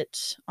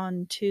visit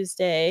on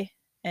Tuesday,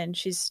 and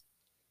she's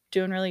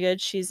doing really good.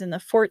 She's in the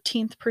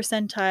 14th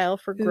percentile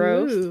for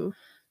growth. Ooh.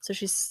 So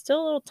she's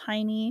still a little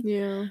tiny.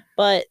 Yeah.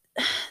 But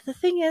the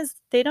thing is,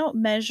 they don't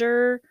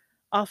measure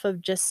off of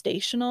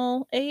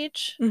gestational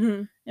age.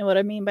 And what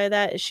I mean by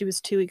that is she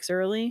was 2 weeks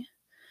early.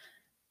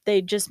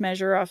 They just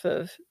measure off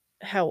of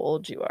how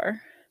old you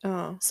are.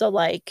 So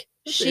like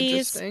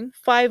she's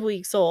 5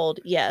 weeks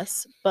old,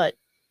 yes, but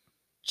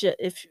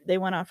if they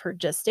went off her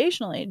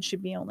gestational age,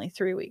 she'd be only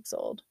 3 weeks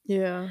old.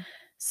 Yeah.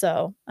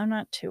 So I'm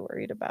not too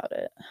worried about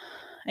it.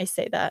 I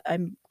say that.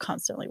 I'm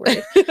constantly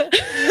worried.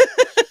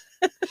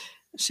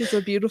 She's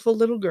a beautiful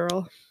little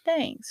girl.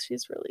 Thanks.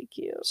 She's really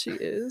cute. She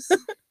is.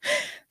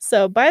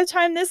 So by the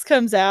time this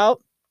comes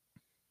out,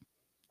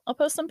 I'll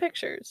post some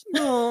pictures.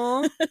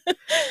 Aww.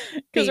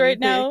 Because right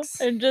now,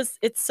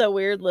 it's so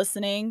weird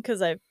listening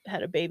because I've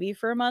had a baby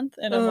for a month,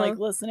 and I'm like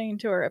listening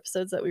to our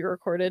episodes that we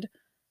recorded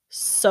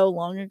so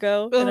long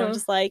ago. And I'm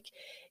just like,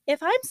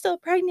 if I'm still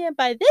pregnant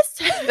by this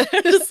time,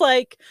 I'm just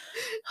like,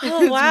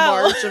 oh, it's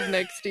wow. March of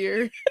next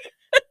year.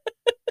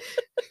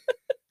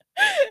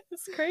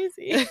 It's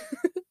crazy.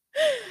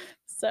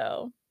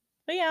 So,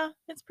 but yeah,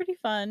 it's pretty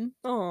fun.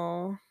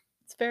 Oh,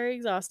 it's very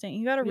exhausting.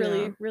 You gotta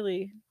really,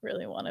 really,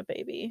 really want a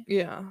baby.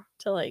 Yeah.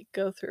 To like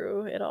go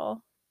through it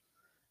all.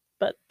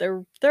 But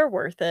they're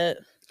worth it.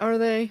 Are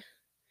they?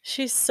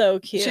 She's so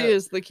cute. She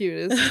is the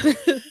cutest.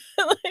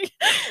 Like,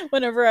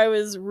 whenever I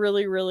was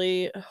really,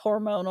 really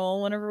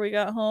hormonal, whenever we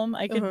got home,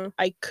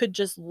 I could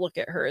just look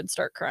at her and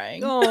start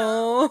crying.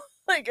 Oh.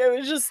 Like I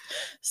was just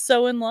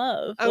so in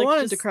love. I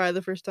wanted to cry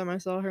the first time I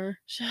saw her.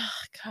 Oh,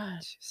 God.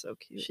 She's so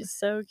cute. She's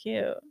so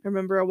cute. I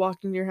remember I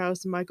walked into your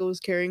house and Michael was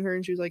carrying her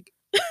and she was like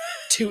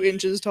 2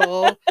 inches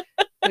tall,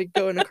 like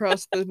going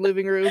across the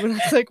living room. And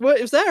I was like,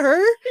 what? Is that her?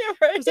 Yeah,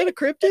 right. Was that a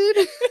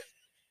cryptid?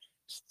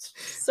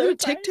 So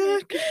Tic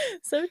Tac?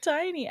 So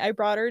tiny. I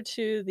brought her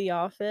to the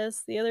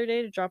office the other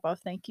day to drop off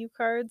thank you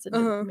cards and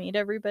to meet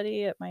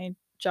everybody at my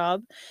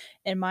job.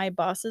 And my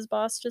boss's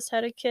boss just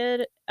had a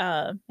kid.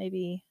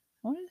 Maybe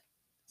I want to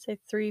say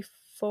 3,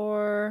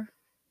 4.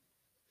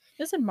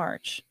 It was in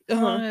March.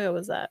 How long ago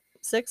was that?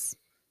 6,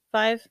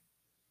 5?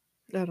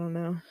 I don't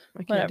know.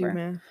 I can't do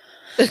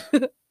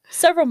math.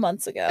 Several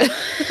months ago.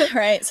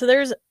 Right. So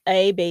there's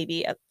a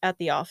baby at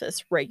the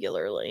office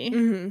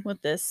regularly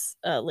with this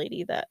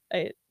lady that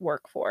I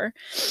work for.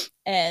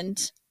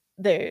 And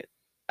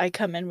I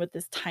come in with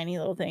this tiny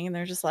little thing and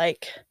they're just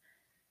like,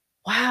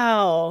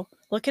 wow,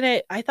 look at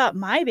it. I thought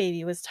my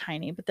baby was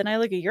tiny, but then I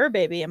look at your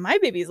baby and my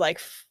baby's like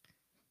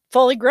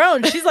fully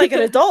grown. She's like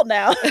an adult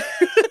now.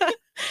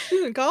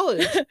 She's in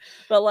college.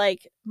 But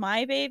like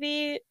my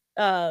baby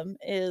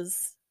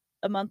is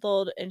a month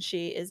old and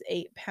she is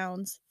 8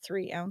 pounds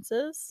 3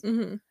 ounces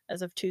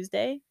as of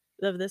Tuesday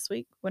of this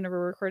week whenever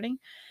we're recording.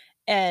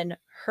 And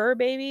her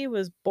baby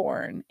was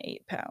born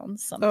 8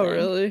 pounds something. Oh,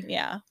 really?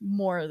 Yeah,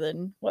 more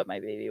than what my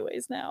baby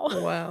weighs now.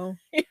 Wow.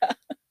 Yeah.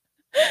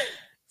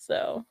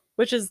 So,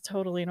 which is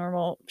totally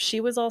normal.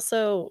 She was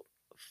also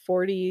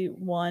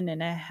 41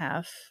 and a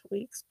half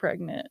weeks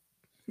pregnant.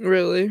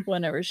 Really?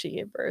 Whenever she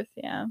gave birth,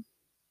 yeah.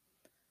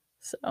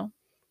 So,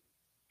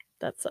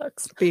 that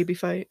sucks. Baby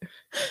fight.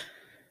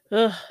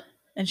 Ugh.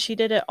 And she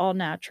did it all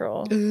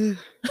natural.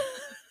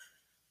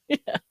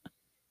 Yeah.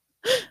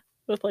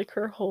 With like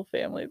her whole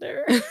family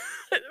there.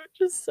 Which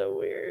is so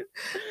weird.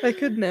 I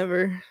could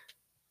never.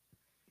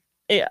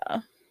 Yeah.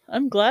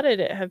 I'm glad I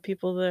didn't have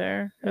people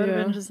there. I would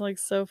have been just like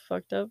so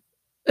fucked up.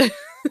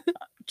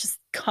 Just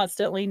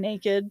constantly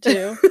naked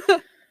too.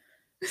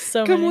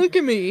 Come look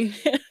at me.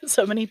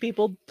 So many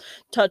people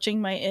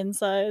touching my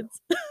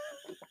insides.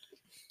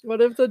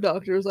 What if the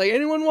doctor was like,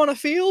 anyone want to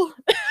feel?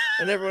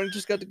 And everyone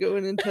just got to go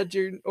in and touch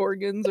your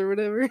organs or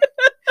whatever.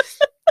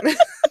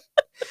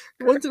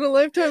 Once in a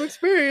lifetime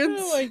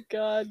experience. Oh my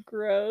god,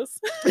 gross.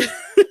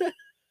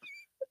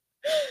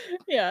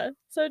 Yeah.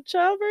 So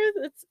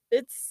childbirth,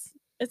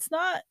 it's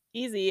not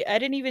easy. I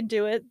didn't even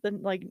do it the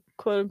like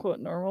quote unquote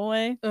normal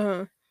way.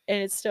 And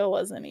it still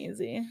wasn't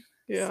easy.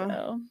 Yeah.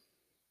 So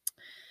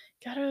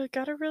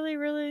gotta really,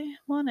 really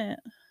want it.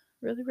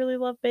 Really, really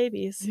love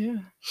babies. Yeah.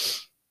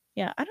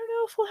 Yeah. I don't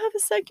know if we'll have a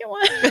second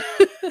one.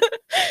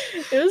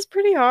 It was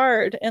pretty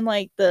hard. And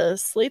like the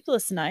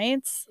sleepless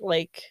nights,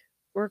 like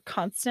we're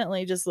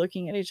constantly just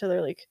looking at each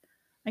other like,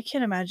 I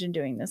can't imagine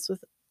doing this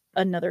with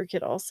another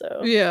kid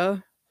also. Yeah.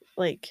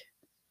 Like,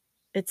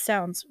 it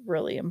sounds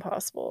really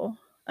impossible.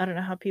 I don't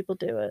know how people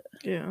do it.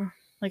 Yeah.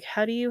 Like,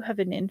 how do you have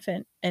an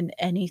infant and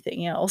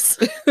anything else?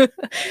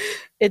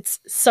 It's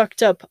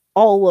sucked up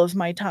all of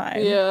my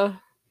time. Yeah.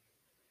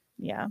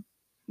 Yeah.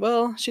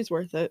 Well, she's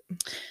worth it.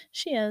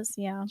 She is,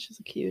 yeah. She's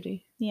a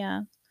cutie.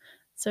 Yeah.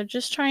 So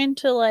just trying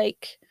to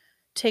like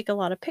take a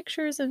lot of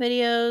pictures and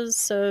videos.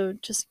 So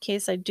just in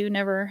case I do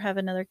never have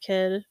another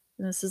kid,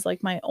 and this is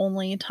like my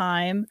only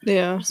time.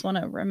 Yeah. I just want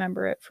to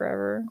remember it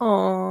forever.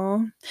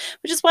 Aww.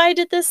 Which is why I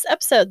did this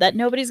episode that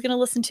nobody's going to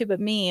listen to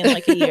but me in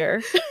like a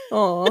year.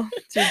 Aww.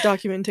 It's your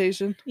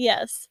documentation.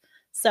 Yes.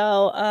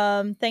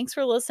 So thanks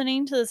for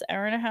listening to this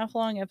 1.5 hour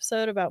long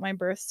episode about my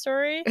birth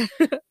story.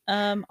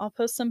 I'll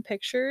post some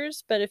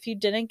pictures, but if you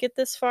didn't get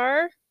this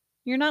far,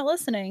 you're not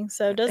listening,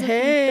 so it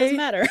doesn't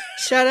matter.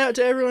 Shout out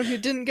to everyone who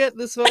didn't get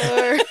this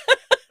far.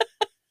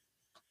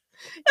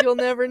 You'll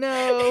never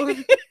know.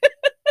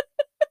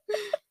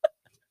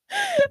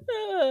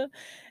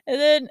 And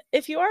then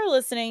if you are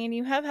listening and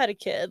you have had a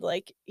kid,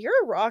 like,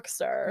 you're a rock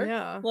star.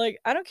 Yeah. Like,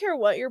 I don't care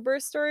what your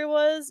birth story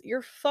was,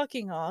 you're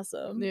fucking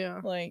awesome. Yeah.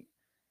 Like,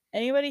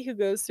 anybody who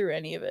goes through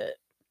any of it,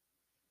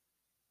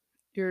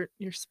 you're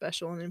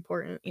special and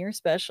important. You're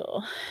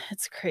special.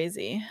 It's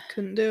crazy.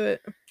 Couldn't do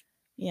it.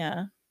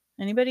 Yeah.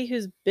 Anybody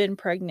who's been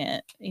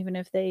pregnant, even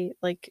if they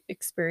like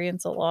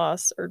experience a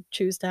loss or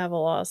choose to have a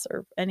loss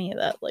or any of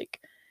that, like,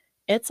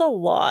 it's a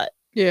lot.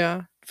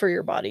 Yeah. For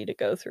your body to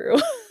go through.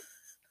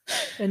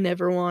 I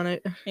never want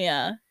it.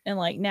 Yeah. And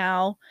like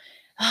now,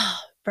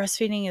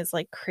 breastfeeding is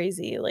like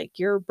crazy. Like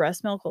your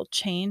breast milk will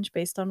change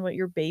based on what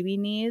your baby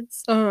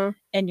needs. And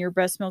your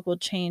breast milk will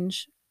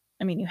change.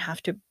 I mean, you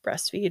have to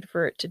breastfeed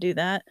for it to do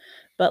that,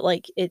 but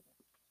like it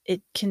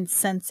can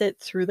sense it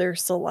through their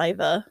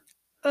saliva.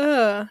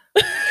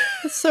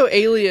 It's so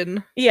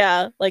alien.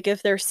 Yeah. Like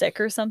if they're sick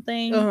or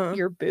something,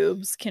 your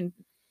boobs can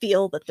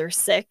feel that they're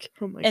sick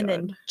and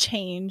then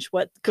change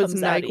what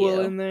comes out of you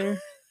in there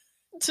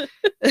to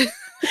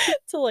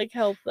like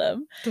help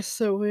them. That's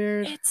so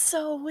weird. It's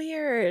so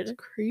weird.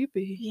 It's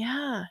creepy.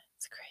 Yeah,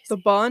 it's crazy. The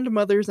bond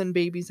mothers and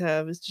babies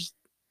have is just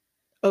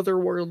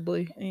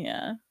otherworldly.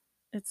 Yeah,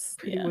 it's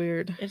pretty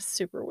weird. It's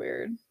super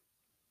weird.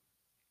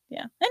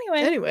 Yeah.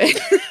 Anyway.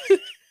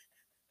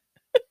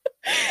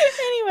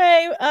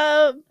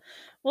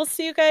 We'll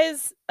see you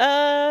guys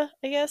I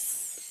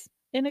guess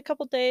in a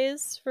couple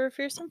days for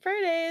Fearsome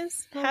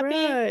Fridays.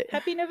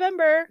 Happy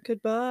November.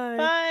 Goodbye.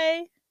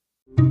 Bye.